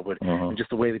 yes, that would. And just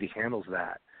the way that he handles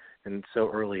that, and so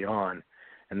early on,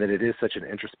 and that it is such an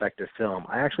introspective film.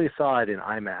 I actually saw it in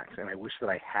IMAX, and I wish that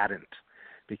I hadn't,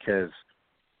 because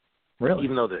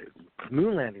even though the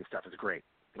moon landing stuff is great,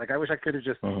 like I wish I could have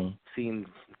just seen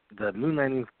the moon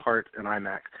landing part in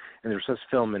IMAX, and there's such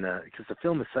film because the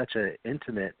film is such an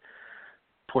intimate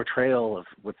portrayal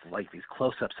with like these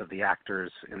close-ups of the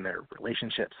actors in their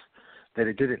relationships, that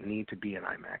it didn't need to be in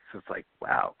IMAX. It's like,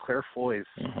 wow, Claire Foy's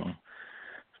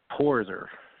pores are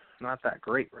not that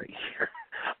great right here.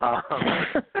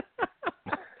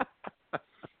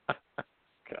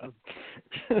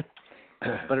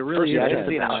 But it really is.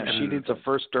 She needs a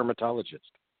first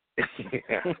dermatologist.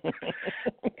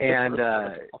 And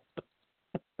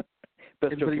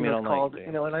but he was called,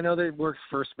 and I know that it works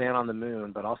First Man on the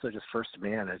Moon, but also just First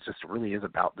Man. It just really is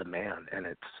about the man, and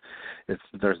it's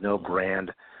there's no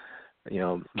grand, they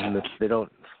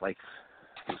don't like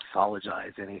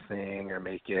mythologize anything or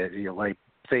make it, like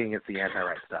saying it's the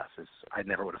anti-right stuff. I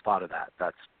never would have thought of that.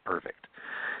 That's perfect.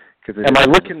 Am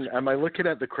I looking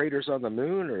at the craters on the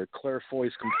moon or Claire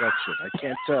Foy's complexion? I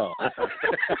can't tell.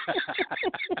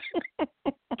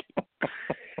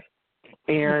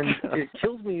 And it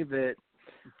kills me that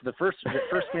the first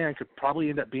Man could probably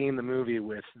end up being the movie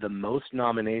with the most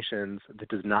nominations that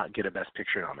does not get a Best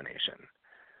Picture nomination,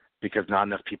 because not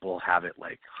enough people have it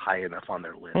like high enough on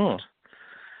their list.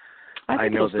 I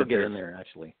think it'll still get in there,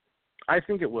 actually. I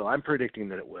think it will. I'm predicting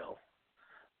that it will.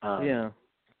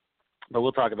 But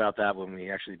we'll talk about that when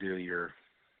we actually do your,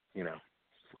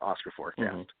 Oscar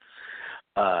forecast.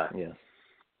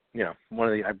 One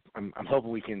of the I'm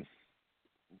hoping we can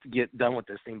get done with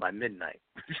this thing by midnight.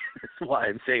 That's why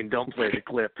I'm saying don't play the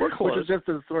clip. We're close. Which is just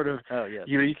a sort of,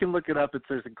 you can look it up.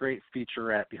 There's a great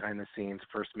featurette behind the scenes,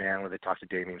 First Man, where they talk to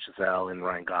Damien Chazelle and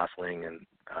Ryan Gosling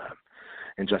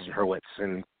and Justin Hurwitz,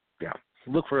 and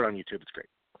look for it on YouTube. It's great.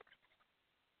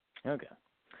 Okay.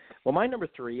 Well, my number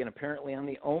 3, and apparently I'm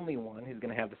the only one who's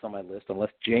going to have this on my list,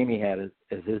 unless Jamey had it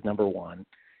as his number 1,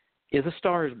 is A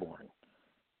Star Is Born.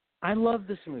 I love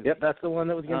this movie. Yep, that's the one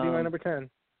that was going to be my number 10.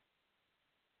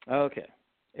 Okay.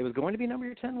 It was going to be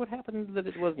number 10? What happened that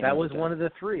it wasn't? That was 10? One of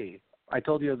the 3. I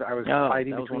told you that I was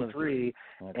fighting between 3,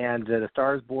 and A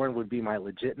Star Is Born would be my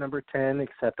legit number 10,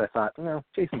 except I thought,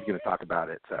 Jason's going to talk about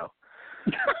it, so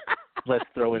let's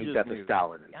throw in Death of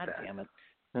Stalin instead. God damn it.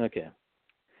 Okay.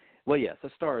 Well, yes, A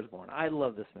Star Is Born. I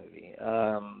love this movie.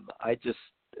 I just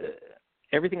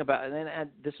everything about it.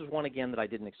 And this is one, again, that I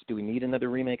didn't – do we need another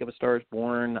remake of A Star Is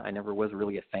Born? I never was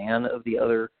really a fan of the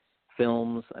other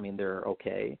films. I mean, they're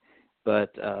okay.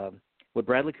 But what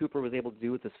Bradley Cooper was able to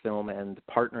do with this film and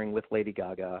partnering with Lady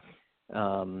Gaga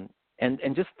and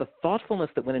just the thoughtfulness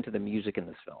that went into the music in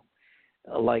this film.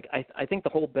 I think the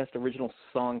whole Best Original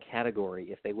Song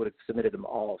category, if they would have submitted them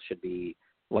all, should be –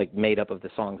 made up of the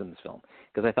songs in this film,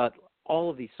 because I thought all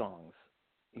of these songs,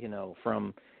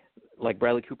 from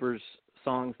Bradley Cooper's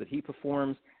songs that he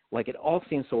performs, it all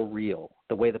seems so real.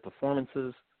 The way the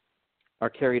performances are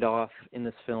carried off in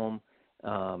this film,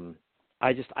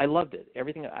 I loved it.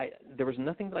 There was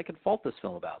nothing that I could fault this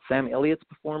film about. Sam Elliott's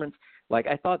performance,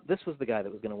 I thought this was the guy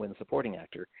that was going to win supporting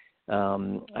actor.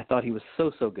 I thought he was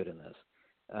so good in this.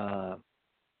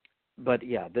 But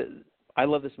yeah, I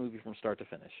love this movie from start to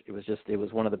finish. It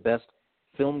was one of the best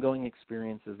film-going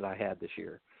experiences that I had this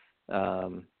year.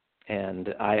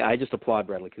 And I just applaud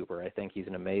Bradley Cooper. I think he's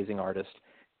an amazing artist,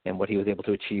 and what he was able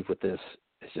to achieve with this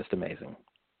is just amazing.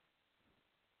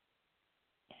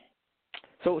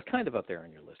 So it was kind of up there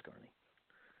on your list, Garney.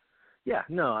 Yeah,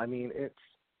 no, I mean, it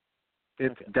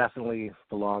definitely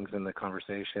belongs in the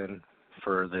conversation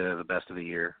for the best of the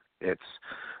year. It's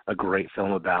a great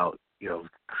film about,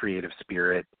 creative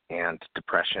spirit and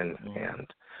depression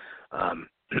and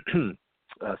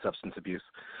substance abuse.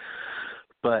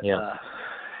 But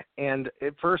and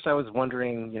at first I was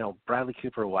wondering, Bradley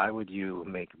Cooper, why would you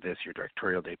make this your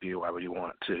directorial debut? Why would you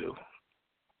want to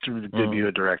debut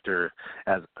a director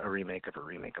as a remake of a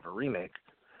remake of a remake?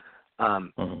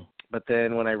 But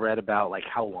then when I read about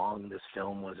how long this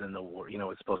film was in the war,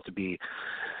 it's supposed to be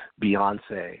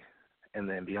Beyonce. And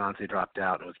then Beyonce dropped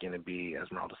out, and it was going to be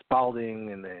Esmeralda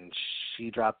Spalding, and then she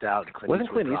dropped out, and Clint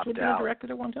Eastwood dropped out. Wasn't Clint Eastwood going to direct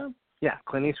it at one time? Yeah,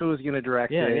 Clint Eastwood was going to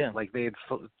direct it. Yeah. They had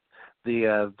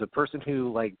the person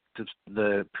who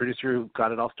the producer who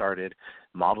got it all started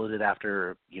modeled it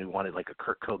after wanted a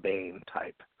Kurt Cobain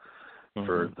type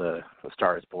for the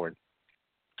Star Is Born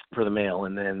for the male,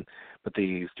 but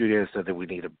the studio said that we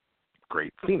need a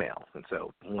great female, and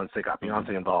so once they got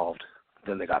Beyonce involved,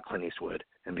 then they got Clint Eastwood,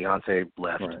 and Beyonce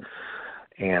left, Right.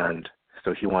 and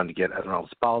so he wanted to get Esmeralda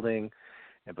Spalding,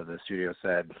 but the studio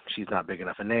said she's not big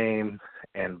enough a name,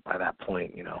 and by that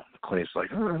point, Clint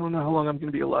Eastwood's like, I don't know how long I'm going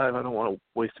to be alive. I don't want to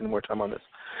waste any more time on this.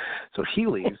 So he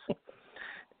leaves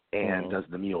and does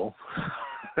The Mule.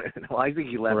 Well, I think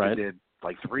he left and did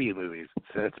like 3 movies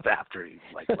since after he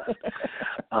left.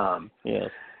 Yeah.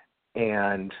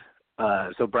 And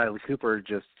so Bradley Cooper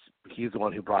he's the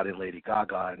one who brought in Lady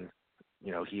Gaga, and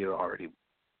he had already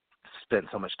spent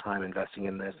so much time investing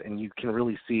in this, and you can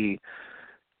really see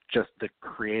just the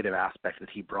creative aspect that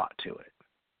he brought to it,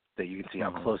 that you can see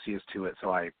how close he is to it. So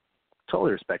I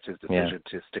totally respect his decision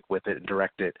to stick with it and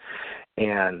direct it.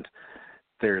 And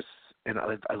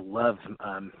I love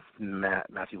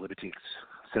Matthew Libatic's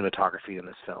cinematography in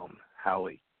this film, how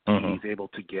he's able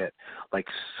to get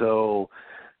so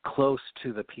close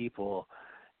to the people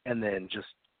and then just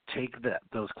take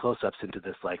those close-ups into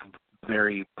this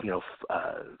very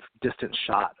distant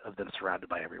shot of them surrounded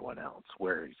by everyone else,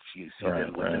 where you see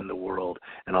them within the world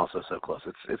and also so close.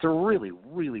 It's a really,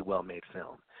 really well-made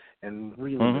film and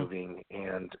really moving,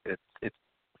 and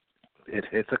it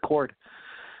hits a chord,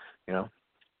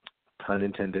 pun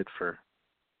intended for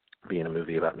being a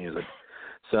movie about music.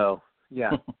 So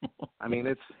yeah, I mean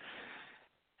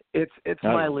it's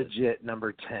my legit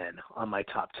number 10 on my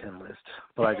top 10 list,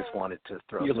 but I just wanted to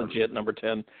throw You're legit number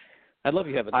 10. I'd love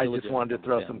you have it. I just wanted to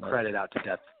throw some credit out to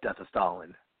Death of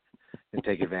Stalin and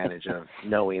take advantage of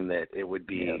knowing that it would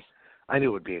be. Yes. I knew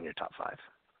it would be in your top 5.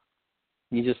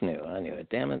 You just knew. I knew it.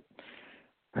 Damn it.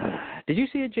 Did you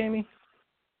see it, Jamey?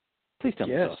 Please tell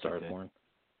me you saw Star is Born.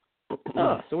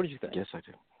 So what did you think? Yes, I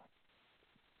do.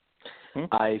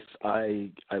 I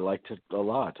liked it a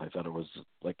lot. I thought it was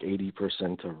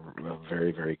 80% a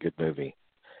very, very good movie,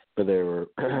 but there were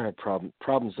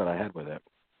problems that I had with it.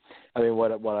 I mean,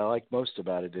 what I like most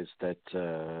about it is that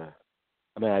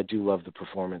I do love the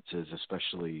performances,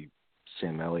 especially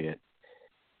Sam Elliott,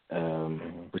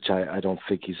 which I don't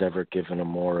think he's ever given a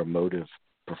more emotive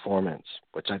performance,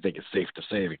 which I think is safe to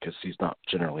say because he's not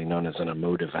generally known as an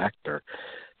emotive actor.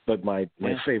 But my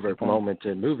favorite moment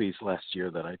in movies last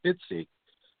year that I did see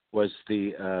was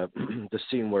the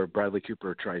scene where Bradley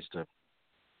Cooper tries to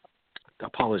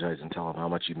apologize and tell him how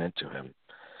much he meant to him.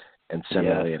 And Sam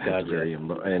Elliott had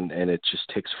and it just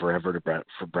takes forever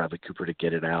for Bradley Cooper to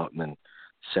get it out, and then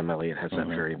Sam Elliott has that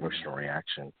very emotional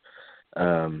reaction.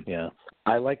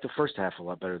 I like the first half a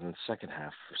lot better than the second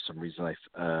half for some reason.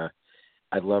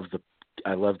 I love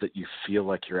that you feel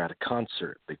like you're at a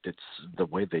concert. It's the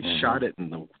way they shot it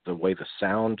and the way it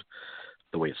sounded.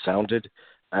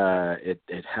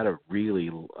 It had a really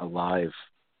alive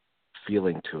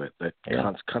feeling to it that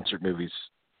concert movies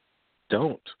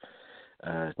don't.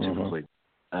 Typically.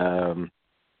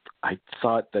 I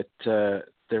thought that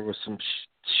there was some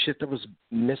shit that was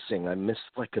missing. I missed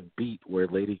a beat where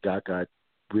Lady Gaga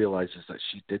realizes that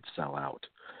she did sell out,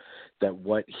 that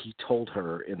what he told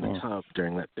her in the tub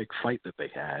during that big fight that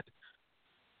they had,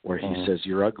 where he says,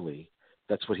 "You're ugly,"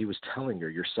 that's what he was telling her.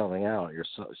 You're selling out. You're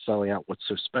selling out what's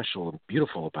so special and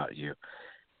beautiful about you.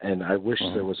 And I wish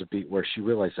there was a beat where she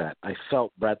realized that. I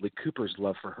felt Bradley Cooper's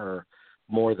love for her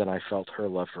more than I felt her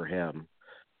love for him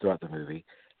throughout the movie.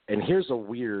 And here's a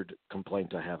weird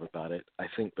complaint I have about it. I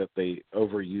think that they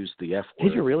overused the F word.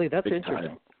 Did you really? That's interesting.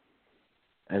 Time.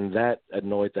 And that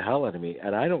annoyed the hell out of me.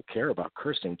 And I don't care about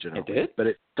cursing generally. It did? But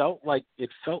it felt like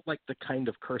the kind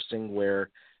of cursing where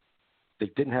they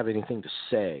didn't have anything to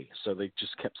say, so they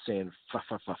just kept saying "fuff,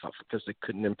 fuff, fuff, fuff," because they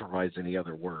couldn't improvise any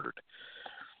other word.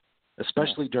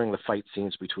 Especially during the fight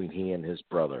scenes between he and his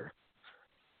brother.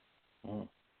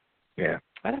 Yeah.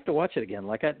 I'd have to watch it again.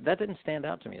 That didn't stand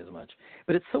out to me as much.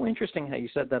 But it's so interesting how you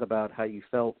said that about how you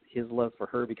felt his love for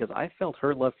her, because I felt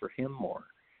her love for him more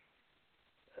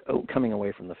coming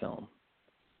away from the film.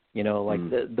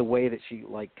 The way that she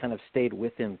kind of stayed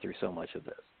with him through so much of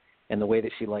this, and the way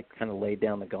that she kind of laid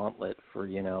down the gauntlet for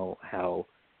how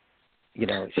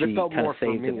but she it felt kind more of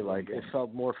saved for me him. it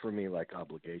felt more for me like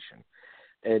obligation,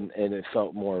 and it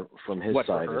felt more from his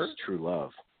side as true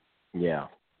love. Yeah.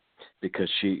 Because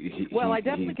I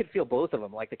definitely could feel both of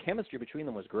them. The chemistry between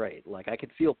them was great. I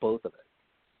could feel both of it.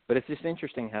 But it's just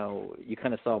interesting how you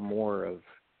kind of saw more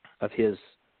of his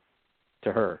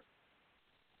to her.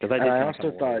 Because I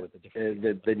also thought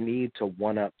the need to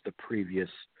one up the previous.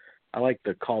 I like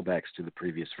the callbacks to the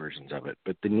previous versions of it,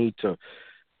 but the need to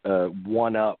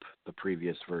one up the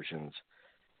previous versions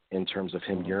in terms of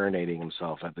him urinating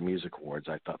himself at the music awards,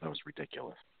 I thought that was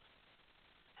ridiculous.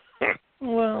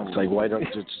 Well, it's like, why don't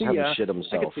you just have him shit I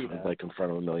himself can see that. like in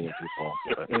front of a million people?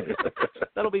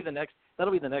 That'll be the next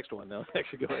one. They'll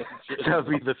actually go ahead and shit. That'll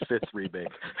be the 5th remake.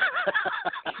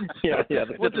 yeah.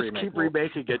 We'll just keep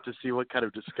remaking it to see what kind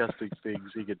of disgusting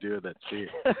things he could do in that scene.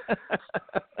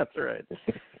 That's right.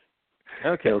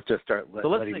 Okay, let's just start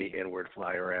letting see. the N-word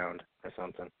fly around or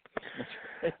something.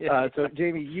 Yeah. So,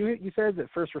 Jamey, you said that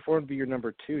First Reformed would be your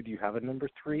number 2. Do you have a number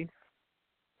 3?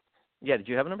 Yeah, did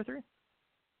you have a number 3?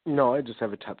 No, I just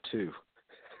have a top 2.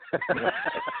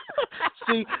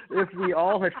 See, if we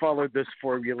all had followed this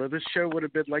formula, this show would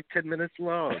have been like 10 minutes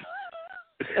long.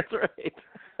 That's right.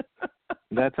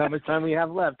 That's how much time we have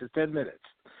left, is 10 minutes.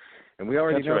 And we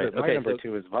already know that my number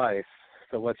 2 is Vice.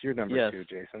 So what's your number 2,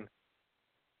 Jason?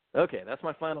 Okay, that's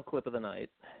my final clip of the night.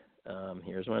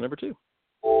 Here's my number 2.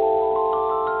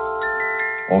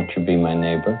 Won't you be my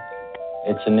neighbor?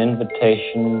 It's an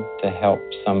invitation to help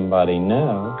somebody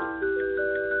know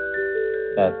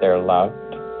that they're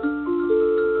loved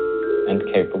and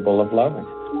capable of loving.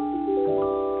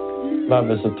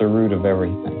 Love is at the root of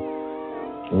everything.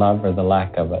 Love or the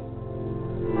lack of it.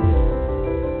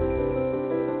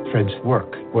 Fred's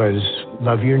work was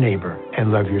love your neighbor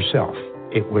and love yourself.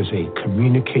 It was a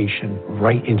communication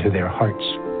right into their hearts.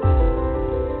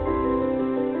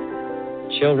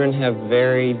 Children have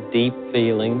very deep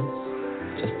feelings,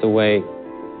 just the way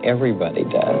everybody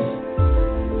does.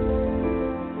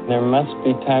 There must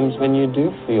be times when you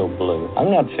do feel blue.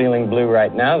 I'm not feeling blue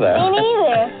right now, though. Me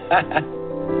neither.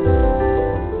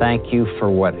 Thank you for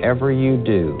whatever you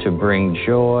do to bring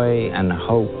joy and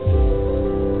hope,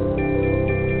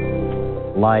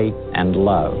 light and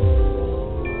love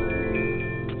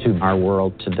to our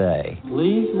world today.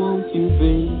 Please won't you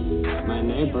be my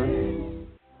neighbor?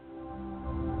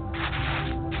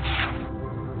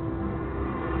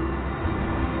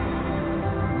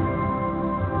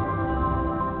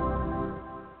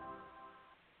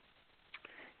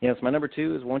 Yes, my number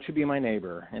 2 is Won't You Be My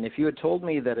Neighbor? And if you had told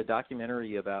me that a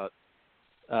documentary about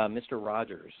Mr.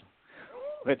 Rogers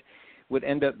would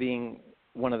end up being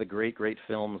one of the great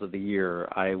films of the year,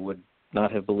 I would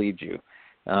not have believed you.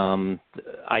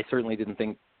 I certainly didn't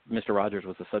think Mr. Rogers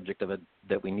was the subject of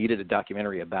that we needed a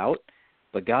documentary about,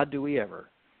 but God, do we ever.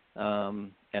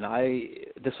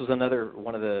 This was another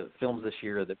one of the films this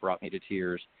year that brought me to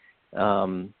tears.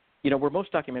 Where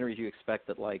most documentaries you expect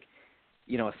that, like,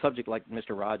 a subject like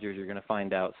Mr. Rogers, you're going to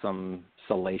find out some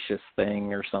salacious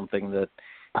thing or something that,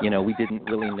 we didn't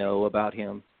really know about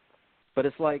him. But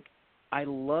it's like, I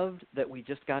loved that we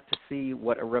just got to see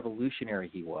what a revolutionary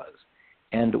he was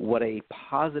and what a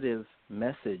positive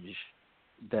message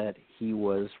that he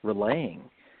was relaying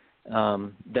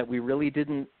that we really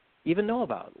didn't even know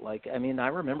about. Like, I mean, I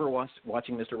remember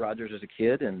watching Mr. Rogers as a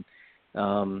kid, and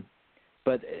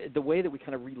but the way that we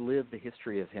kind of relive the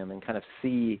history of him and kind of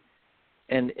see,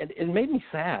 and it made me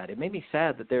sad. It made me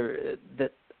sad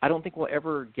that I don't think we'll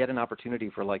ever get an opportunity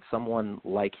for like someone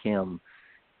like him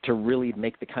to really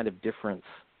make the kind of difference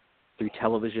through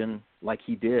television like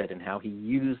he did and how he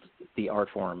used the art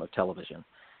form of television.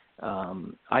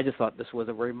 I just thought this was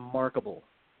a remarkable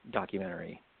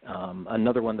documentary.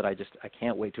 Another one that I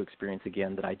can't wait to experience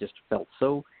again, that I just felt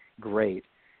so great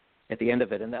at the end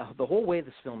of it. And the whole way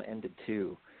this film ended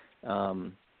too,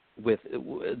 with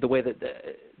the way that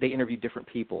they interviewed different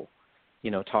people,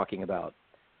 talking about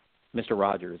Mr.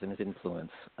 Rogers and his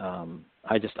influence.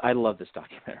 I love this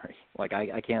documentary. Like,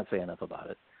 I can't say enough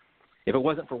about it. If it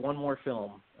wasn't for one more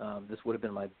film, this would have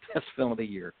been my best film of the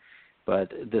year.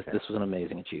 But this was an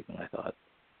amazing achievement, I thought.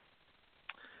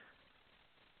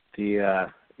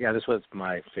 This was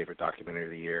my favorite documentary of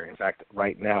the year. In fact,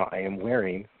 right now I am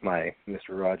wearing my Mr.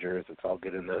 Rogers "It's All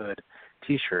Good in the Hood"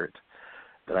 T-shirt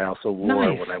that I also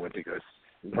wore when I went to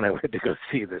go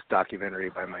see this documentary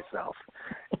by myself,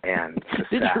 and just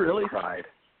Did sat you really? and cried.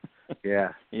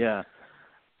 Yeah. Yeah.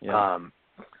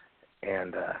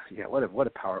 What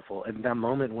a powerful, and that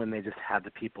moment when they just had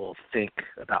the people think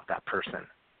about that person.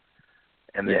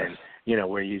 And then,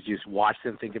 where you just watch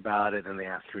them think about it and they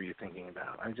ask who you're thinking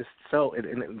about. I'm just so,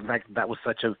 in fact, that was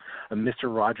such a Mr.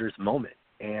 Rogers moment.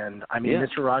 And, I mean,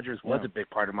 Mr. Rogers was a big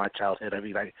part of my childhood. I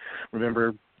mean, I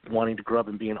remember wanting to grow up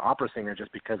and be an opera singer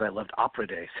just because I loved Opera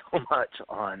Day so much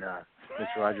on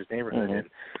Mr. Rogers' Neighborhood. Mm-hmm. And,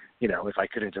 if I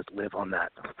couldn't just live on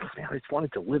that, I just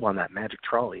wanted to live on that magic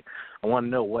trolley. I want to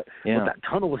know what that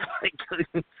tunnel was like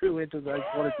going through it. I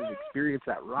just wanted to experience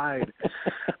that ride.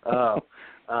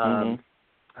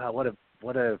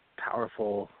 What a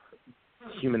powerful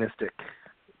humanistic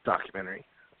documentary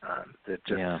that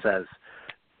just says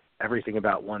everything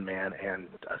about one man and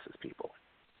us as people.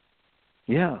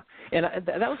 Yeah, and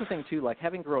that was the thing too. Like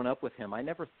having grown up with him, I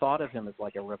never thought of him as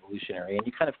like a revolutionary, and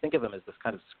you kind of think of him as this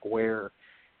kind of square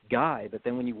guy. But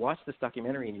then when you watch this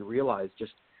documentary and you realize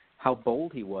just how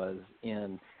bold he was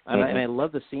in, and I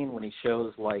love the scene when he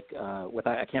shows like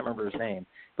I can't remember his name,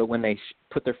 but when they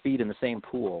put their feet in the same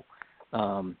pool.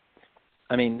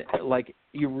 I mean, like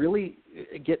you really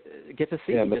get to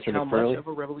see just how much of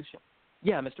a revolution.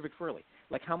 Yeah, Mr. McFurley.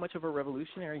 Like how much of a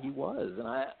revolutionary he was,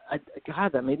 and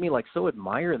God, that made me like so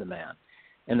admire the man,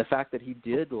 and the fact that he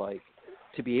did like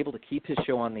to be able to keep his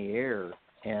show on the air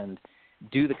and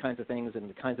do the kinds of things and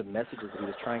the kinds of messages that he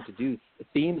was trying to do,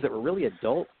 themes that were really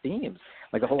adult themes,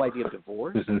 like the whole idea of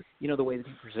divorce. You know, the way that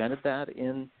he presented that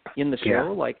in the show. Yeah.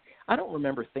 Like I don't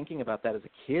remember thinking about that as a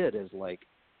kid as like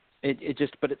it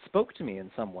just, but it spoke to me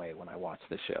in some way when I watched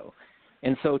the show,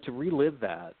 and so to relive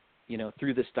that, you know,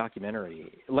 through this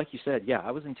documentary, like you said, yeah,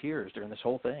 I was in tears during this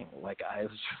whole thing. Like I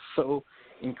was so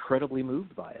incredibly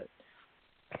moved by it.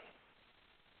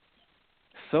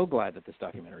 So glad that this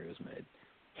documentary was made.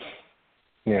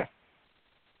 Yeah.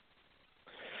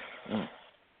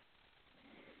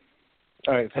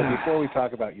 All right. So before we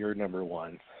talk about your number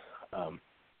one,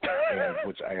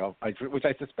 which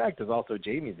I suspect is also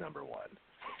Jamey's number one.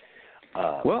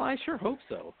 Well, I sure hope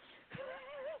so.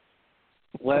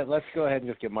 Let's go ahead and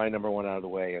just get my number one out of the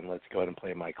way, and let's go ahead and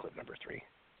play my clip number 3.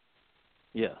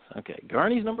 Yes. Okay.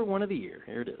 Garney's number one of the year.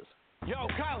 Here it is. Yo,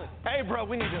 Colin. Hey, bro.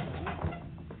 We need to.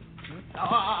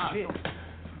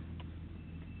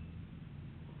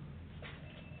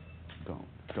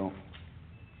 Don't.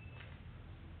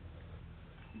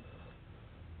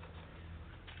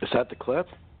 Is that the clip?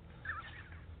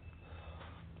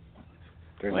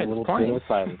 There's a little bit of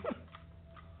silence.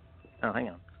 Oh, hang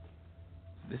on.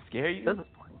 Does this scare you? This is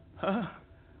funny. Huh?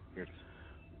 Here it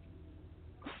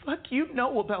is. Fuck you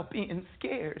know about being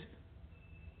scared.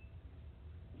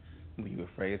 Were you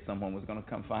afraid someone was gonna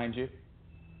come find you?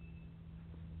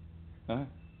 Huh?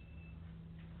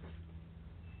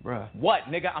 Bruh. What,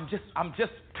 nigga? I'm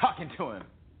just talking to him.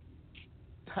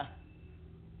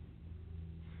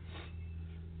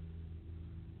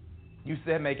 You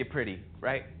said make it pretty,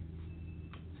 right?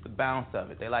 It's the bounce of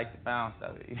it. They like the bounce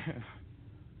of it.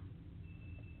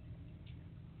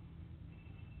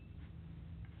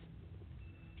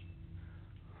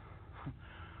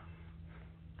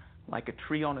 Like a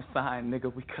tree on a sign,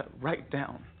 nigga, we cut right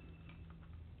down.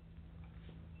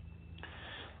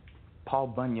 Paul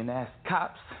Bunyan-ass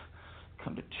cops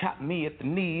come to chop me at the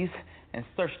knees and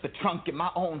search the trunk in my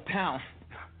own town.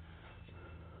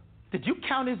 Did you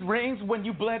count his rings when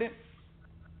you bled him?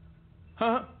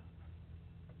 Huh?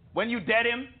 When you dead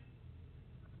him?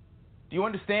 Do you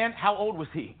understand? How old was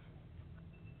he?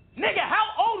 Nigga, how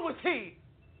old was he?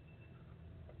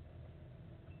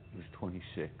 He was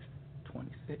 26.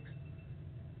 26?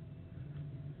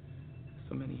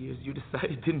 So many years you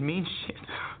decided it didn't mean shit.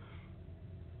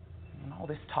 And all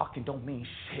this talking don't mean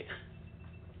shit.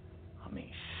 I mean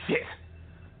shit.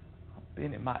 I've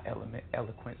been in my element,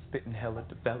 eloquent, spitting hella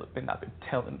developing. I've been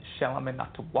telling the shell I'm in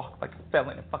not to walk like a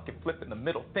felon and fucking flipping the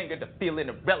middle finger to feeling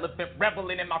irrelevant,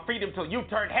 reveling in my freedom till you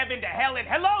turn heaven to hell. And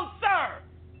hello, sir!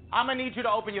 I'm gonna need you to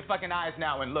open your fucking eyes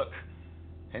now and look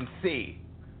and see.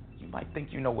 You might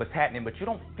think you know what's happening, but you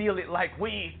don't feel it like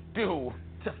we do.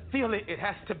 To feel it, it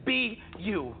has to be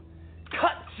you.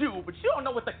 Cuts you, but you don't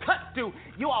know what the cuts do.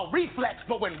 You all reflex,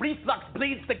 but when reflux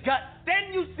bleeds the gut,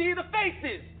 then you see the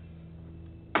faces.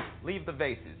 Leave the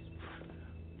vases.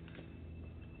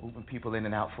 Moving people in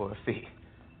and out for a fee.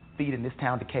 Feeding this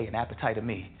town decay and appetite of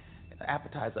me. And the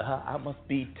appetizer, I must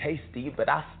be tasty, but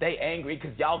I stay angry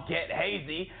because y'all get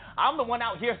hazy. I'm the one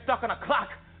out here stuck on a clock.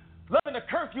 Loving the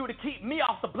curfew to keep me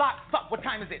off the block. Fuck, what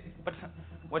time is it?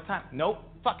 What time? Nope,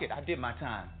 fuck it, I did my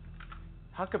time.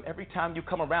 How come every time you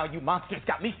come around, you monsters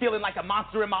got me feeling like a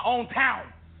monster in my own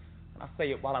town? And I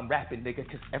say it while I'm rapping, nigga,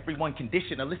 because everyone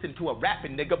conditioned to listen to a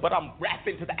rapping nigga, but I'm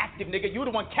rapping to the active nigga. You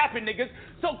the one capping niggas.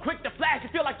 So quick to flash, you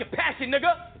feel like you're passion,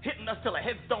 nigga. Hitting us till a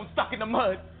headstone stuck in the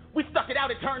mud. We stuck it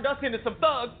out, it turned us into some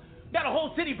thugs. Got a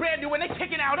whole city brand new and they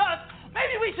kicking out us.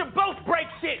 Maybe we should both break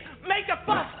shit. Make a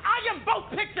fuss. I am both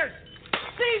pictures.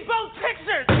 See both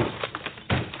pictures.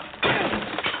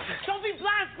 Don't be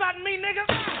blind spotting me, nigga.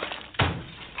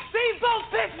 See both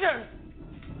pictures.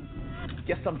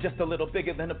 Guess I'm just a little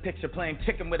bigger than a picture, playing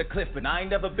chicken with a cliff, but I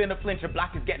ain't never been a flincher.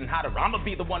 Block is getting hotter, I'ma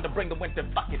be the one to bring the winter.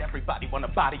 Fuck it, everybody want a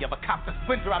body of a cop to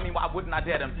splinter. I mean, why wouldn't I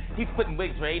dead him? He's putting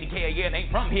wigs for 80K a year and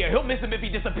ain't from here. He'll miss him if he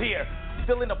disappear.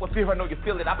 Filling up with fear, I know you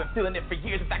feel it. I've been feeling it for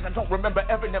years. In fact, I don't remember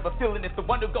ever never feeling it. The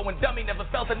one who going dummy never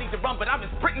felt the need to run, but I've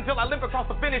been sprinting till I limp across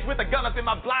the finish with a gun up in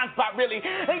my blind spot. Really,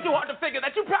 ain't too hard to figure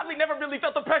that you probably never really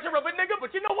felt the pressure of a nigga,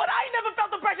 but you know what? I ain't never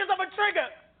felt the pressures of a trigger.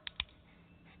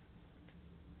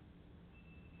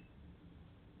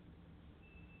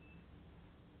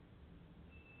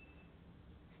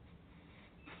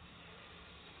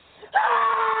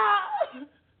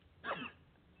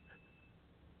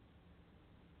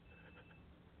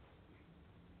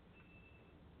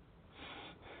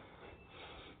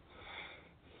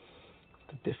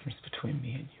 The difference between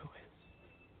me and you is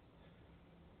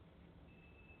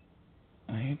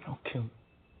I ain't no killer.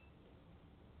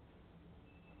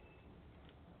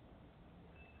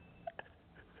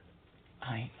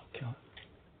 I ain't no killer.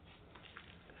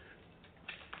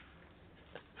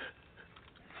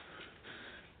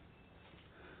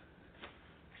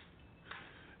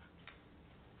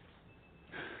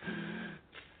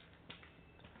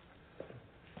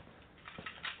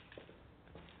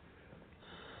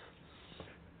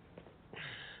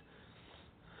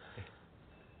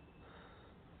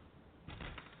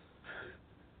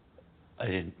 I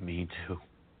didn't mean to.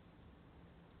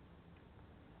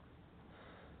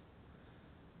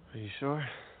 Are you sure?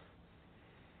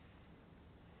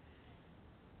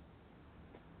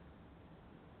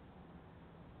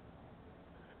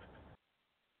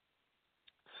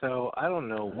 So I don't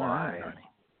know why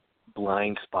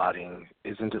blind spotting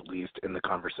isn't at least in the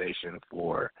conversation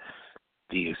for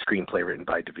the screenplay written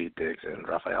by David Diggs and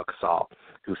Rafael Casal,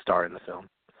 who star in the film.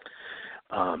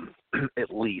 At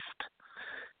least.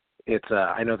 It's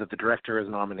I know that the director is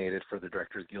nominated for the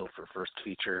Directors Guild for First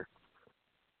Feature.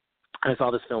 I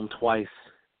saw this film twice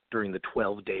during the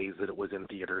 12 days that it was in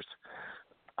theaters,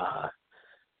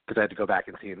 because I had to go back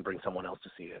and see it and bring someone else to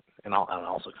see it, and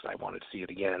also because I wanted to see it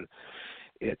again.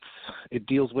 It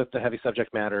deals with the heavy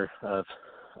subject matter of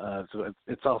so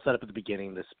it's all set up at the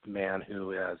beginning. This man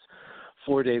who has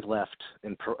 4 days left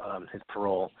in his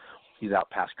parole, he's out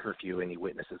past curfew, and he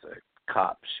witnesses a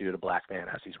cop shoot a black man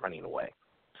as he's running away.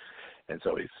 And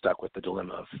so he's stuck with the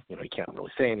dilemma of, he can't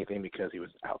really say anything because he was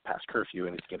out past curfew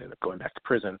and he's going to end up going back to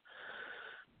prison.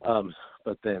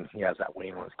 But then he has that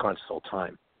weighing on his conscience all the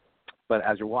time. But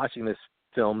as you're watching this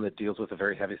film that deals with a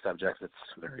very heavy subject that's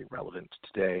very relevant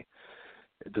today,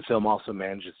 the film also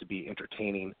manages to be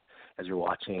entertaining as you're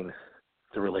watching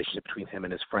the relationship between him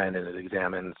and his friend, and it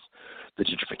examines the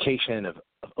gentrification of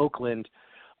Oakland,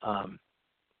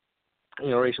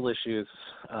 racial issues,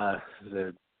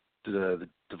 the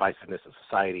divisiveness of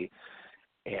society,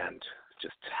 and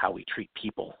just how we treat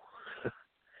people.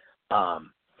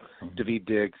 David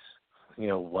Diggs,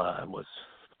 was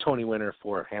Tony winner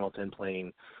for Hamilton,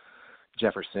 playing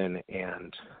Jefferson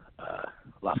and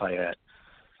Lafayette,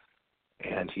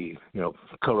 and he,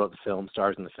 co-wrote the film,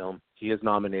 stars in the film. He is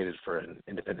nominated for an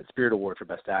Independent Spirit Award for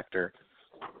Best Actor,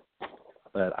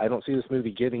 but I don't see this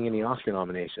movie getting any Oscar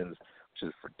nominations, which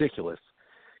is ridiculous,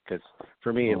 because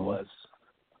for me it was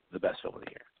the best film of the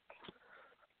year.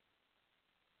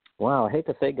 Wow, I hate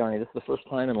to say, Garney, this is the first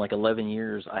time in like 11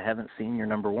 years I haven't seen your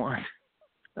number one.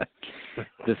 I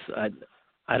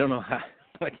don't know how.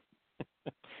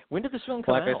 When did this film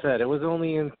come out? Like I said, it was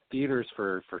only in theaters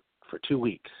for 2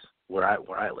 weeks where I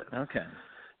live. Okay.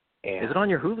 And, is it on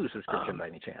your Hulu subscription by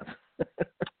any chance?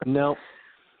 No,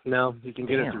 you can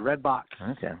get it through Redbox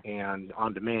and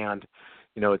on demand.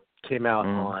 It came out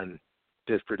on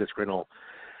disc rental,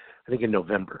 I think in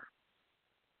November.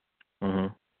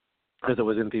 Because it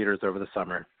was in theaters over the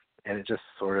summer, and it just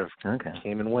sort of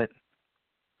came and went.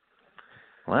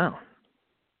 Wow.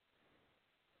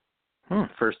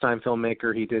 First-time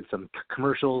filmmaker. He did some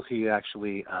commercials. He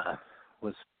actually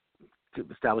was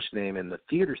established a name in the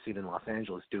theater scene in Los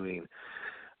Angeles doing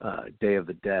Day of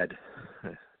the Dead,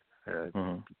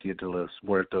 Dia de los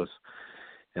Muertos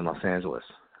in Los Angeles.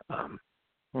 I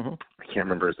can't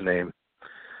remember his name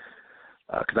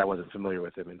because I wasn't familiar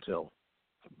with him until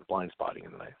Blind Spotting,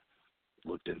 and then I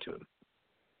looked into him.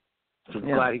 So I'm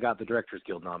glad he got the Directors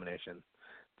Guild nomination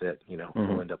that,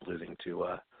 will end up losing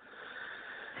to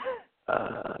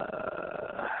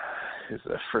is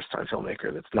a first-time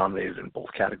filmmaker that's nominated in both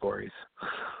categories.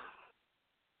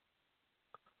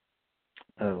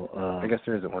 I guess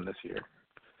there isn't one this year.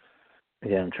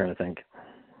 Yeah, I'm trying to think.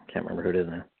 Can't remember who it is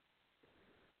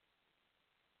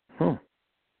now.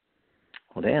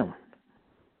 Well, damn.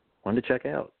 One to check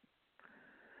out.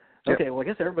 Okay, well, I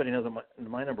guess everybody knows what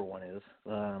my number one is,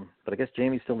 but I guess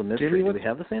Jamie's still the mystery. Do we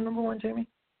have the same number one, Jamie?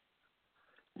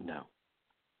 No.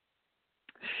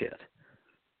 Shit.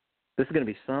 This is going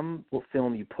to be some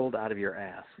film you pulled out of your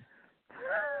ass.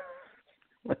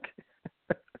 Look,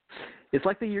 it's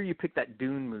like the year you picked that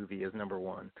Dune movie as number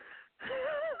one.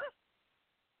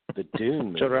 The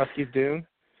Dune movie? Jodorowsky's Dune?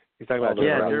 You're talking about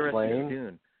Jodorowsky's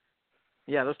Dune.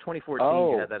 Yeah, that was 2014.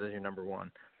 Oh. You had that as your number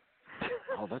one.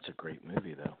 Oh, that's a great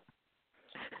movie, though.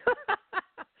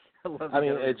 I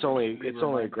mean, it's only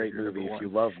a great movie if you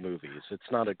love movies.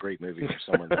 It's not a great movie for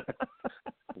someone that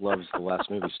loves The Last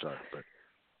Movie Star. But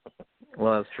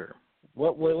well, that's true.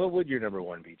 What would your number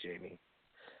one be, Jamie?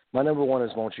 My number one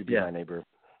is Won't You Be My Neighbor.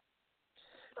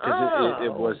 Because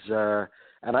it was,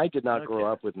 and I did not grow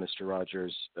up with Mr.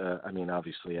 Rogers. I mean,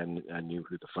 obviously, I knew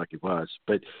who the fuck he was,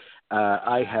 but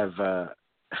I have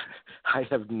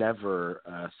never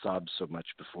sobbed so much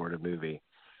before in a movie.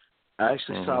 I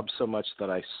actually sobbed so much that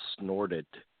I snorted,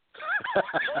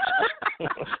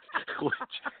 which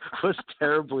was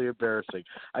terribly embarrassing.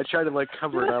 I tried to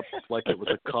cover it up like it was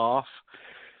a cough,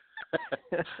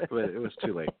 but it was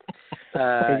too late.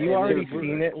 Had you already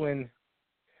seen it when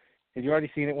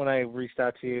I reached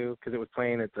out to you, because it was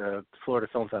playing at the Florida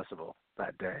Film Festival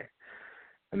that day,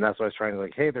 and that's why I was trying to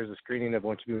hey, there's a screening of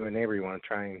Won't You Be My Neighbor? You want to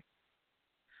try and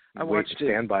I watched it.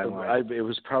 Standby line. It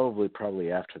was probably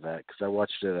after that, because I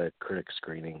watched it at a critic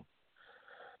screening,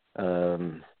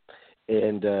 and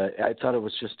I thought it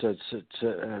was just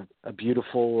a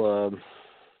beautiful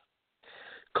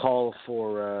call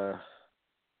for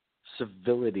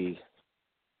civility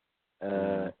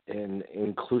and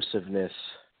inclusiveness,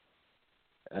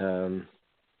 and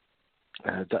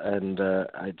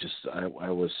I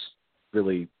was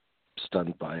really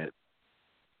stunned by it.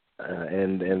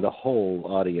 And the whole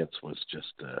audience was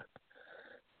just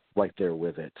right there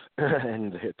with it,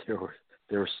 and there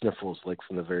were sniffles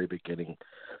from the very beginning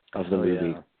of the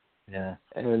movie. Yeah.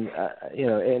 And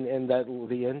and that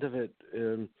the end of it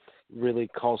really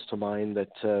calls to mind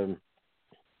that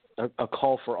a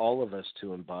call for all of us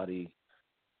to embody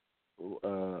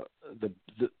the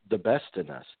best in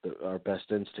us, our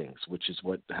best instincts, which is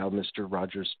how Mr.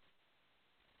 Rogers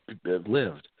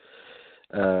lived.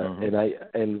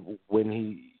 And when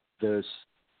the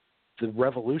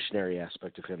revolutionary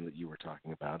aspect of him that you were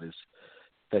talking about is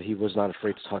that he was not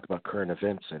afraid to talk about current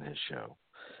events in his show,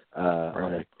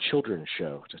 on a children's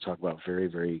show, to talk about very,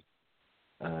 very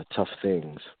tough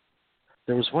things.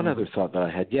 There was one other thought that I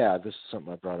had. Yeah, this is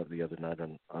something I brought up the other night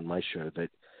on my show, that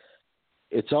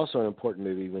it's also an important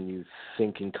movie when you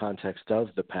think in context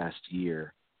of the past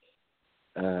year.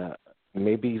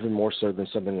 Maybe even more so than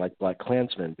something like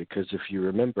BlacKkKlansman, because if you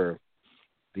remember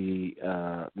the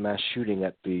mass shooting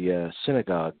at the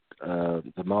synagogue,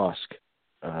 the mosque,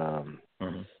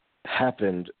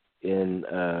 happened in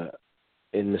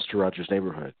Mr. Rogers'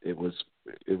 neighborhood. It was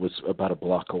about a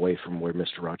block away from where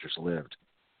Mr. Rogers lived.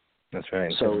 That's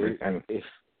right. So if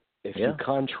you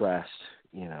contrast,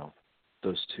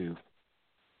 those two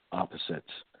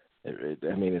opposites,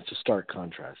 it's a stark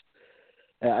contrast.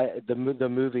 The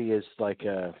movie is like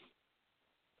a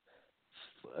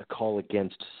call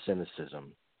against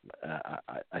cynicism,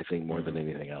 I think, more than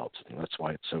anything else. And that's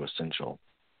why it's so essential.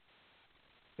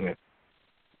 Yeah.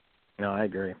 No, I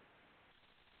agree.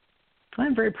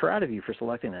 I'm very proud of you for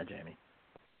selecting that, Jamie,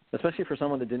 especially for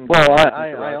someone that didn't. Well,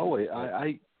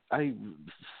 I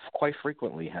quite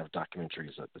frequently have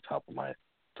documentaries at the top of my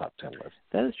top 10 list.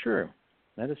 That is true.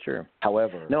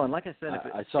 However, no, and like I said,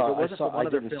 I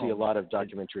didn't see a lot of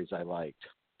documentaries I liked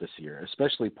this year,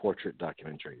 especially portrait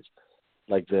documentaries,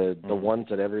 like the ones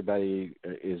that everybody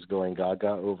is going gaga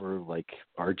over, like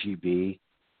RGB.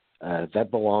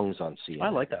 That belongs on CNN. I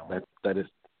like that one. That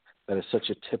is such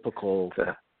a typical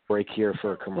break here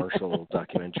for a commercial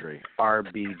documentary.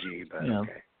 RBG, but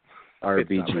okay.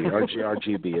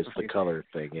 RGB is the color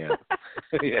thing. Yeah.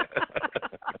 Yeah.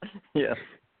 Yeah.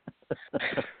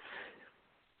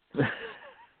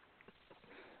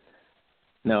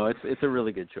 No, it's a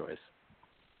really good choice.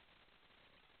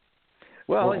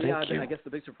 Well, yeah, I guess the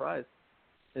big surprise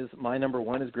is my number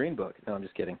one is Green Book. No, I'm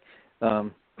just kidding.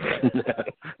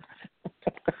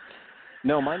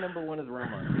 No, my number one is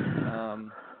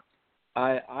Roma.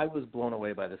 I was blown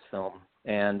away by this film,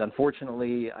 and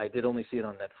unfortunately, I did only see it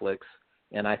on Netflix.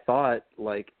 And I thought,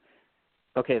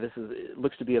 okay, it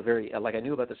looks to be a very, I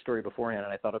knew about the story beforehand,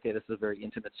 and I thought, okay, this is a very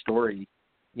intimate story,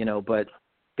 but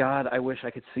God, I wish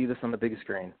I could see this on the big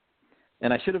screen.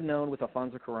 And I should have known with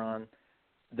Alfonso Cuarón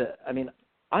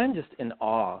I'm just in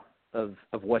awe of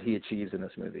what he achieves in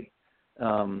this movie.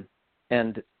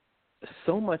 And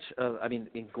so much of,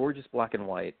 in gorgeous black and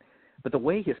white, but the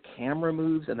way his camera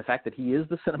moves and the fact that he is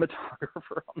the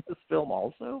cinematographer on this film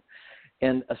also,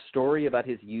 and a story about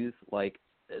his youth, like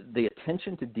the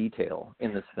attention to detail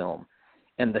in this film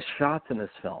and the shots in this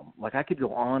film. Like I could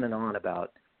go on and on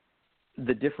about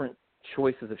the different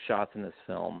choices of shots in this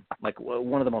film. Like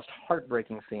one of the most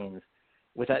heartbreaking scenes,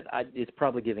 which it's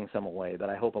probably giving some away, but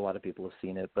I hope a lot of people have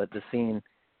seen it, but the scene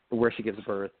where she gives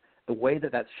birth, the way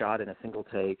that that's shot in a single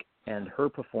take and her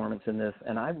performance in this,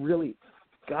 and I really,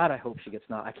 God, I hope she gets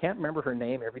I can't remember her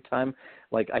name every time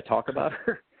like I talk about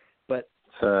her, but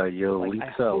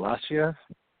Yolitza Lacia?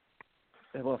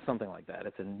 Well, something like that.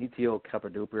 It's a Nitio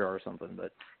Cappadocia or something,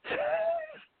 but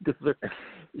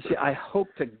I hope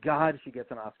to God she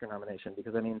gets an Oscar nomination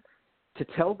because, I mean, to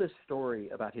tell this story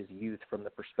about his youth from the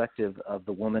perspective of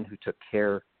the woman who took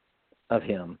care of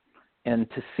him and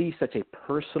to see such a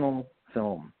personal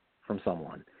film from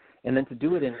someone and then to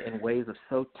do it in ways of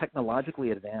so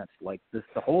technologically advanced, like the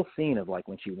whole scene of like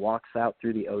when she walks out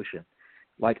through the ocean,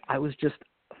 like I was just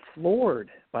floored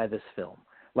by this film.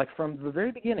 Like from the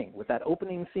very beginning with that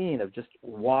opening scene of just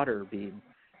water being,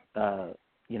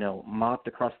 mopped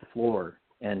across the floor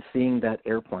and seeing that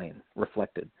airplane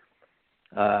reflected.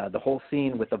 The whole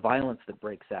scene with the violence that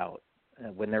breaks out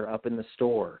when they're up in the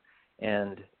store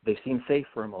and they seem safe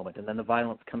for a moment and then the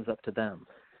violence comes up to them.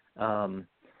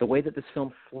 The way that this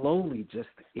film slowly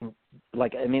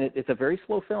it's a very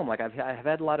slow film. Like I've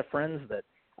had a lot of friends that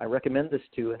I recommend this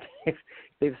to, and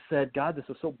they've said, God, this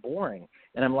was so boring.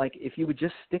 And I'm like, if you would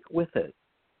just stick with it,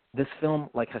 this film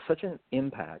like has such an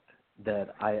impact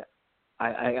that I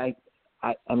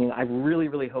really,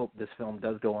 really hope this film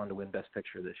does go on to win Best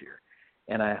Picture this year.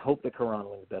 And I hope that Cuarón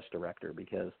wins Best Director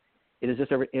because it is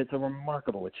just it's a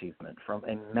remarkable achievement from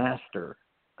a master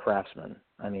craftsman.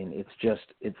 I mean,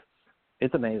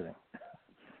 it's amazing.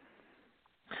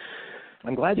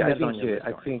 I'm glad you had it on your list.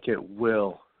 I think it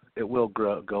will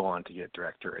go on to get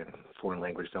director in foreign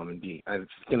language film and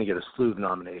it's going to get a slew of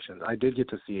nominations. I did get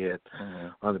to see it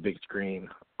on the big screen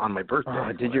on my birthday.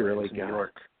 Oh, did you really? In New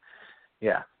York.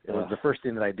 Yeah, it was the first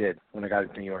thing that I did when I got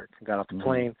to New York. I got off the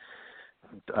plane,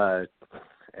 and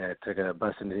took a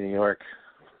bus into New York,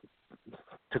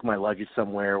 took my luggage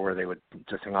somewhere where they would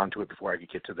just hang on to it before I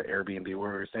could get to the Airbnb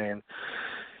where we were staying,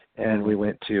 and we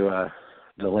went to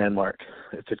the Landmark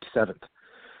at 57th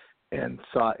and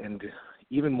saw it, and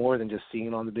even more than just seeing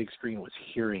it on the big screen was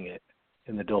hearing it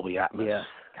in the Dolby Atmos. Yeah.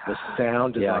 The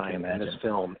sound design in this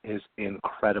film is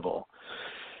incredible.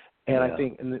 And I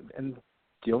think, and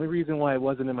the only reason why it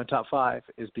wasn't in my top 5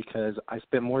 is because I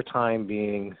spent more time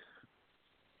being,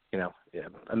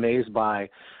 amazed by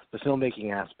the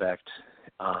filmmaking aspect.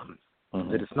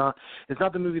 That it's not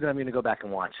the movie that I'm going to go back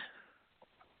and watch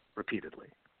repeatedly.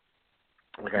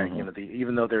 Like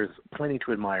even though there's plenty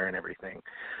to admire and everything,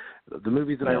 the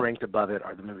movies that I ranked above it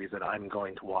are the movies that I'm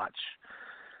going to watch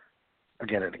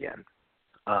again and again.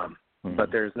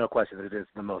 But there's no question that it is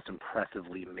the most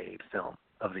impressively made film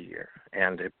of the year,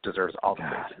 and it deserves all the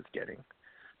praise it's getting.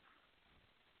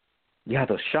 Yeah,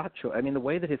 those shot show. I mean, the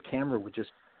way that his camera would just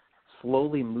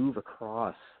slowly move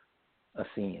across a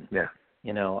scene. Yeah.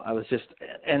 I was just,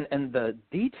 and the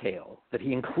detail that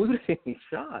he included in these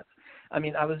shots. I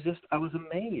mean, I was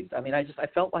amazed. I mean, I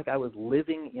felt like I was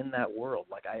living in that world.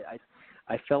 Like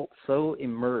I felt so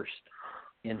immersed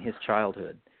in his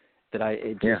childhood that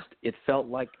it felt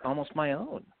like almost my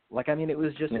own. Like, I mean, it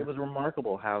was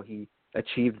remarkable how he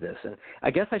achieved this. And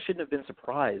I guess I shouldn't have been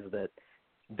surprised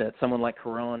that someone like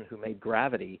Cuarón, who made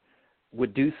Gravity,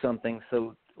 would do something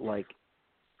so like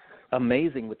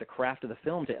amazing with the craft of the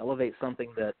film to elevate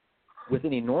something that with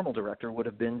any normal director would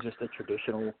have been just a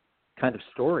traditional kind of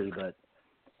story. But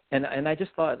and I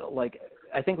just thought, like,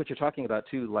 I think what you're talking about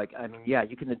too, like, I mean, yeah,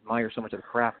 you can admire so much of the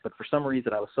craft, but for some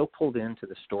reason I was so pulled into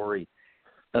the story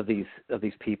of these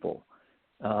people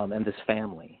and this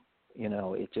family.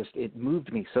 It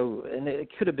moved me so, and it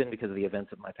could have been because of the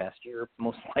events of my past year,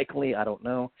 most likely, I don't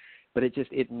know, but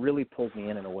it really pulled me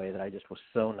in a way that I just was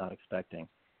so not expecting.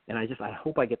 And I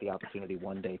hope I get the opportunity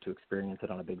one day to experience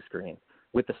it on a big screen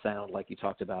with the sound, like you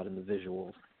talked about, and the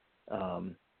visuals.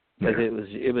 Because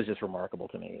it was just remarkable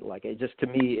to me. Like, to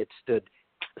me, it stood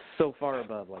so far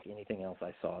above like anything else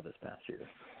I saw this past year.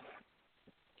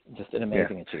 Just an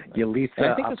amazing achievement.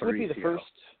 Yolitza I think this would be the first.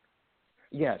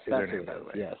 Yes, that's her.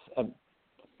 Yes,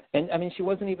 and I mean, she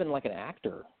wasn't even like an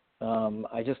actor.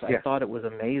 I thought it was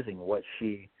amazing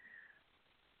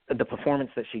the performance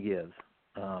that she gives.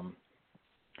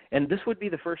 And this would be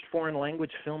the first foreign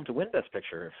language film to win Best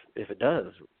Picture if it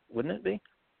does, wouldn't it be?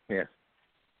 Yeah,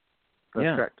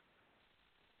 that's correct.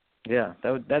 Yeah,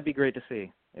 that'd be great to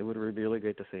see. It would be really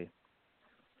great to see,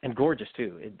 and gorgeous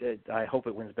too. I hope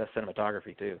it wins Best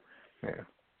Cinematography too. Yeah.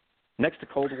 Next to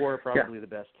Cold War, probably the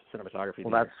best cinematography.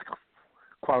 Well, that's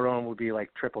Cuarón would be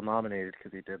like triple nominated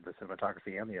because he did the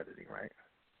cinematography and the editing, right?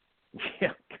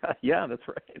 Yeah, God, yeah, that's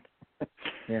right.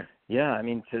 Yeah. Yeah, I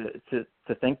mean to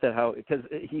think that because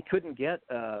he couldn't get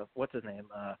what's his name,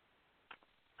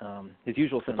 his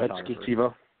usual cinematographer.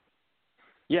 Chivo.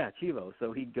 Yeah, Chivo.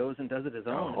 So he goes and does it his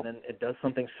own, and then it does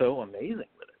something so amazing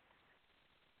with it.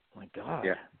 Oh my God.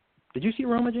 Yeah. Did you see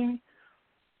Roma, Jamie?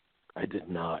 I did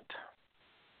not.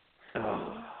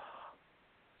 Oh,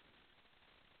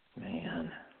 man.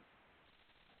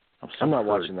 I'm not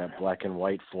watching that black and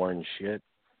white foreign shit.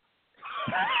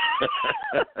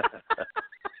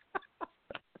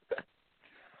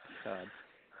 God.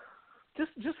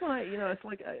 Just when it's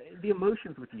like the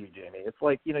emotions with you, Jamie. It's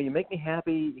like, you make me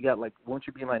happy. You got like, Won't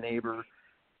You Be My Neighbor?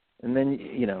 And then,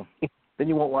 then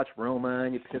you won't watch Roma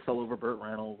and you piss all over Burt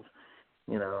Reynolds.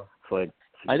 It's like.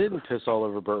 I didn't piss all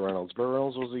over Burt Reynolds. Burt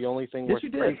Reynolds was the only thing worth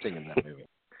praising in that movie.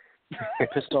 I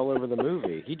pissed all over the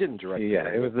movie. He didn't direct it. Yeah,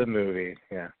 it was the movie.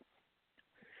 Yeah.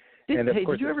 And of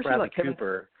course, did you ever Bradley see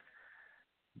Cooper.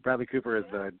 Bradley Cooper is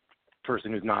the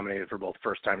person who's nominated for both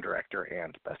first-time director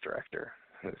and best director.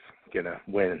 Who's gonna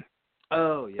win?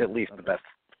 Oh yeah. At least the best.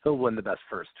 He'll win the best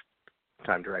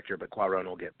first-time director, but Cuarón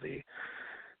will get the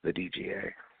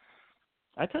DGA.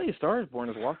 I tell you, Star is Born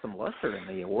has lost some luster in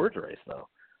the awards race, though.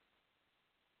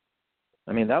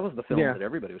 I mean, that was the film that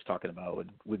everybody was talking about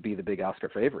would be the big Oscar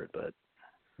favorite, but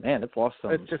man, it's lost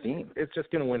some steam. It's just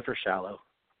going to win for Shallow.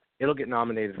 It'll get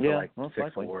nominated for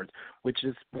 6 awards, which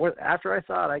is more. After I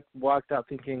saw it, I walked out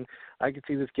thinking I could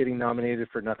see this getting nominated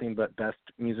for nothing but Best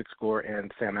Music Score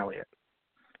and Sam Elliott.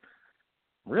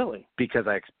 Really? Because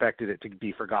I expected it to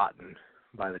be forgotten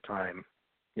by the time,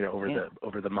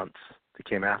 over the months that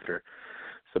came after.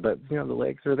 So, but the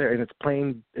legs are there, and it's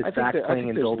playing. It's back playing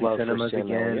in Dolby Cinemas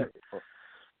again.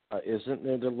 Isn't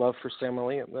there the love for Sam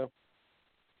Elliott though?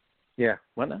 Yeah.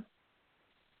 What now?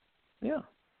 Yeah.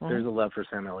 There's a love for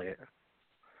Sam Elliott.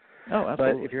 Oh,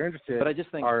 absolutely. But if you're interested, but I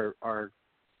just think our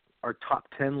top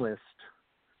 10 list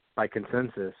by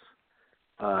consensus,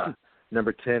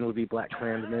 number 10 would be Black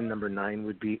Klansman, number 9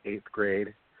 would be 8th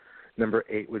Grade, number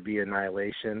 8 would be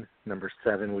Annihilation, number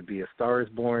 7 would be A Star Is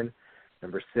Born,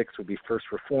 number 6 would be First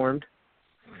Reformed,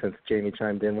 since Jamie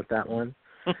chimed in with that one.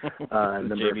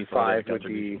 Number 5 would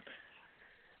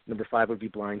be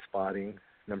Blind Spotting.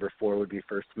 Number 4 would be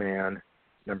First Man.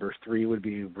 Number 3 would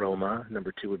be Roma.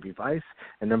 Number 2 would be Vice.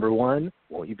 And number 1,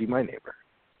 Won't You Be My Neighbor?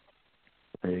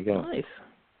 There you go. Nice.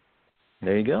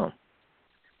 There you go.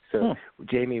 So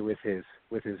Jamie, with his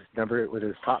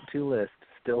top 2 list,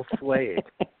 still swayed.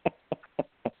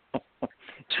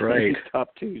 That's right. His top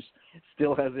 2s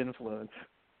still has influence.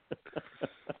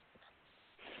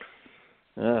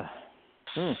 Well,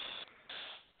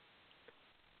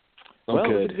 it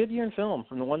was a good year in film.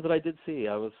 From the ones that I did see,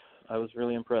 I was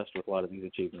really impressed with a lot of these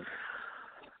achievements.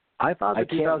 I thought that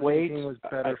 2018 was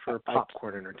better for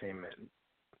popcorn entertainment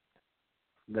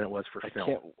than it was for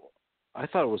film. I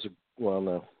thought it was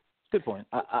no. Good point.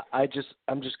 I'm just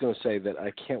going to say that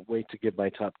I can't wait to give my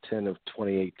top 10 of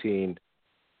 2018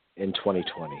 in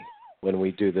 2020 when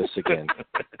we do this again.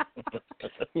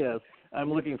 Yes,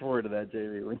 I'm looking forward to that,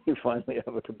 Jamie, when you finally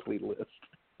have a complete list.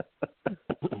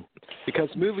 Because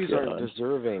movies aren't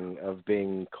deserving of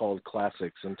being called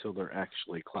classics until they're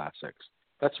actually classics.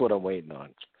 That's what I'm waiting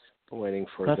on. I'm waiting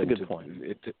for That's them a good point.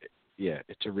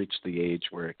 To reach the age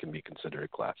where it can be considered a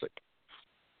classic.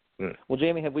 Well,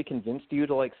 Jamie, have we convinced you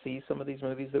to see some of these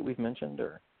movies that we've mentioned,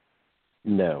 or?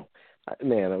 No,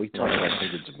 man. We talk about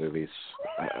hundreds of movies.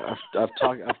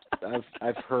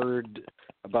 I've heard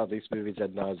about these movies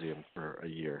ad nauseum for a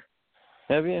year.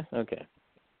 Have you? Okay.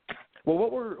 Well,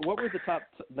 what were the top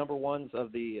number ones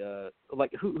of the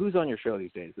who's on your show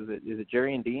these days? Is it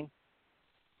Jerry and Dean?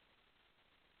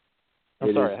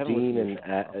 It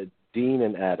is Dean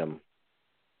and Adam.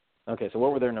 Okay, so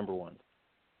what were their number ones?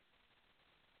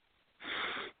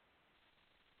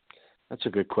 That's a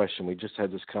good question. We just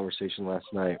had this conversation last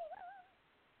night.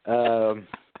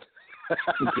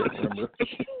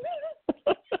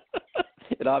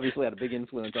 It obviously had a big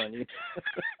influence on you.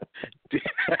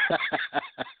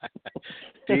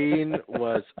 Dean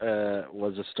was A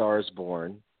Star Is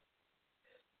Born,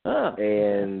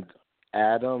 and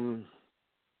Adam.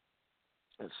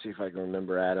 Let's see if I can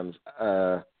remember Adam's.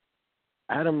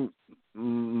 Adam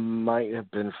might have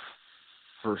been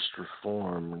First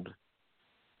Reformed.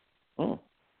 Oh,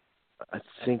 I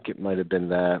think it might have been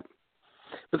that.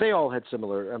 But they all had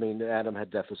similar. I mean, Adam had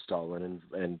Death of Stalin,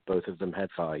 and both of them had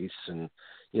Vice, and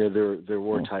there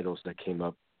were titles that came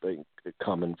up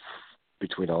common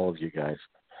between all of you guys.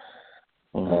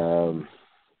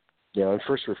 and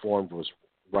First Reformed was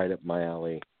right up my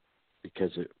alley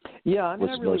because it I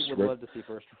was really would love to see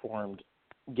First Reformed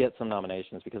get some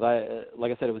nominations because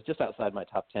like I said, it was just outside my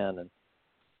top 10, and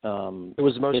it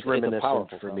was most reminiscent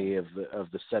for film. me of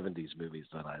the 70s movies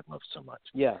that I loved so much.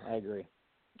 Yeah, I agree.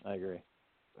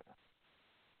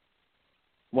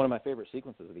 One of my favorite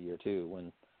sequences of the year too,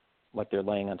 when like they're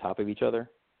laying on top of each other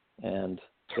and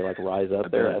they like rise up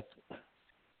there.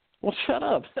 Well, shut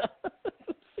up.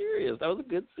 I'm serious. That was a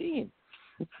good scene.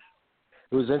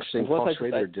 It was interesting. Paul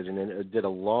Schrader did a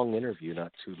long interview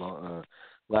not too long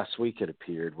last week. It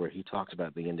appeared where he talked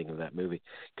about the ending of that movie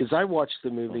because I watched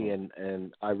the movie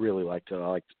and I really liked it. I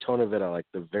liked the tone of it. I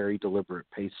liked the very deliberate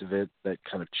pace of it that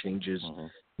kind of changes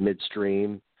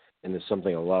midstream into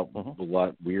something a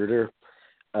lot weirder.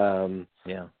 And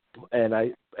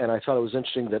I thought it was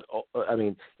interesting that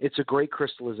it's a great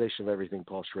crystallization of everything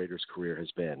Paul Schrader's career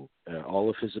has been. All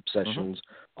of his obsessions,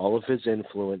 all of his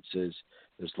influences.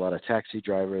 There's a lot of Taxi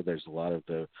Driver. There's a lot of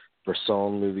the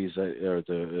Bresson movies, or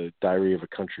the Diary of a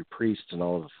Country Priest, and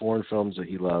all of the foreign films that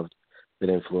he loved that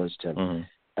influenced him.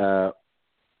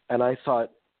 And I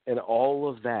thought, and all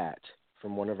of that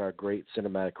from one of our great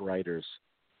cinematic writers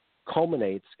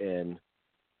culminates in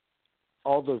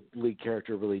all the lead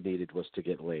character really needed was to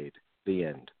get laid. The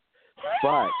end.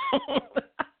 But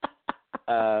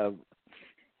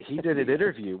he did an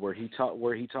interview where he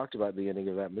talked about the ending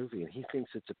of that movie, and he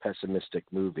thinks it's a pessimistic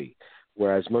movie,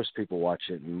 whereas most people watch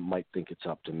it and might think it's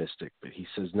optimistic. But he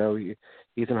says no,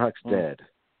 Ethan Hawke's dead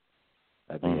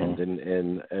at the end,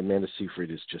 and Amanda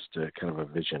Seyfried is just a kind of a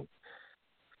vision.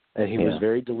 And he was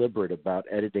very deliberate about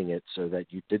editing it so that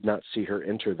you did not see her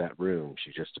enter that room;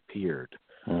 she just appeared.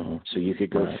 So you could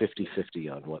go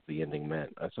 50-50 on what the ending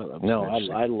meant. I thought that was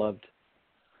I loved.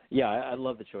 Yeah, I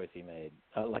love the choice he made.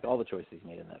 Like all the choices he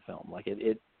made in that film. Like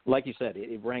it like you said,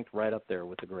 it ranked right up there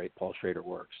with the great Paul Schrader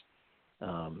works.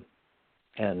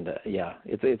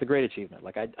 It's a great achievement.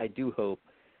 Like I do hope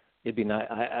it'd be nice.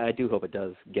 I do hope it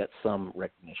does get some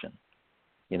recognition.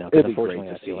 It'd be great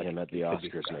to see him at the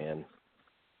Oscars, man.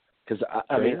 Because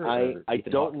I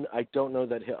don't know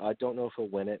if he'll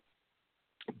win it,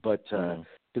 but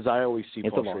because I always see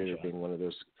Paul Schrader being one of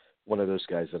those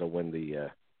guys that'll win the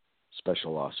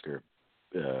special Oscar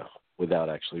without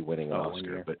actually winning an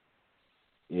Oscar. But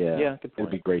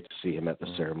it'd be great to see him at the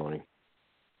ceremony.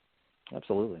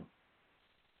 Absolutely.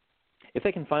 If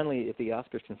the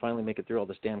Oscars can finally make it through all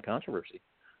this damn controversy.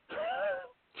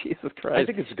 Jesus Christ! I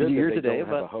think it's good that they don't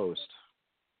have a host.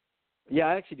 Yeah,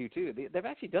 I actually do too. They've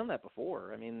actually done that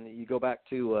before. I mean, you go back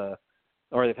to,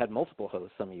 or they've had multiple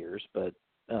hosts some years, but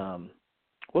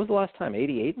what was the last time?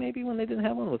 88 maybe when they didn't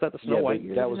have one? Was that the Snow White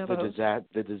year? That was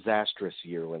the disastrous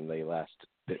year when they last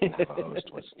didn't have a host.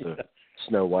 Was the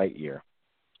Snow White year.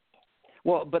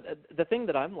 Well, but the thing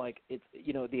that I'm like, it's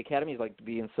the Academy is like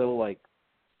being so like,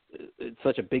 it's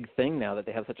such a big thing now that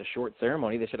they have such a short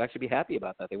ceremony. They should actually be happy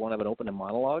about that. They won't have an opening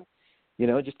monologue.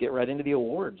 Just get right into the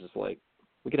awards. It's like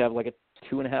we could have like a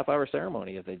 2.5-hour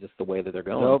ceremony if they just the way that they're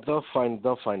going. No, they'll find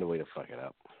a way to fuck it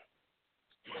up.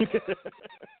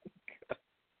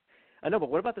 I know, but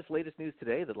what about this latest news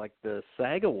today that like the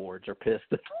SAG Awards are pissed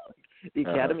that the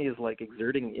Academy is like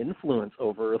exerting influence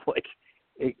over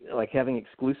like having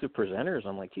exclusive presenters?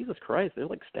 I'm like, Jesus Christ, they're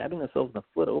like stabbing themselves in the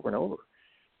foot over and over.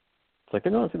 It's like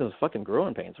they're going through those fucking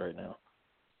growing pains right now.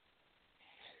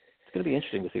 It's going to be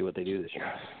interesting to see what they do this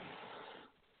year.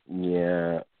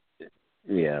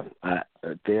 Yeah. I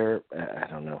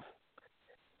don't know.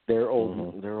 They're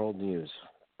old. They're old news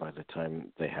by the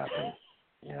time they happen.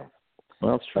 Yeah.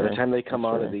 Well, that's true. By the time they come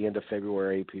out at the end of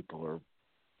February, people are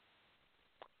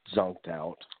zonked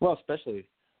out. Well, especially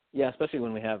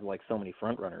when we have like so many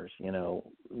front runners,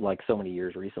 like so many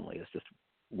years recently. It's just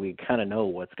we kind of know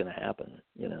what's going to happen,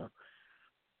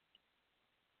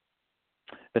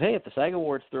 But hey, if the SAG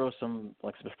Awards throw some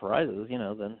prizes,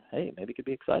 then hey, maybe it could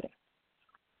be exciting.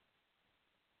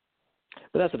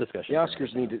 But that's a discussion.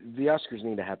 The Oscars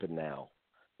need to happen now.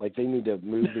 Like they need to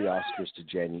move the Oscars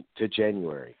to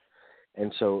January.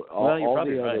 And so all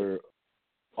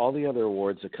the other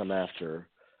awards that come after,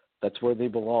 that's where they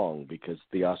belong because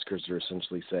the Oscars are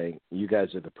essentially saying you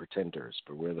guys are the pretenders,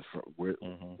 but we're the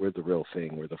real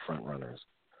thing. We're the front runners,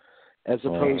 as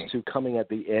opposed to coming at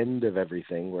the end of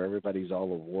everything where everybody's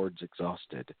all awards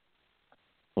exhausted.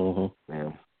 Yeah.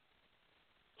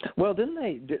 Well,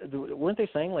 weren't they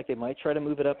saying like they might try to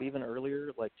move it up even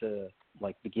earlier, like to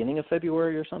like beginning of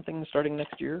February or something, starting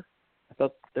next year? I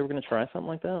thought they were going to try something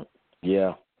like that.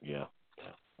 Yeah.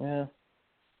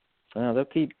 They'll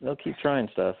keep trying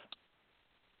stuff.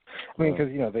 I mean,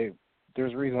 because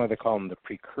there's a reason why they call them the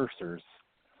precursors,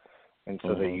 and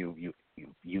so that you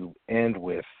you end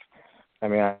with,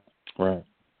 right.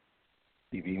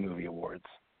 TV Movie Awards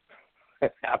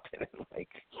that happen in like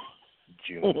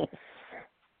June.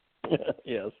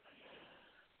 Yes.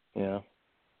 Yeah.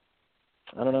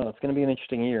 I don't know. It's going to be an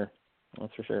interesting year.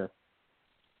 That's for sure.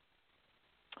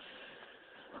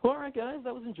 Well, all right, guys.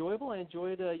 That was enjoyable. I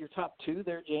enjoyed your top 2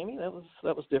 there, Jamey.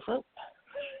 That was different.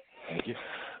 Thank you.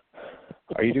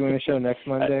 Are you doing a show next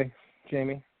Monday,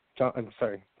 Jamey? I'm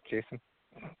sorry, Jason.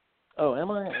 Oh, am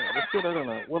I? That's good. I don't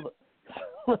know.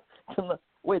 Well,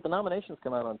 wait, the nominations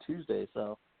come out on Tuesday,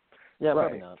 so yeah,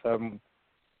 probably not. Okay,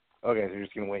 so you're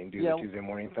just gonna wait and do the Tuesday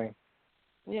morning thing?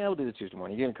 Yeah, we'll do the Tuesday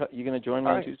morning. You gonna join me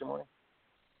on Tuesday morning?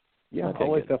 Yeah, okay,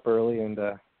 I'll wake up early and.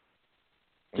 Jamey,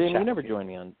 you never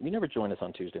join us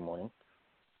on Tuesday morning.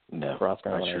 No, for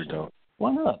Oscar I sure don't.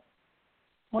 Why not?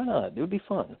 Why not? It would be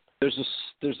fun. There's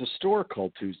a store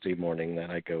called Tuesday Morning that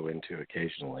I go into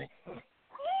occasionally.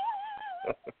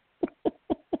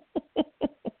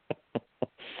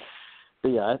 But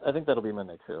yeah, I think that'll be my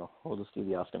next show. We'll just do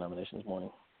the Oscar nominations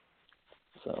morning.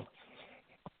 So.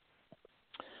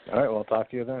 All right, well, I'll talk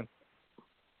to you then.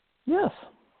 Yes.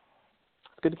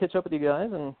 It's good to catch up with you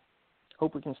guys, and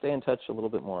hope we can stay in touch a little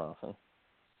bit more often.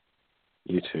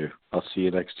 You too. I'll see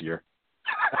you next year.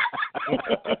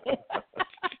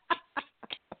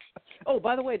 Oh,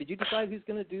 by the way, did you decide who's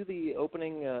going to do the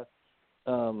opening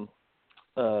for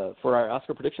our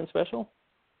Oscar prediction special?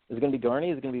 Is it going to be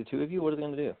Garney? Is it going to be the two of you? What is it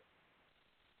going to do?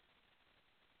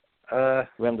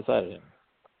 We haven't decided yet.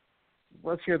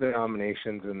 Let's hear the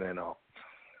nominations, and then I'll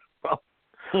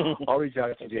reach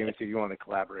out to Jamey if you want to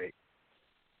collaborate.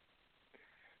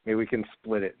 Maybe we can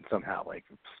split it somehow, like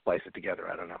splice it together.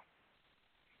 I don't know.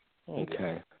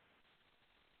 Okay.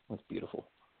 That's beautiful.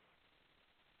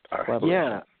 All right.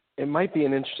 Yeah, it might be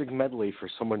an interesting medley for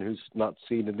someone who's not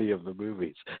seen any of the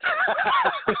movies.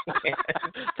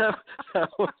 that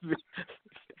would be.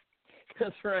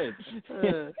 That's right.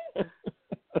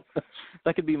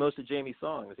 That could be most of Jamey's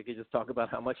songs. He could just talk about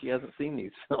how much he hasn't seen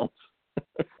these films.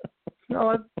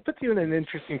 No, it puts you in an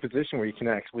interesting position where you can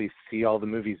actually see all the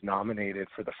movies nominated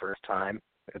for the first time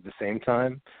at the same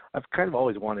time. I've kind of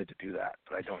always wanted to do that,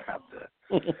 but I don't have the.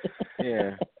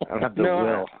 Yeah, I don't have the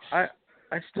will. I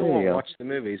still won't watch the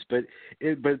movies, but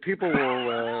people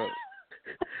will.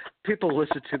 People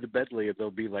listen to the medley and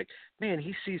they'll be like, "Man,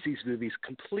 he sees these movies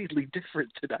completely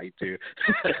different than I do."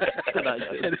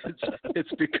 And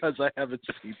it's because I haven't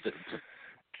seen them.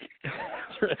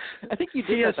 I think you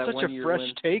did. He has that such one a year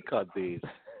fresh take on these.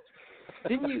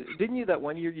 Didn't you that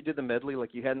one year you did the medley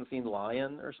like you hadn't seen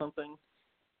Lion or something?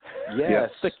 Yes.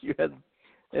 Like you had.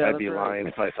 Yeah, I'd be lying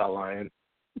if I saw Lion.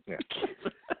 Yeah.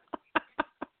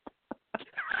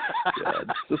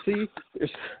 God. So see,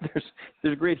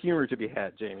 there's great humor to be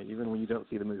had, Jamey, even when you don't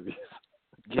see the movies.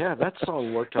 Yeah, that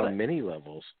song worked on many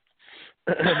levels.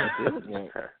 It did.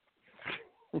 Yeah.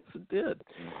 Yes, it did.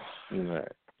 All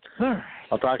right.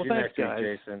 I'll talk to you next week, guys.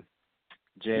 Jason.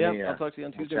 Jamey, yeah, I'll talk to you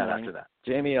on Tuesday we'll morning. After that.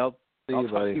 Jamey, I'll talk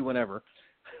to you whenever.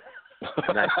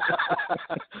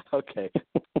 Okay.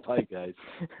 Bye, guys.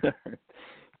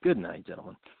 Good night,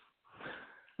 gentlemen.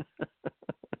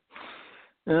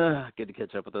 Good to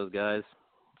catch up with those guys.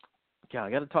 Yeah,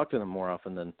 I got to talk to them more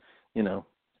often than, a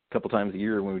couple times a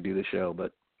year when we do the show.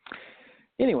 But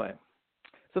anyway,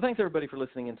 so thanks everybody for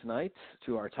listening in tonight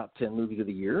to our top 10 movies of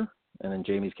the year, and in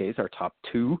Jamey's case, our top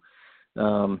 2.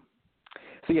 So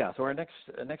our next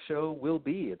show will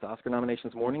be it's Oscar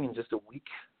nominations morning in just a week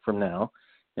from now,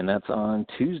 and that's on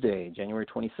Tuesday, January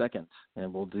 22nd,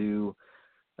 and we'll do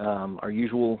our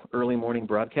usual early morning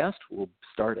broadcast. We'll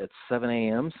start at 7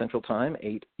 a.m. Central Time,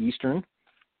 8 Eastern,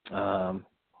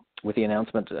 with the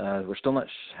announcement. We're still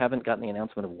haven't gotten the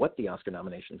announcement of what the Oscar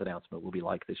nominations announcement will be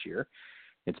like this year.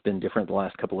 It's been different the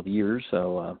last couple of years,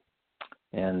 so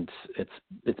and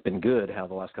it's been good how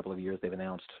the last couple of years they've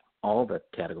announced all the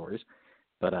categories.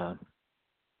 But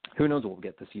who knows what we'll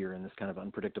get this year in this kind of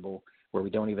unpredictable, where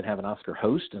we don't even have an Oscar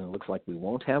host, and it looks like we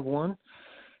won't have one.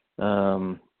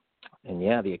 And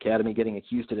yeah, the Academy getting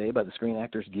accused today by the Screen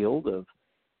Actors Guild of,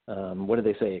 what did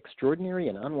they say, extraordinary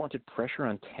and unwanted pressure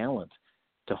on talent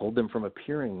to hold them from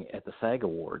appearing at the SAG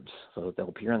Awards so that they'll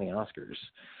appear on the Oscars.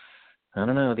 I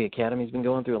don't know. The Academy's been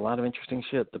going through a lot of interesting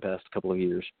shit the past couple of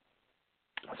years,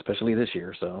 especially this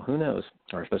year. So who knows,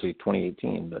 or especially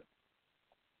 2018. But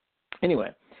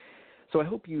anyway, so I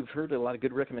hope you've heard a lot of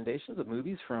good recommendations of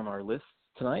movies from our list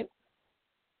tonight.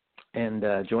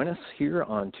 And join us here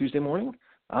on Tuesday morning,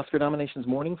 Oscar nominations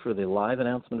morning, for the live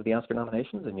announcement of the Oscar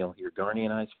nominations, and you'll hear Garney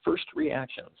and I's first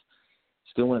reactions.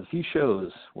 Still one of the few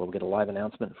shows where we'll get a live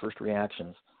announcement and first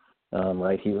reactions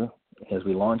right here as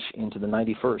we launch into the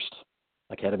 91st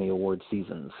Academy Awards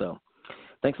season. So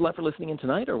Thanks a lot for listening in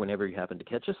tonight or whenever you happen to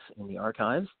catch us in the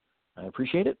archives. I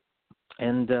appreciate it.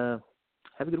 And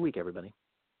have a good week, everybody.